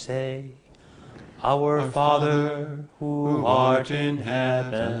to say, Our Father, who art in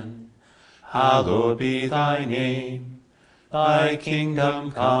heaven, hallowed be thy name. Thy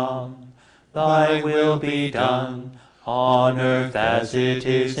kingdom come, thy will be done, on earth as it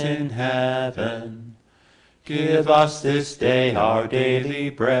is in heaven. Give us this day our daily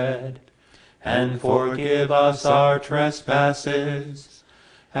bread, and forgive us our trespasses,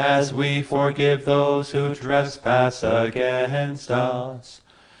 as we forgive those who trespass against us.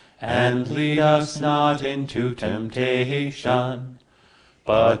 And lead us not into temptation,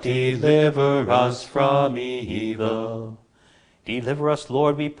 but deliver us from evil. Deliver us,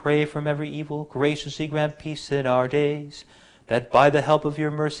 Lord, we pray, from every evil. Graciously grant peace in our days, that by the help of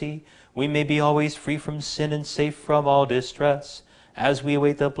your mercy we may be always free from sin and safe from all distress, as we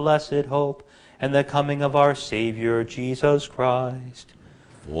await the blessed hope and the coming of our Savior, Jesus Christ.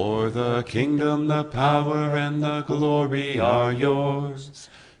 For the kingdom, the power, and the glory are yours,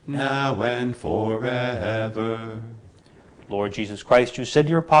 now and forever. Lord Jesus Christ, you said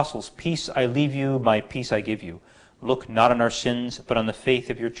to your apostles, Peace I leave you, my peace I give you. Look not on our sins, but on the faith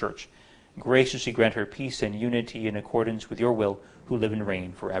of your church. Graciously grant her peace and unity in accordance with your will, who live and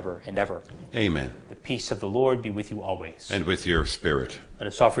reign forever and ever. Amen. The peace of the Lord be with you always. And with your spirit. Let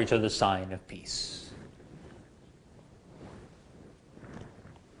us offer each other the sign of peace.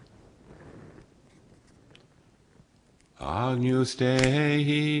 Agnus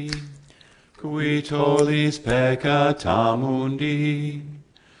Dei, qui tollis peccata mundi,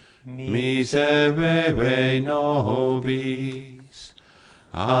 miserere nobis.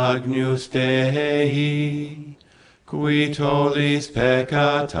 Agnus Dei, qui tollis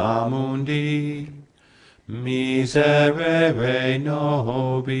peccata mundi, miserere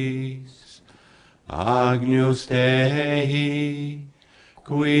nobis. Agnus Dei,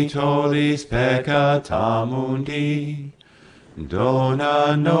 qui tollis peccata mundi,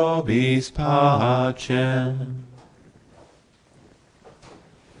 dona nobis pacem.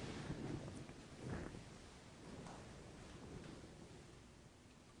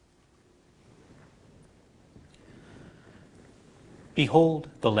 Behold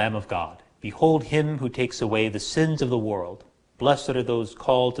the Lamb of God. Behold him who takes away the sins of the world. Blessed are those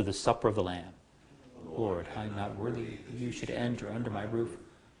called to the supper of the Lamb. Lord, I am not worthy that you should enter under my roof,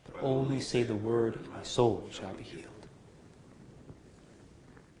 but only say the word, and my soul shall be healed.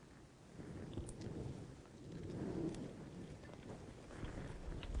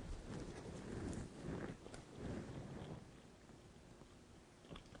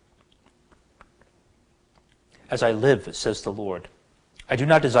 As I live, says the Lord, I do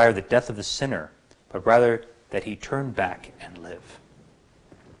not desire the death of the sinner, but rather that he turn back and live.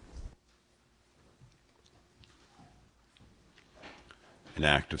 An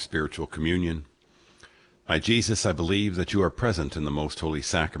act of spiritual communion. My Jesus, I believe that you are present in the most holy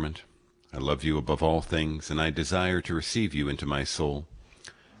sacrament. I love you above all things, and I desire to receive you into my soul.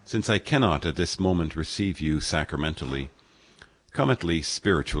 Since I cannot at this moment receive you sacramentally, come at least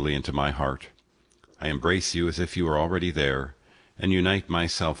spiritually into my heart. I embrace you as if you were already there, and unite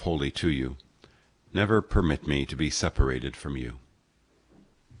myself wholly to you. Never permit me to be separated from you.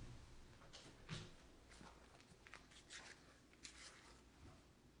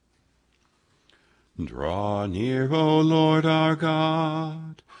 Draw near, O Lord our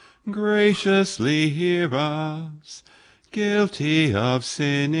God, graciously hear us, guilty of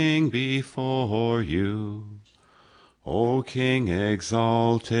sinning before you. O King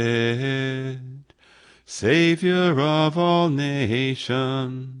exalted, Savior of all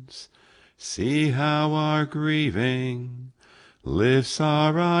nations, see how our grieving lifts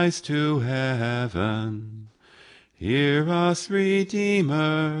our eyes to heaven. Hear us,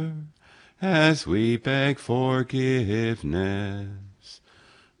 Redeemer, as we beg forgiveness.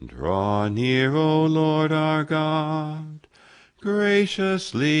 Draw near, O Lord our God,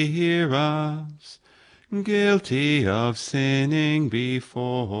 graciously hear us, guilty of sinning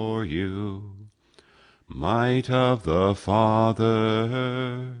before you. Might of the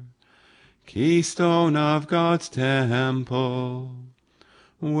Father, keystone of God's temple,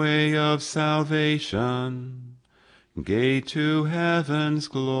 way of salvation, gate to heaven's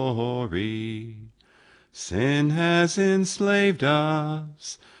glory. Sin has enslaved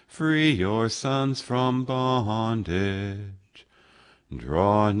us, free your sons from bondage.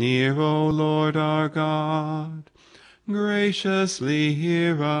 Draw near, O Lord our God, graciously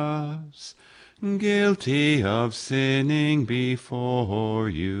hear us, guilty of sinning before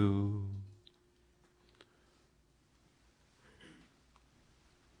you.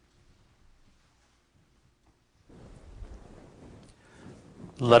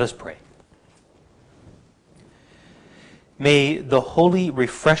 Let us pray. May the holy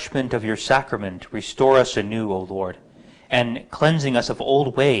refreshment of your sacrament restore us anew, O Lord, and cleansing us of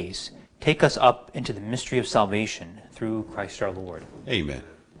old ways, take us up into the mystery of salvation through Christ our Lord. Amen.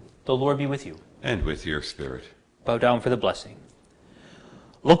 The Lord be with you. And with your spirit. Bow down for the blessing.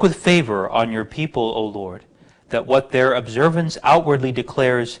 Look with favor on your people, O Lord, that what their observance outwardly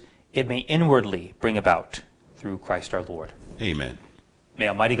declares, it may inwardly bring about through Christ our Lord. Amen. May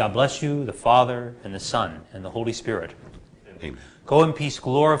Almighty God bless you, the Father, and the Son, and the Holy Spirit. Amen. Go in peace,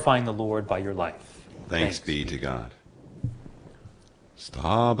 glorifying the Lord by your life. Thanks be to God.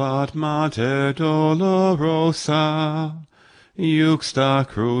 Stabat Mater Dolorosa, Iuxta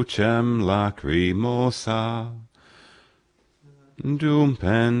crucem lacrimosa, dum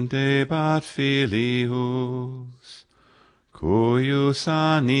pendebat filius, cuius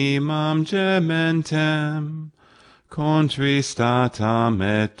animam gementem, contristatam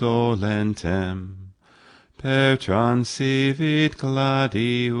et dolentem, per transivit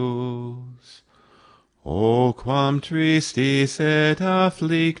gladius. O quam tristis et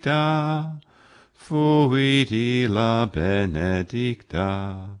afflicta, fuit illa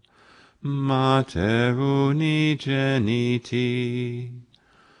benedicta, Mater unigeniti.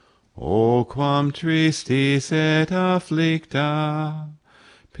 O quam tristis et afflicta,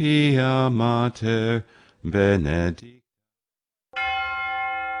 Pia Mater benedicta.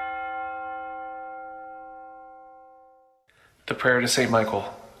 The prayer to Saint Michael.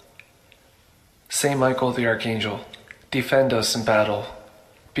 Saint Michael the Archangel, defend us in battle.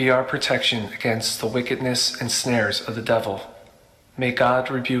 Be our protection against the wickedness and snares of the devil. May God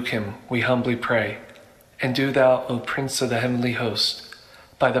rebuke him, we humbly pray. And do thou, O Prince of the heavenly host,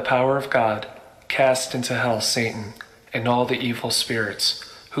 by the power of God, cast into hell Satan and all the evil spirits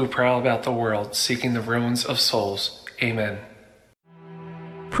who prowl about the world seeking the ruins of souls. Amen.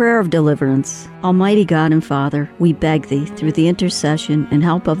 Prayer of Deliverance. Almighty God and Father, we beg Thee, through the intercession and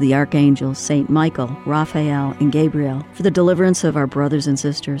help of the archangels, Saint Michael, Raphael, and Gabriel, for the deliverance of our brothers and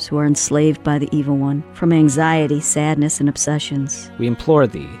sisters who are enslaved by the evil one, from anxiety, sadness, and obsessions. We implore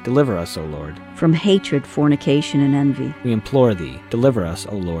Thee, deliver us, O Lord. From hatred, fornication, and envy. We implore Thee, deliver us,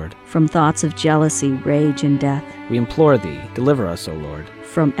 O Lord. From thoughts of jealousy, rage, and death. We implore Thee, deliver us, O Lord.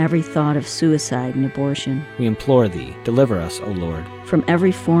 From every thought of suicide and abortion. We implore Thee, deliver us, O Lord. From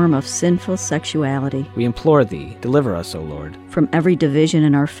every form of sinful sexuality. We implore Thee, deliver us, O Lord. From every division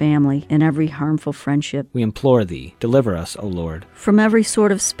in our family and every harmful friendship. We implore Thee, deliver us, O Lord. From every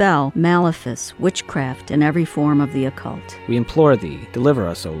sort of spell, malefice, witchcraft, and every form of the occult. We implore Thee, deliver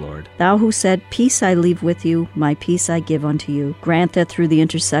us, O Lord. Thou who said, Peace I leave with you, my peace I give unto you, grant that through the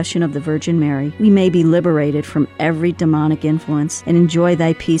intercession of the Virgin Mary, we may be liberated from every demonic influence and enjoy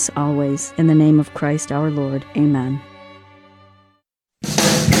Thy peace always. In the name of Christ our Lord. Amen.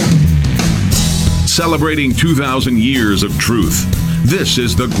 Celebrating 2,000 years of truth. This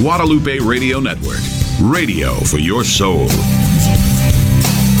is the Guadalupe Radio Network. Radio for your soul.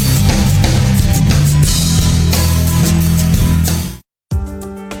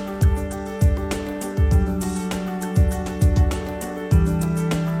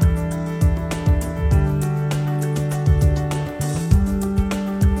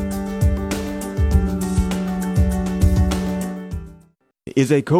 Is a